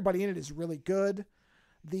 like everybody in it is really good.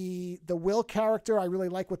 The Will character, I really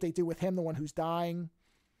like what they do with him, the one who's dying,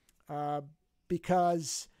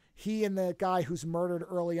 because he and the guy who's murdered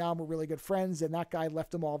early on were really good friends, and that guy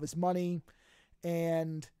left him all of his money,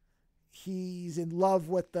 and he's in love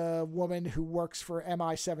with the woman who works for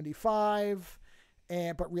MI-75,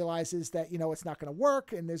 but realizes that, it's not going to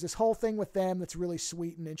work. And there's this whole thing with them that's really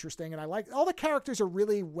sweet and interesting. And I like all the characters are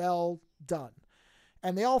really well done,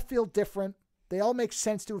 and they all feel different. They all make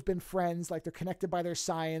sense to have been friends. Like they're connected by their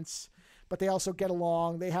science, but they also get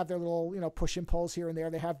along. They have their little, push and pulls here and there.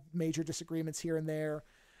 They have major disagreements here and there,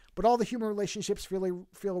 but all the human relationships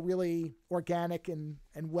feel really organic and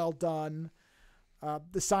well done.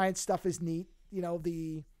 The science stuff is neat.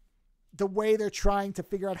 The way they're trying to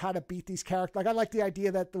figure out how to beat these characters. Like I like the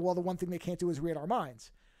idea that the one thing they can't do is read our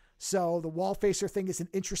minds. So the wall facer thing is an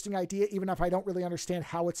interesting idea, even if I don't really understand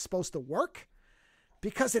how it's supposed to work.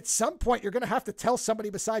 Because at some point you're going to have to tell somebody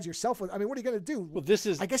besides yourself. I mean, what are you going to do? Well, this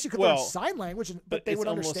is. I guess you could learn sign language, but they would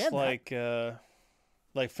understand that.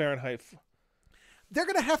 Like Fahrenheit. They're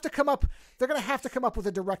going to have to come up. They're going to have to come up with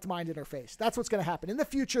a direct mind interface. That's what's going to happen in the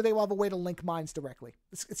future. They will have a way to link minds directly.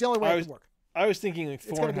 It's the only way it can work. I was thinking like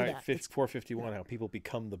Fahrenheit 451, how people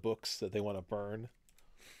become the books that they want to burn.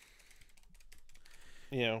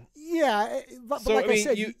 Yeah, but like I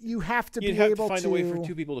said, you have to be able to find a way for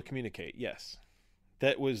 2 people to communicate. Yes.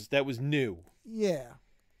 That was new. Yeah.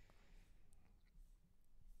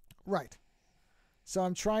 Right. So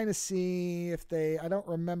I'm trying to see if I don't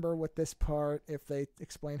remember what this part, if they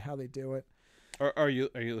explain how they do it. Are you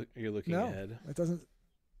looking ahead? It doesn't.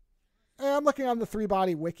 I'm looking on the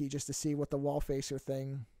 3-body wiki just to see what the wall facer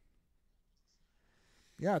thing.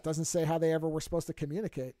 Yeah, it doesn't say how they ever were supposed to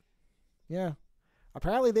communicate. Yeah.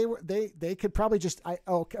 Apparently they could probably just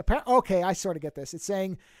okay, I sort of get this. It's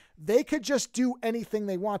saying they could just do anything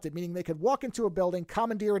they wanted, meaning they could walk into a building,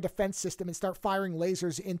 commandeer a defense system, and start firing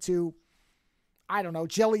lasers into, I don't know,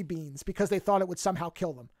 jelly beans because they thought it would somehow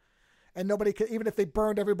kill them. And nobody could, even if they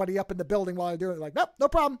burned everybody up in the building while they're doing it, like, nope, no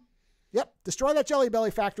problem. Yep, destroy that Jelly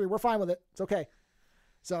Belly factory. We're fine with it. It's okay.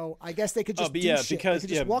 So I guess they could just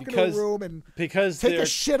walk into a room and take a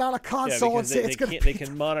shit on a console and say it's going to be. They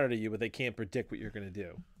can monitor you, but they can't predict what you're going to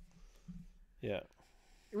do. Yeah.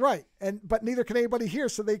 Right, but neither can anybody here,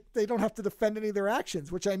 so they don't have to defend any of their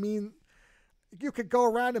actions. Which I mean, you could go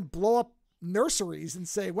around and blow up nurseries and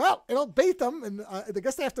say, well, it'll bait them, and I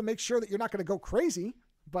guess they have to make sure that you're not going to go crazy.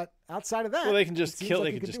 But outside of that, well, they can just kill.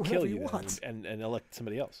 They can just kill you and elect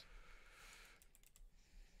somebody else.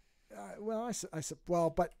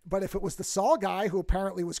 But if it was the Saul guy who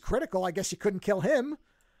apparently was critical, I guess you couldn't kill him,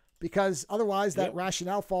 because otherwise that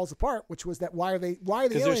rationale falls apart. Which was that why are the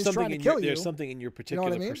aliens trying to kill you? There's something in your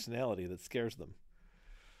particular personality that scares them.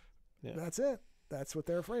 Yeah. That's it. That's what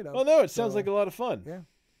they're afraid of. Oh no, it sounds like a lot of fun. Yeah,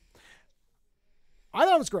 I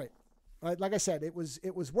thought it was great. Like I said, it was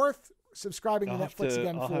worth subscribing to Netflix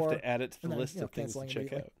again for. I'll have to add it to the list of things to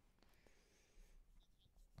check out.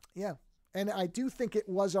 Yeah, and I do think it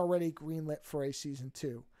was already greenlit for a season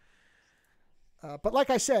 2. But like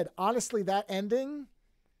I said, honestly, that ending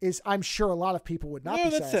is, I'm sure a lot of people would not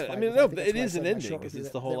be satisfied. I mean, no, it is an ending because it's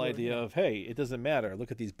the whole idea of, hey, it doesn't matter.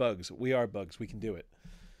 Look at these bugs. We are bugs. We can do it.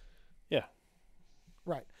 Yeah.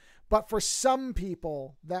 Right. But for some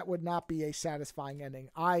people, that would not be a satisfying ending.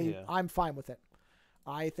 I'm fine with it.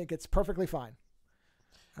 I think it's perfectly fine.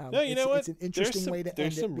 No, you know what? It's an interesting way to end it.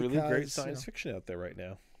 There's some really great science fiction out there right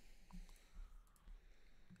now.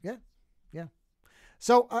 Yeah. Yeah.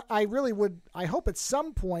 So I really would, I hope at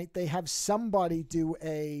some point they have somebody do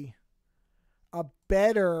a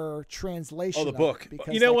better translation. Oh, the book.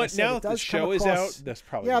 Because, you know like what? Now that the show is out, that's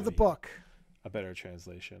probably the book. A better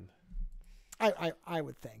translation. I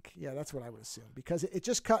would think. Yeah, that's what I would assume, because it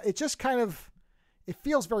just kind of, it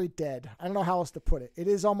feels very dead. I don't know how else to put it. It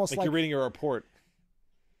is almost like you're reading a report.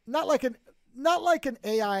 Not like an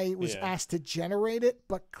AI was asked to generate it,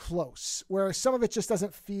 but close. Where some of it just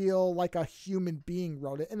doesn't feel like a human being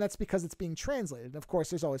wrote it, and that's because it's being translated. And of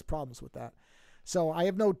course, there's always problems with that. So I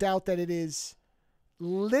have no doubt that it is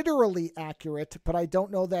literally accurate, but I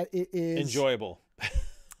don't know that it is enjoyable.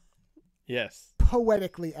 Yes.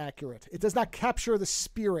 Poetically accurate. It does not capture the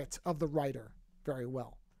spirit of the writer very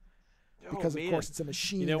well. Because, of course, it's a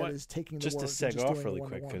machine that is taking the words. Just to seg off really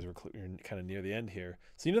quick, because we're kind of near the end here.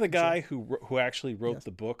 So you know the guy who actually wrote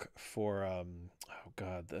the book for oh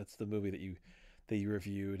god, that's the movie that you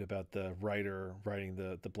reviewed about the writer writing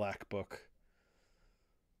the Black Book.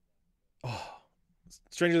 Oh,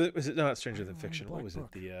 not Stranger Than Fiction? What was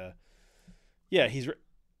it? He's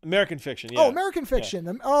American Fiction. Yeah. Oh, American Fiction.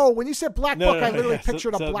 Yeah. Oh, when you said Black Book, I literally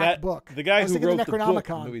pictured a black book. The guy who wrote the book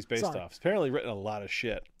the movie's based off. He's apparently written a lot of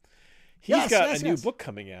shit. He's got a new book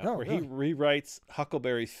coming out where he rewrites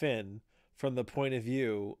Huckleberry Finn from the point of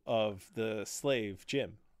view of the slave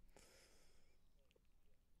Jim.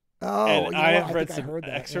 Oh, and I have read some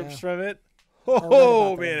excerpts from it.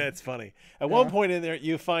 Oh man, that's funny. At one point in there,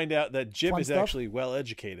 you find out that Jim is actually well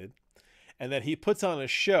educated, and that he puts on a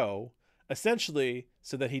show essentially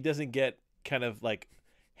so that he doesn't get kind of like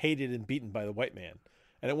hated and beaten by the white man.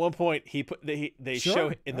 And at one point, they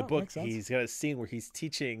show in the book he's got a scene where he's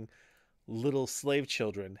teaching little slave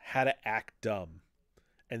children how to act dumb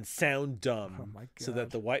and sound dumb, so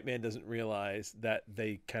that the white man doesn't realize that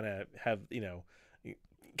they kind of have,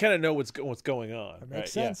 kind of know what's going on. That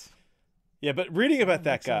makes sense. Yeah, but reading about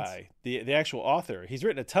that guy, the actual author, he's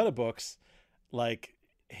written a ton of books. Like,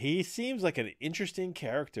 he seems like an interesting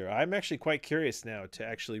character. I'm actually quite curious now to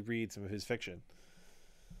actually read some of his fiction.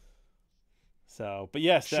 So, but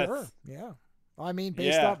yes, that's... Yeah. I mean,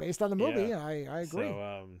 based on the movie, I agree.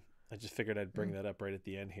 So, I just figured I'd bring that up right at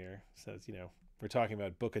the end here. So, we're talking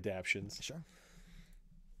about book adaptions. Sure.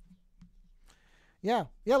 Yeah.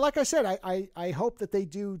 Yeah, like I said, I hope that they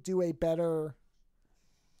do a better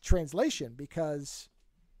translation, because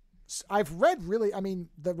I've read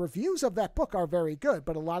the reviews of that book are very good,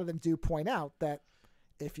 but a lot of them do point out that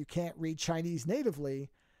if you can't read Chinese natively,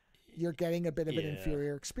 you're getting a bit of an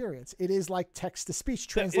inferior experience. It is like text-to-speech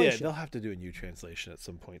translation. Yeah, they'll have to do a new translation at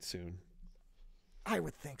some point soon. I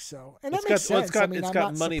would think so. And that makes sense. I'm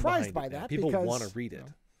not money surprised by it, that. People want to read it.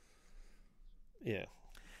 Yeah.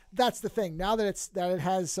 That's the thing. Now that it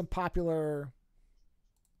has some popular,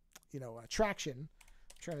 traction,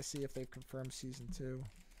 I'm trying to see if they've confirmed season 2.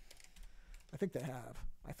 I think they have.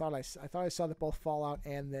 I thought I saw that both Fallout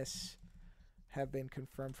and this have been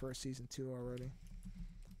confirmed for a season 2 already.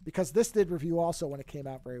 Because this did review also when it came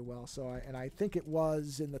out very well. So I think it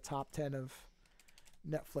was in the top 10 of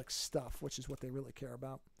Netflix stuff, which is what they really care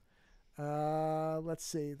about. Let's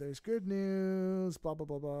see. There's good news. Blah, blah,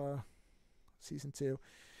 blah, blah. Season 2.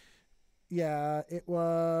 Yeah, it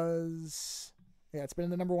was... Yeah, it's been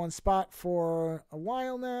in the number 1 spot for a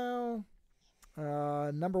while now.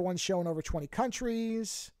 Number 1 show in over 20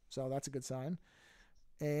 countries. So that's a good sign.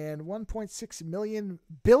 And 1.6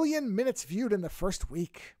 billion minutes viewed in the first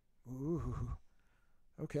week. Ooh.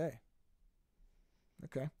 Okay.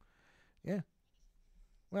 Yeah.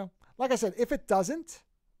 Well, like I said, if it doesn't,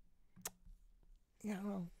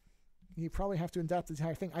 you probably have to adapt the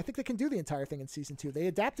entire thing. I think they can do the entire thing in season 2. They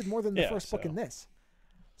adapted more than the first book in this.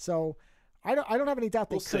 So I don't have any doubt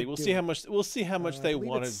they We'll see. could. We'll do see it. how much. We'll see how much they I believe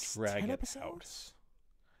want it's to drag 10 it out. episodes.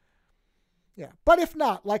 Yeah, but if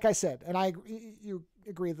not, like I said, and you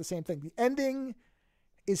agree with the same thing. The ending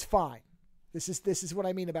is fine. This is what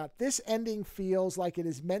I mean about this ending. Feels like it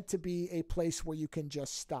is meant to be a place where you can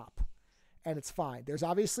just stop, and it's fine. There's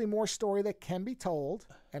obviously more story that can be told,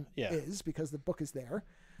 and is because the book is there.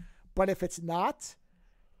 But if it's not,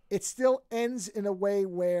 it still ends in a way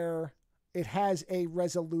where it has a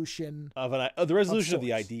resolution of the resolution of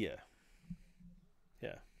the idea.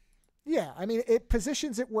 Yeah. Yeah, I mean, it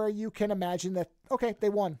positions it where you can imagine that, okay, they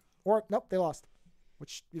won, or nope, they lost,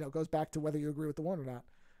 which, goes back to whether you agree with the one or not.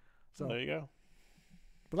 So there you go.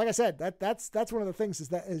 But like I said, that's one of the things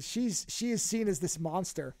is she is seen as this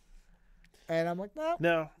monster, and I'm like,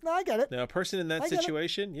 no, I get it. No, a person in that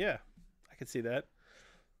situation, I can see that.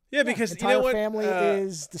 Yeah, because entire you know what, family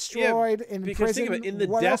is destroyed in prison. Think of it, in the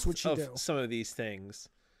what depth else would she of do? some of these things,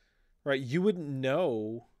 right? You wouldn't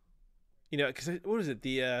know, because what is it?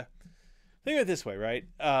 Think of it this way, right?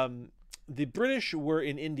 The British were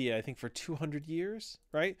in India, I think, for 200 years,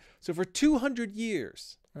 right? So for 200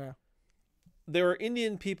 years, there were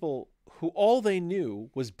Indian people who all they knew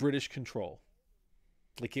was British control.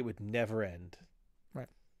 Like it would never end.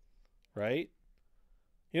 Right?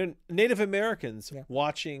 Native Americans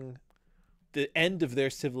watching the end of their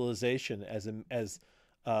civilization as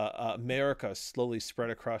America slowly spread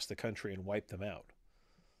across the country and wiped them out.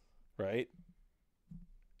 Right?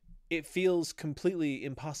 It feels completely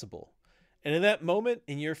impossible. And in that moment,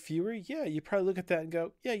 in your fury, you probably look at that and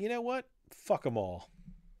go, you know what? Fuck them all.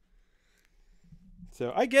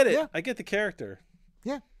 So I get it. Yeah. I get the character.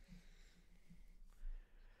 Yeah.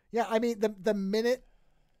 Yeah, I mean, the minute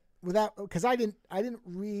without, because I didn't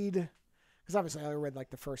read, because obviously I read like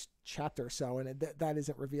the first chapter or so, and that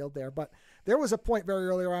isn't revealed there. But there was a point very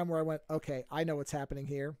early on where I went, okay, I know what's happening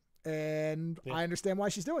here, and I understand why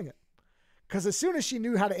she's doing it. Because as soon as she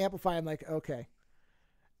knew how to amplify, I'm like, okay,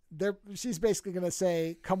 she's basically going to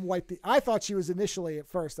say, come wipe the, I thought she was initially at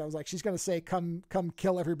first, I was like, she's going to say, come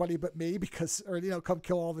kill everybody but me because, or, come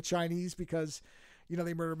kill all the Chinese because,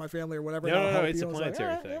 they murdered my family or whatever. No, it's a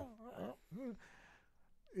planetary thing.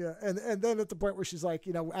 Yeah. And then at the point where she's like,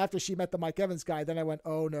 after she met the Mike Evans guy, then I went,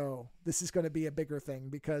 oh no, this is going to be a bigger thing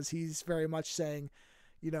because he's very much saying,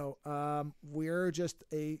 we're just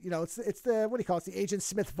a, it's the, what do you call it? It's the Agent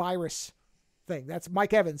Smith virus thing. That's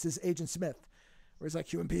Mike Evans is Agent Smith. Where he's like,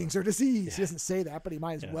 human beings are disease. Yeah. He doesn't say that, but he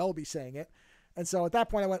might as well be saying it. And so at that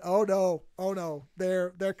point I went, oh no,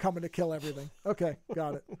 they're coming to kill everything. Okay,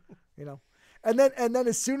 got it. And then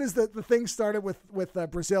as soon as the thing started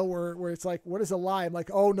with Brazil where it's like, what is a lie? I'm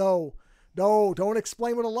like, oh no, don't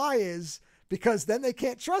explain what a lie is because then they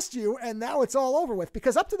can't trust you. And now it's all over with.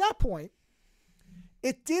 Because up to that point,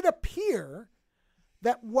 it did appear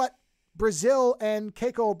that what Brazil and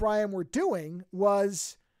Keiko O'Brien were doing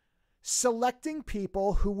was selecting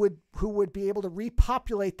people who would be able to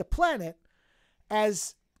repopulate the planet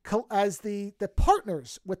as the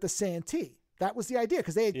partners with the Santee. That was the idea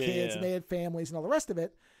because they had kids and they had families and all the rest of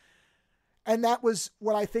it. And that was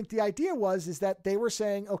what I think the idea was, is that they were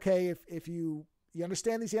saying, okay, if you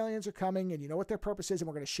understand these aliens are coming and you know what their purpose is, and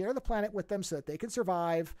we're going to share the planet with them so that they can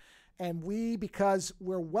survive. And we, because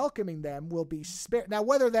we're welcoming them, will be spared. Now,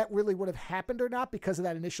 whether that really would have happened or not because of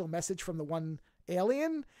that initial message from the one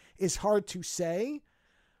alien is hard to say.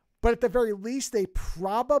 But at the very least, they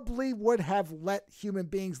probably would have let human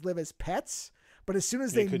beings live as pets. But as soon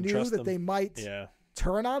as they knew that they might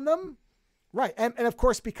turn on them, right. And of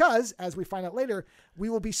course, because, as we find out later, we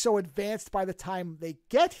will be so advanced by the time they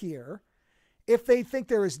get here, if they think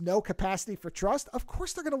there is no capacity for trust, of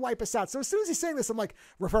course they're going to wipe us out. So as soon as he's saying this, I'm like,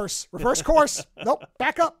 reverse course. Nope,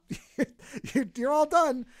 back up. You're all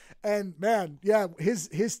done. And man,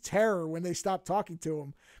 his terror when they stopped talking to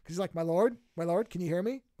him, because he's like, my lord, can you hear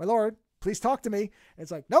me? My lord, please talk to me. And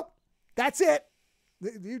it's like, nope, that's it.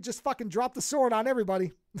 You just fucking drop the sword on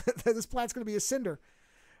everybody. This plant's going to be a cinder.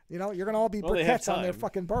 You're going to all be briquettes on their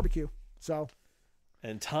fucking barbecue. So,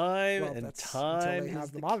 time until they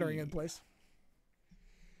have the monitoring in place.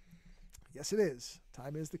 Yes, it is.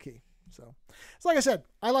 Time is the key. So like I said,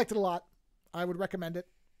 I liked it a lot. I would recommend it.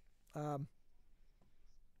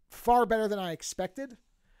 Far better than I expected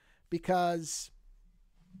because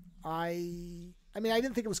I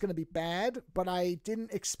didn't think it was going to be bad, but I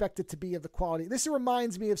didn't expect it to be of the quality. This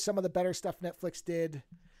reminds me of some of the better stuff Netflix did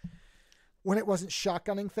when it wasn't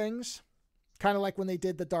shotgunning things. Kind of like when they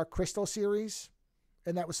did the Dark Crystal series.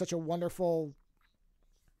 And that was such a wonderful,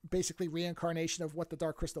 basically reincarnation of what the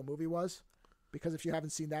Dark Crystal movie was. Because if you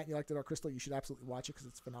haven't seen that and you like the Dark Crystal, you should absolutely watch it because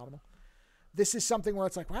it's phenomenal. this is something where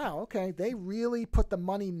it's like, wow, okay, they really put the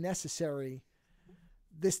money necessary.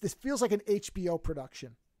 This feels like an HBO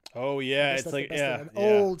production. Oh yeah, it's like an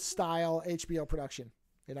old style HBO production,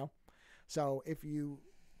 you know. So if you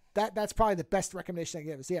that's probably the best recommendation I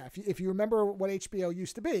give is if you remember what HBO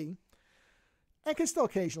used to be, and can still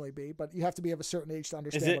occasionally be, but you have to be of a certain age to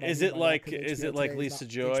understand. Is it like Lisa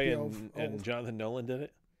Joy and Jonathan Nolan did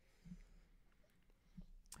it?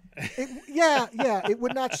 It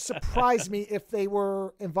would not surprise me if they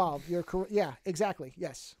were involved. Yeah, exactly.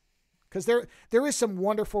 Yes. Because there is some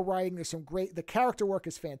wonderful writing. There's some the character work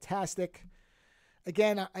is fantastic.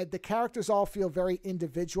 Again, the characters all feel very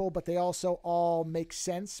individual, but they also all make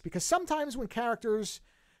sense. Because sometimes when characters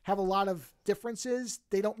have a lot of differences,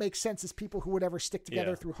 they don't make sense as people who would ever stick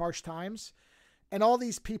together through harsh times. And all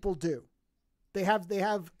these people do. They have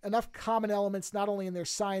enough common elements, not only in their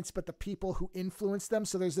science, but the people who influence them.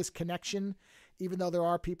 So there's this connection, even though there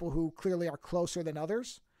are people who clearly are closer than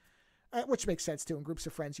others. Which makes sense too. In groups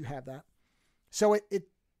of friends, you have that. So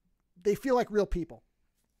they feel like real people,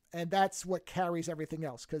 and that's what carries everything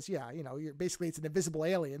else. Because you're basically it's an invisible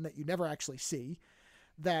alien that you never actually see,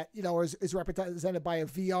 that is represented by a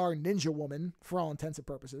VR ninja woman for all intents and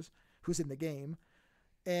purposes, who's in the game,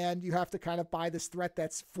 and you have to kind of buy this threat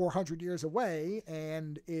that's 400 years away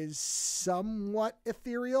and is somewhat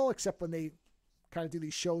ethereal, except when they kind of do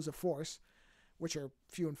these shows of force, which are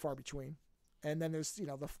few and far between. And then there's,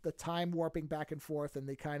 the time warping back and forth and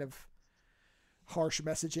the kind of harsh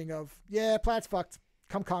messaging of, yeah, planet's fucked.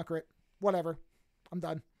 Come conquer it. Whatever. I'm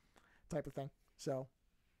done. Type of thing. So,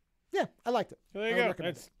 yeah, I liked it. Well, there you go.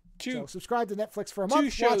 That's so subscribe to Netflix for a month.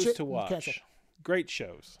 2 shows watch it, to watch. Great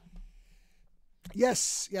shows.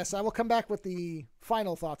 Yes. I will come back with the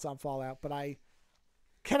final thoughts on Fallout, but I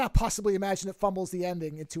cannot possibly imagine it fumbles the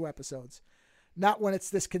ending in 2 episodes. Not when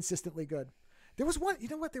it's this consistently good. There was one,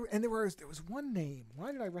 there was one name.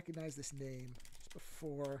 Why did I recognize this name just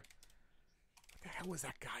before? What the hell was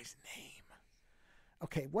that guy's name?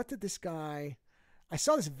 Okay, what did this guy? I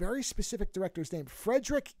saw this very specific director's name,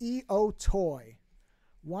 Frederick E. O'Toy.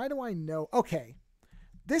 Why do I know? Okay,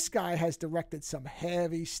 this guy has directed some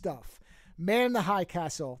heavy stuff. Man in the High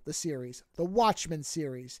Castle, the series, the Watchmen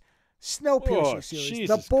series, Snowpiercer series,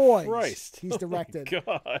 Jesus The Boys. Christ. He's directed. Oh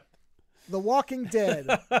my God. The Walking Dead.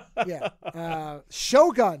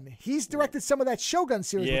 Shogun. He's directed some of that Shogun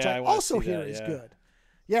series, which I also hear is good.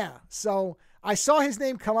 Yeah. So I saw his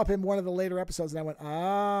name come up in one of the later episodes and I went,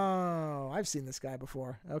 oh, I've seen this guy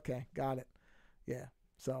before. Okay. Got it. Yeah.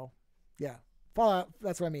 So yeah. Fallout.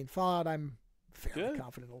 That's what I mean. Fallout. I'm fairly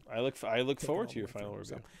confident. I look forward to your final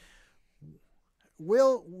review. So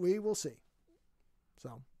we will see.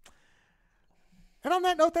 So, and on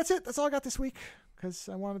that note, that's it. That's all I got this week. Because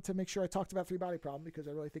I wanted to make sure I talked about 3 Body Problem because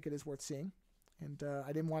I really think it is worth seeing, and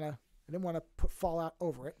I didn't want to put Fallout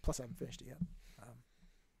over it. Plus, I haven't finished it yet,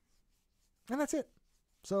 and that's it.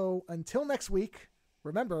 So until next week,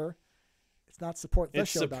 remember, it's not support the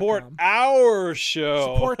show. Support our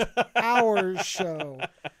show. Support our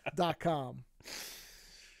show.com.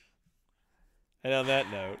 And on that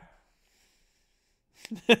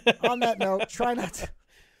note, try not to.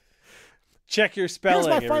 Check your spelling.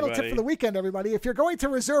 Here's my final tip for the weekend, everybody. If you're going to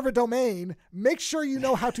reserve a domain, make sure you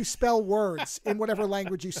know how to spell words in whatever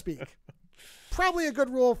language you speak. Probably a good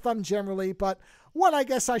rule of thumb generally, but one I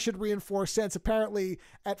guess I should reinforce since apparently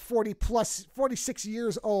at 46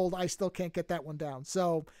 years old, I still can't get that one down.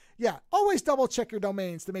 So yeah, always double check your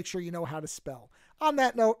domains to make sure you know how to spell. On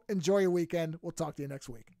that note, enjoy your weekend. We'll talk to you next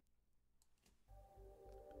week.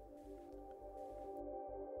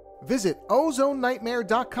 Visit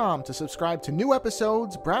OzoneNightmare.com to subscribe to new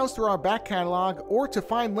episodes, browse through our back catalog, or to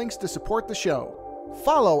find links to support the show.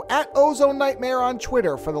 Follow @OzoneNightmare on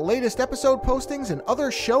Twitter for the latest episode postings and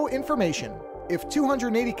other show information. If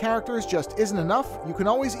 280 characters just isn't enough, you can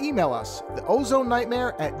always email us,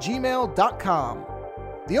 theozonenightmare@gmail.com.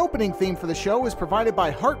 The opening theme for the show is provided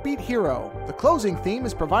by Heartbeat Hero. The closing theme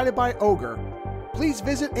is provided by Ogre. Please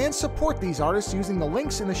visit and support these artists using the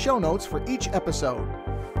links in the show notes for each episode.